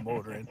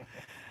 Motoring.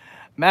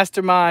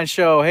 Mastermind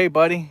show. Hey,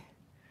 buddy.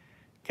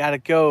 Gotta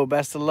go.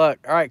 Best of luck.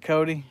 All right,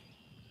 Cody.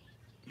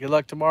 Good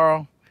luck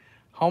tomorrow.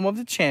 Home of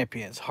the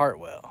champions,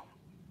 Hartwell.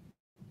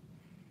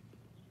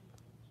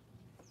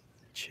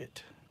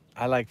 Shit.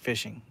 I like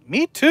fishing.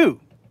 Me too.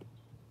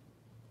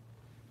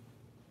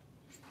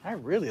 I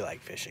really like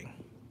fishing.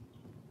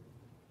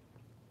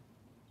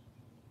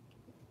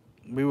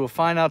 We will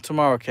find out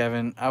tomorrow,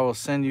 Kevin. I will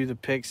send you the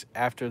pics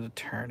after the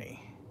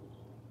tourney.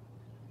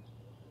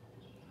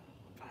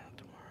 Find out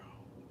tomorrow.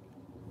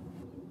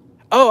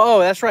 Oh,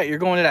 that's right. You're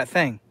going to that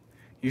thing.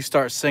 You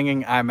start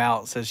singing, I'm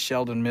out, says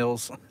Sheldon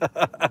Mills.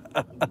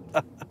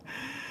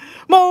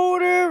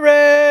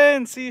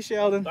 Motoring. See you,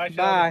 Sheldon. Bye,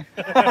 Bye.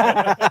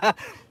 Sheldon.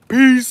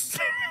 Peace.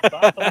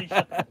 Bye,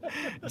 Felicia.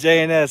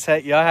 JNS,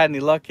 hey, y'all had any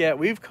luck yet?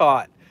 We've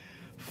caught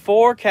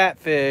 4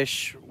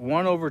 catfish,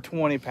 1 over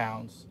 20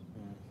 pounds.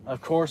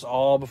 Of course,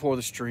 all before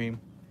the stream.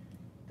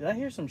 Did I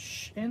hear some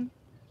shin?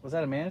 Was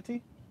that a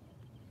manatee?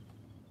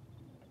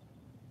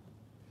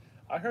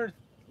 I heard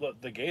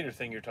the gator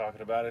thing you're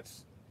talking about.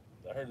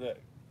 I heard that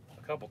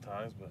a couple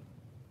times, but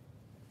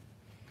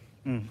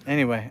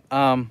anyway,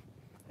 and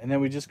then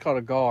we just caught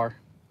a gar,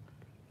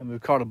 and we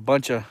caught a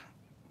bunch of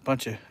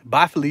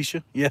bye,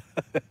 Felicia. Yeah.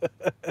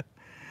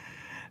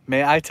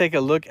 May I take a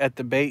look at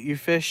the bait you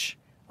fish?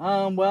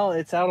 Well,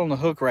 it's out on the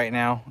hook right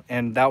now,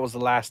 and that was the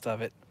last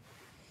of it.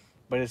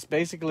 But it's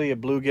basically a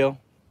bluegill.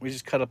 We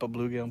just cut up a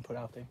bluegill and put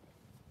out there.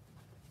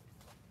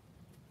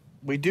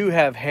 We do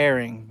have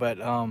herring, but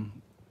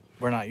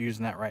we're not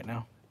using that right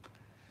now.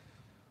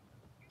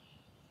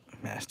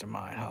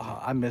 Mastermind.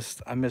 I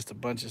missed a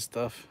bunch of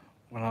stuff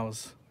when I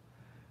was.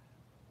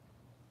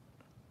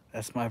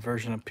 That's my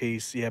version of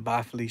peace. Yeah,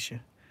 bye,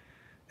 Felicia.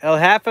 El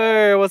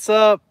Haffer, what's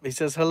up? He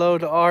says hello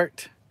to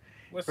Art.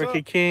 What's Ricky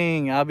up?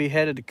 King, I'll be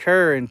headed to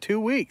Kerr in 2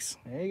 weeks.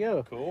 There you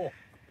go. Cool.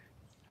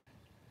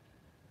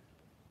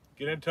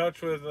 Get in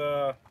touch with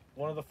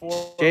one of the four of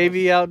us.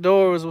 JV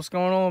Outdoors, what's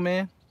going on,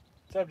 man?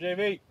 What's up,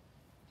 JV?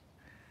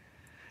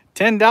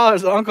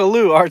 $10 Uncle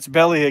Lou, Art's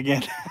belly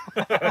again.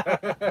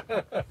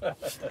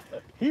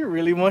 He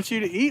really wants you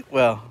to eat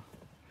well.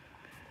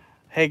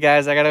 Hey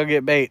guys, I gotta go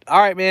get bait. All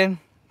right, man.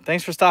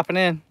 Thanks for stopping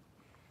in.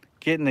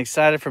 Getting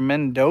excited for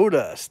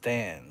Mendota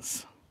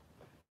stands.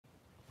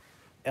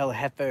 El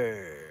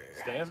Heifer.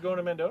 Stan's going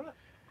to Mendota?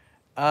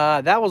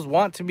 That was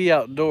Want to Be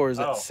Outdoors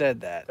that Oh,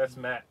 said that. That's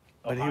Matt.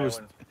 But he Ohioan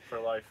was- for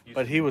life.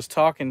 But he was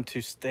talking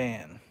to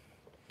Stan.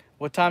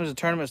 What time does the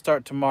tournament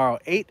start tomorrow?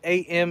 8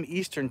 a.m.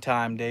 Eastern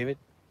time, David.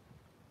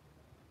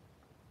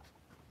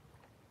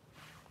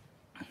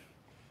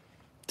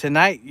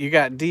 Tonight, you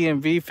got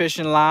DMV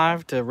fishing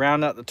live to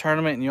round out the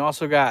tournament, and you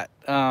also got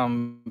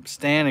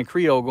Stan and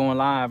Creole going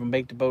live and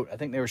Bake the Boat. I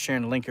think they were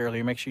sharing the link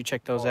earlier. Make sure you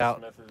check those out.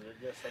 Smith is their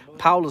guest, I believe.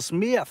 Paula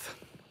Smith.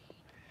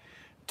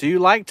 Do you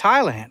like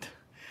Thailand?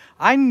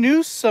 I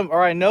know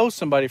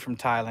somebody from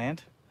Thailand.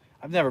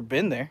 I've never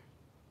been there.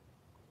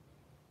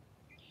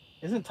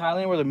 Isn't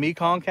Thailand where the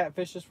Mekong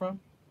catfish is from?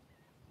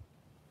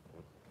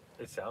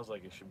 It sounds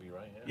like it should be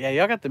right. Yeah,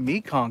 y'all got the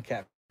Mekong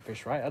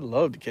catfish, right? I'd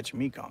love to catch a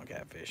Mekong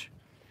catfish.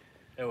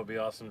 It would be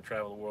awesome to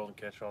travel the world and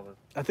catch all the.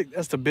 I think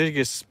that's the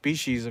biggest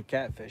species of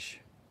catfish.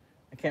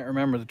 I can't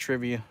remember the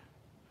trivia.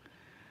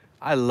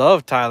 I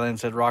love Thailand,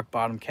 said Rock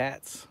Bottom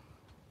Cats.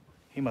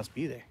 He must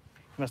be there.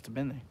 He must have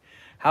been there.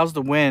 How's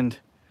the wind?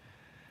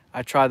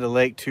 I tried the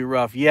lake, too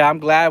rough. Yeah, I'm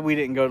glad we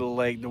didn't go to the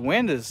lake. The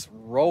wind is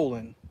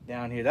rolling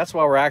down here. That's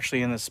why we're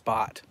actually in this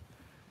spot.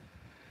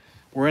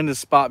 We're in this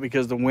spot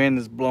because the wind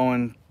is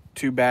blowing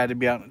too bad to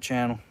be out in the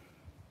channel.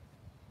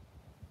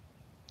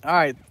 All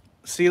right.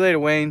 See you later,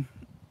 Wayne.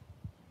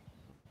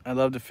 I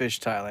love to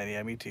fish Thailand.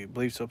 Yeah, me too.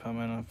 Believe so,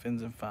 comment on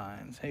Fins and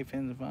Finds. Hey,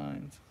 Fins and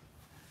Finds.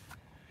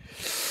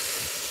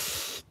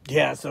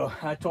 Yeah, so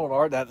I told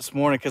Art that this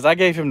morning because I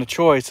gave him the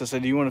choice. I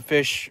said, do you want to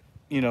fish,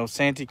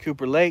 Santee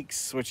Cooper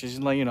Lakes, which is,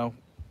 kind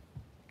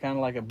of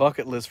like a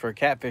bucket list for a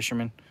cat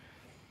fisherman.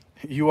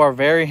 You are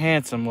very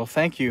handsome. Well,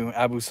 thank you,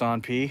 Abu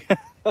San P.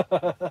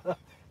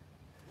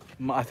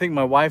 I think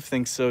my wife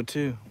thinks so,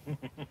 too.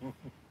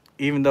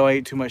 Even though I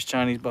ate too much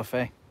Chinese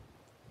buffet.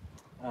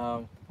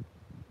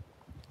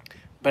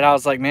 But I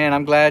was like, man,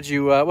 I'm glad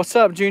you... what's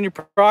up, Junior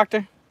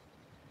Proctor?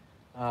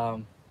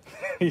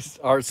 He's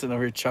Art sitting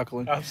over here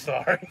chuckling. I'm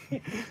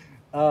sorry.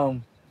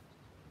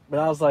 But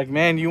I was like,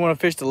 man, you want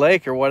to fish the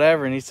lake or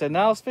whatever? And he said,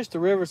 no, let's fish the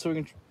river so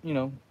we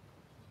can,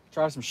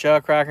 try some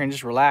shell cracker and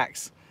just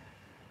relax.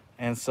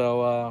 And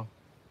so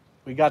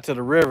we got to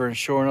the river, and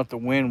sure enough, the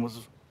wind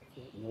was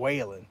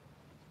wailing.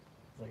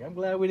 Like, I'm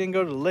glad we didn't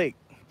go to the lake.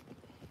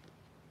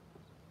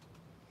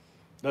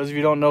 Those of you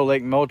who don't know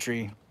Lake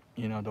Moultrie,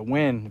 the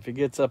wind, if it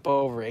gets up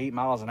over 8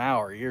 miles an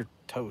hour, you're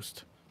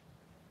toast.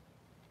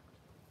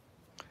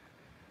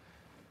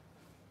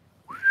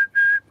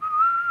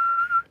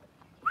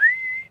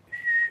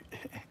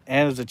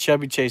 And it's a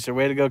chubby chaser.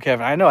 Way to go,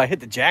 Kevin. I know I hit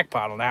the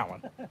jackpot on that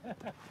one.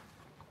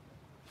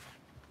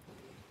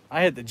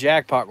 I hit the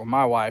jackpot with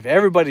my wife.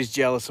 Everybody's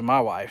jealous of my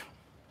wife.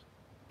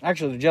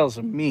 Actually, they're jealous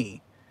of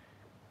me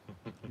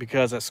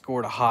because I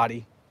scored a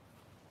hottie.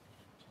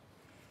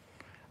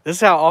 This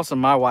is how awesome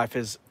my wife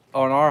is.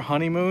 On our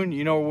honeymoon,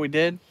 you know what we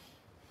did?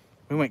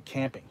 We went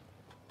camping.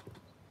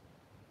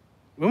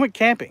 We went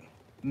camping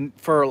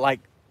for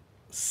like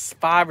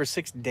 5 or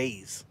 6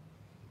 days.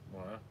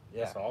 Wow,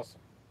 Yeah. that's awesome.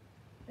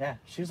 Yeah,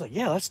 she was like,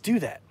 yeah, let's do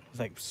that. I was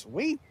like,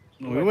 sweet.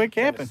 We went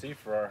camping. Tennessee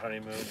for our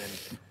honeymoon,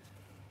 and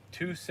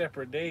 2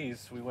 separate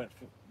days we went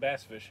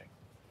bass fishing.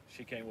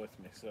 She came with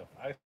me, so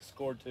I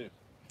scored too.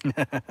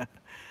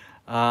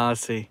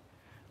 Let's see.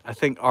 I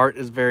think Art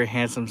is very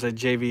handsome, said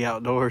JV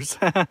Outdoors.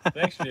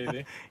 Thanks,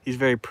 JV. He's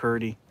very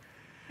purty.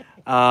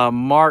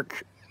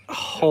 Mark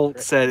Holt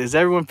said, is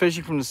everyone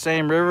fishing from the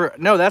same river?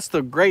 No, that's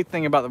the great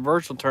thing about the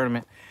virtual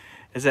tournament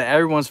is that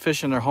everyone's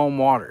fishing their home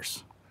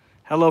waters.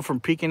 Hello from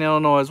Pekin,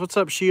 Illinois. What's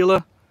up,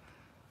 Sheila?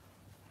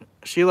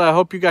 Sheila, I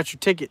hope you got your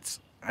tickets.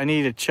 I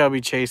need a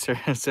chubby chaser,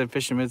 said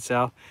Fishing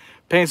Mid-South.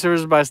 Paint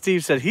Services by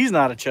Steve said he's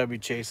not a chubby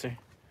chaser.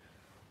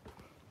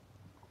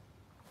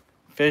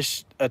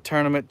 Fish a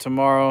tournament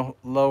tomorrow,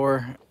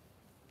 lower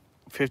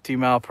 50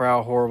 mile per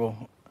hour,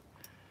 horrible.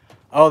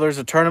 Oh, there's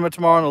a tournament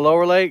tomorrow in the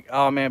lower lake?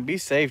 Oh, man, be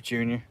safe,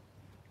 Junior.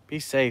 Be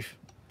safe.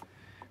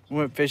 We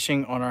went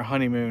fishing on our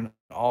honeymoon.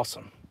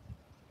 Awesome.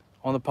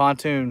 On the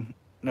pontoon.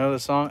 Know the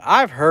song?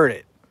 I've heard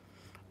it.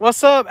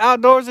 What's up,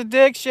 Outdoors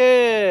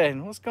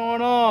Addiction? What's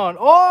going on?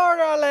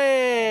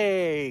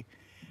 Orderly!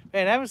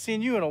 Man, I haven't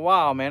seen you in a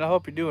while, man. I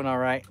hope you're doing all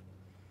right.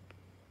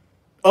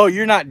 Oh,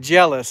 you're not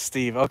jealous,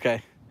 Steve.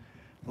 Okay.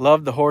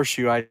 Love the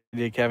horseshoe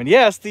idea, Kevin.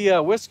 Yes, the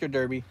Whisker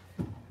Derby.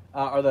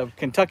 Or the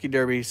Kentucky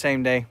Derby,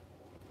 same day.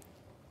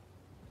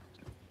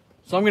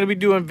 So I'm going to be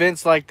doing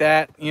events like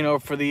that,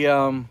 for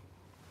the...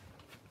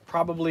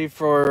 probably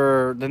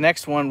for the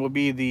next one will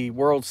be the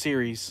World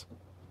Series.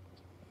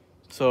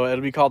 So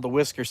it'll be called the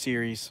Whisker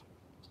Series.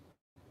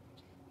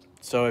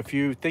 So if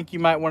you think you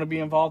might want to be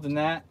involved in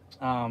that,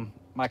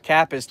 my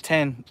cap is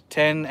 10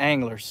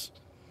 anglers.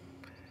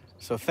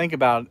 So think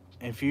about it.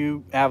 If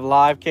you have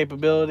live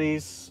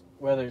capabilities,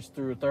 whether it's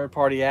through a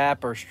third-party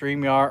app or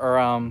StreamYard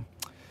or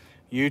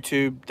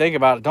YouTube, think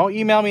about it. Don't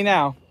email me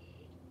now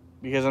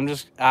because I'm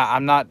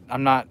not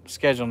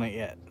scheduling it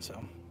yet.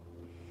 So,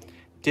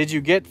 did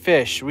you get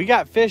fish? We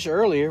got fish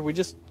earlier.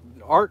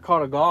 Art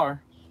caught a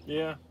gar.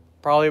 Yeah.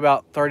 Probably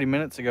about 30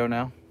 minutes ago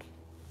now.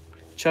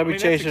 Chubby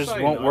chasers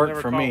won't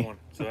work for me. One,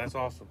 so that's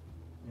awesome.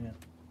 Yeah.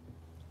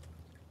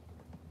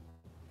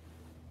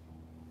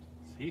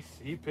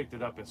 He picked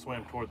it up and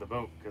swam toward the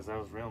boat because I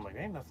was reeling like,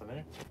 ain't nothing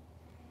there.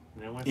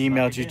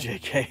 Emailed you,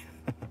 JK.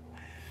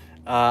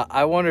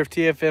 I wonder if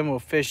TFM will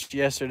fish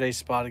yesterday's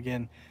spot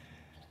again.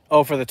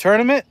 Oh, for the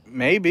tournament?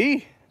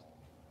 Maybe.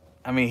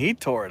 I mean, he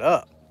tore it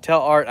up.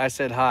 Tell Art I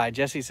said hi.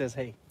 Jesse says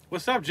hey.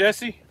 What's up,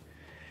 Jesse?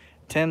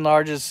 10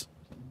 largest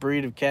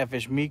breed of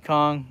catfish,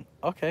 Mekong.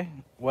 Okay.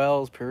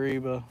 Wells,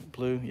 Pariba,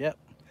 Blue. Yep.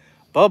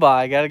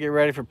 Bye-bye. Got to get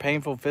ready for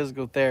painful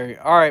physical therapy.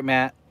 All right,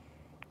 Matt.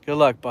 Good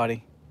luck,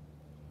 buddy.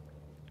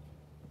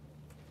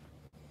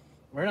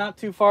 We're not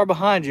too far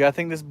behind you. I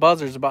think this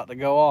buzzer's about to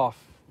go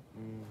off.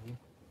 Mm-hmm.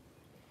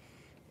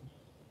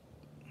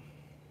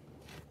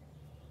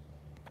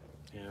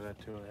 Yeah, that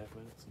 2.5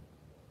 minutes.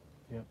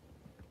 Yep.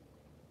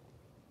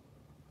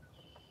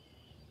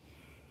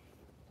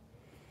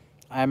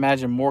 I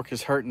imagine Mork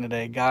is hurting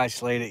today. Guy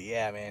slayed it.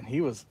 Yeah, man.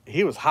 He was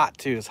hot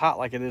too. It's hot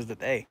like it is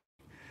today.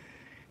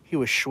 He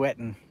was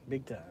sweating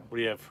big time. What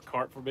do you have?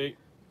 Cart for bait?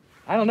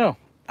 I don't know.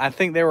 I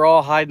think they were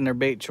all hiding their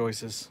bait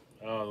choices.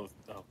 Oh,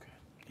 okay.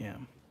 Yeah.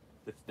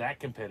 It's that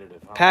competitive,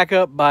 huh? Pack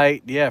up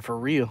bite. Yeah, for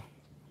real.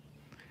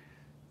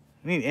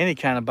 I need any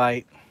kind of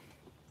bite.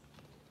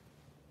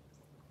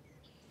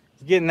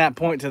 It's getting that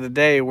point to the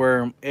day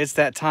where it's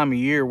that time of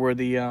year where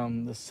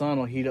the sun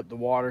will heat up the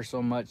water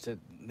so much that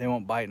they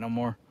won't bite no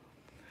more.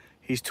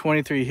 He's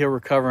 23. He'll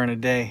recover in a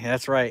day.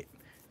 That's right.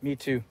 Me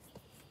too.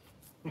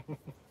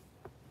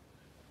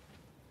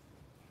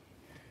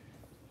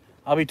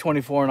 I'll be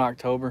 24 in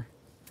October.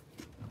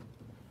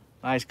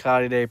 Nice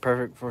cloudy day.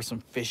 Perfect for some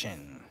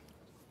fishing.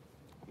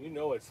 You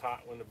know it's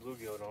hot when the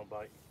bluegill don't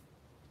bite.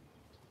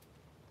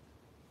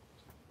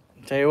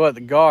 Tell you what,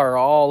 the gar are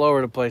all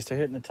over the place. They're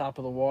hitting the top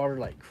of the water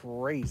like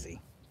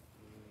crazy.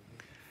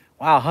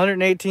 Wow,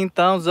 118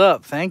 thumbs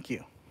up. Thank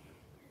you.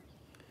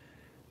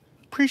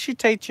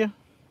 Appreciate you.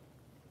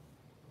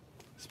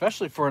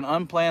 Especially for an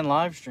unplanned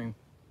live stream.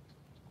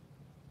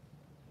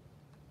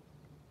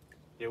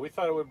 Yeah, we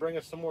thought it would bring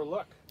us some more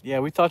luck. Yeah,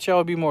 we thought y'all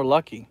would be more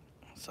lucky.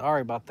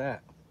 Sorry about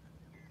that.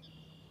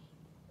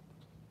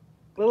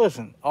 But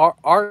listen,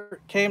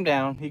 Art came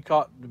down. He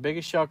caught the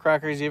biggest shell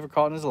cracker he's ever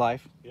caught in his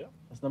life. Yeah.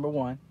 That's number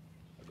one.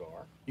 A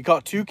gar. You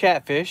caught 2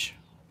 catfish.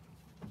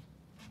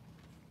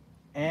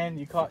 And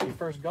you caught your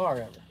first gar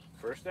ever.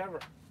 First ever.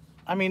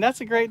 I mean,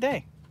 that's a great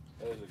day.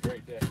 That is a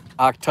great day.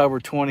 October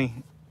 20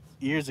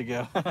 years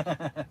ago.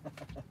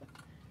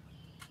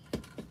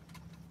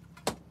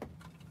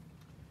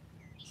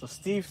 So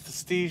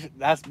Steve,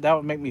 that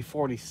would make me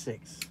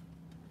 46.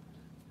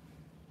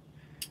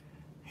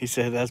 He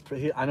said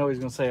I know he's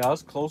gonna say I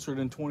was closer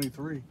than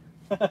 23.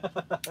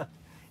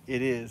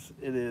 It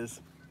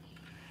is.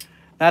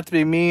 Not to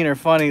be mean or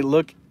funny,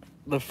 look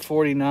the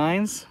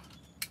 49s.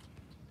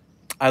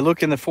 I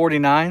look in the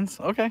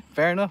 49s. Okay,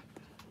 fair enough.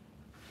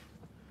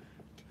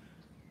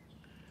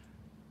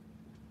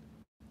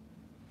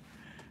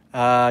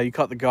 You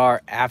caught the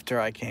gar after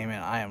I came in.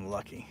 I am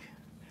lucky.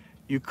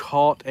 You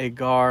caught a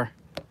gar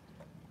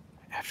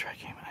after I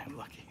came in. I am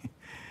lucky.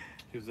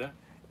 Who's that?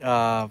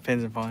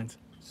 Pins and Finds.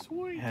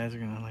 Sweet. Guys are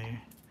gonna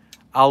later.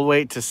 I'll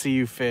wait to see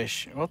you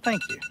fish. Well,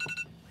 thank you.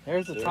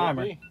 There's the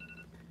timer.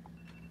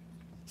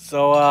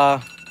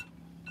 So,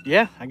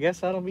 yeah, I guess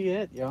that'll be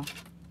it, y'all.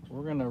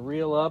 We're gonna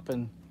reel up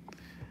and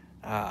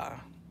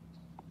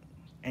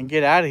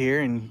get out of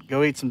here and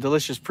go eat some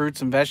delicious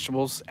fruits and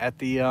vegetables at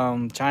the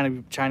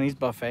Chinese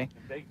buffet.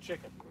 Baked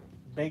chicken.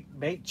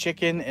 Baked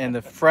chicken and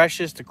the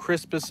freshest, the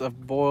crispest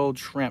of boiled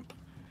shrimp.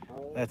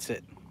 That's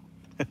it.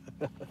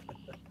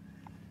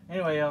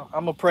 Anyway, y'all,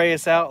 I'm gonna pray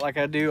us out like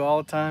I do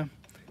all the time.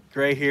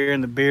 Gray hair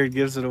and the beard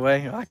gives it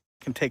away. I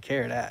can take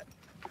care of that.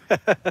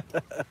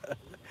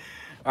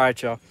 All right,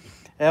 y'all.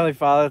 Heavenly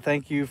Father,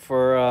 thank you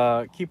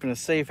for keeping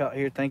us safe out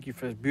here. Thank you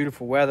for this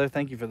beautiful weather.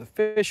 Thank you for the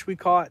fish we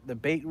caught, the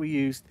bait we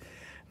used.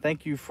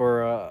 Thank you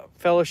for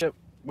fellowship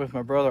with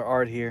my brother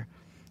Art here.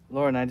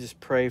 Lord, and I just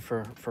pray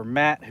for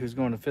Matt, who's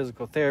going to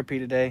physical therapy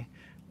today.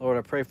 Lord,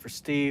 I pray for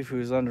Steve,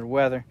 who's under the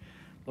weather.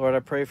 Lord, I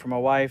pray for my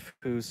wife,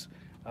 who's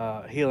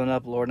healing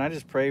up, Lord. And I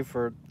just pray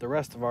for the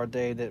rest of our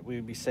day that we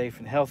would be safe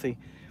and healthy.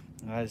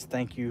 And I just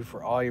thank you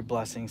for all your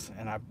blessings.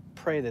 And I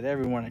pray that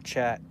everyone in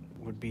chat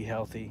would be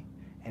healthy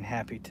and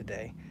happy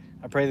today.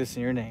 I pray this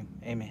in your name.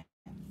 Amen.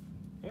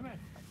 Amen.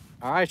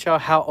 All right, y'all.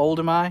 How old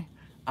am I?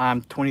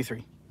 I'm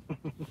 23.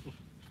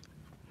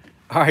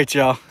 All right,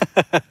 y'all.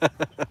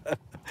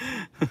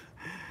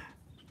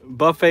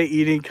 Buffet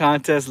eating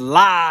contest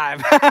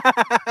live.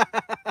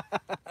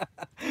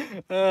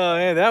 Oh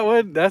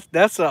man,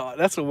 that's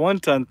a 1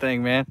 ton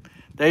thing, man.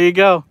 There you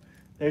go.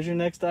 There's your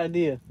next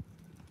idea.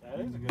 That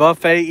is a good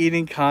Buffet idea.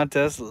 eating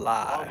contest Oh,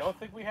 live. don't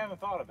think we haven't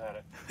thought about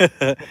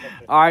it.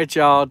 All right,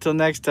 y'all. Till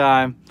next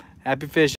time. Happy fishing.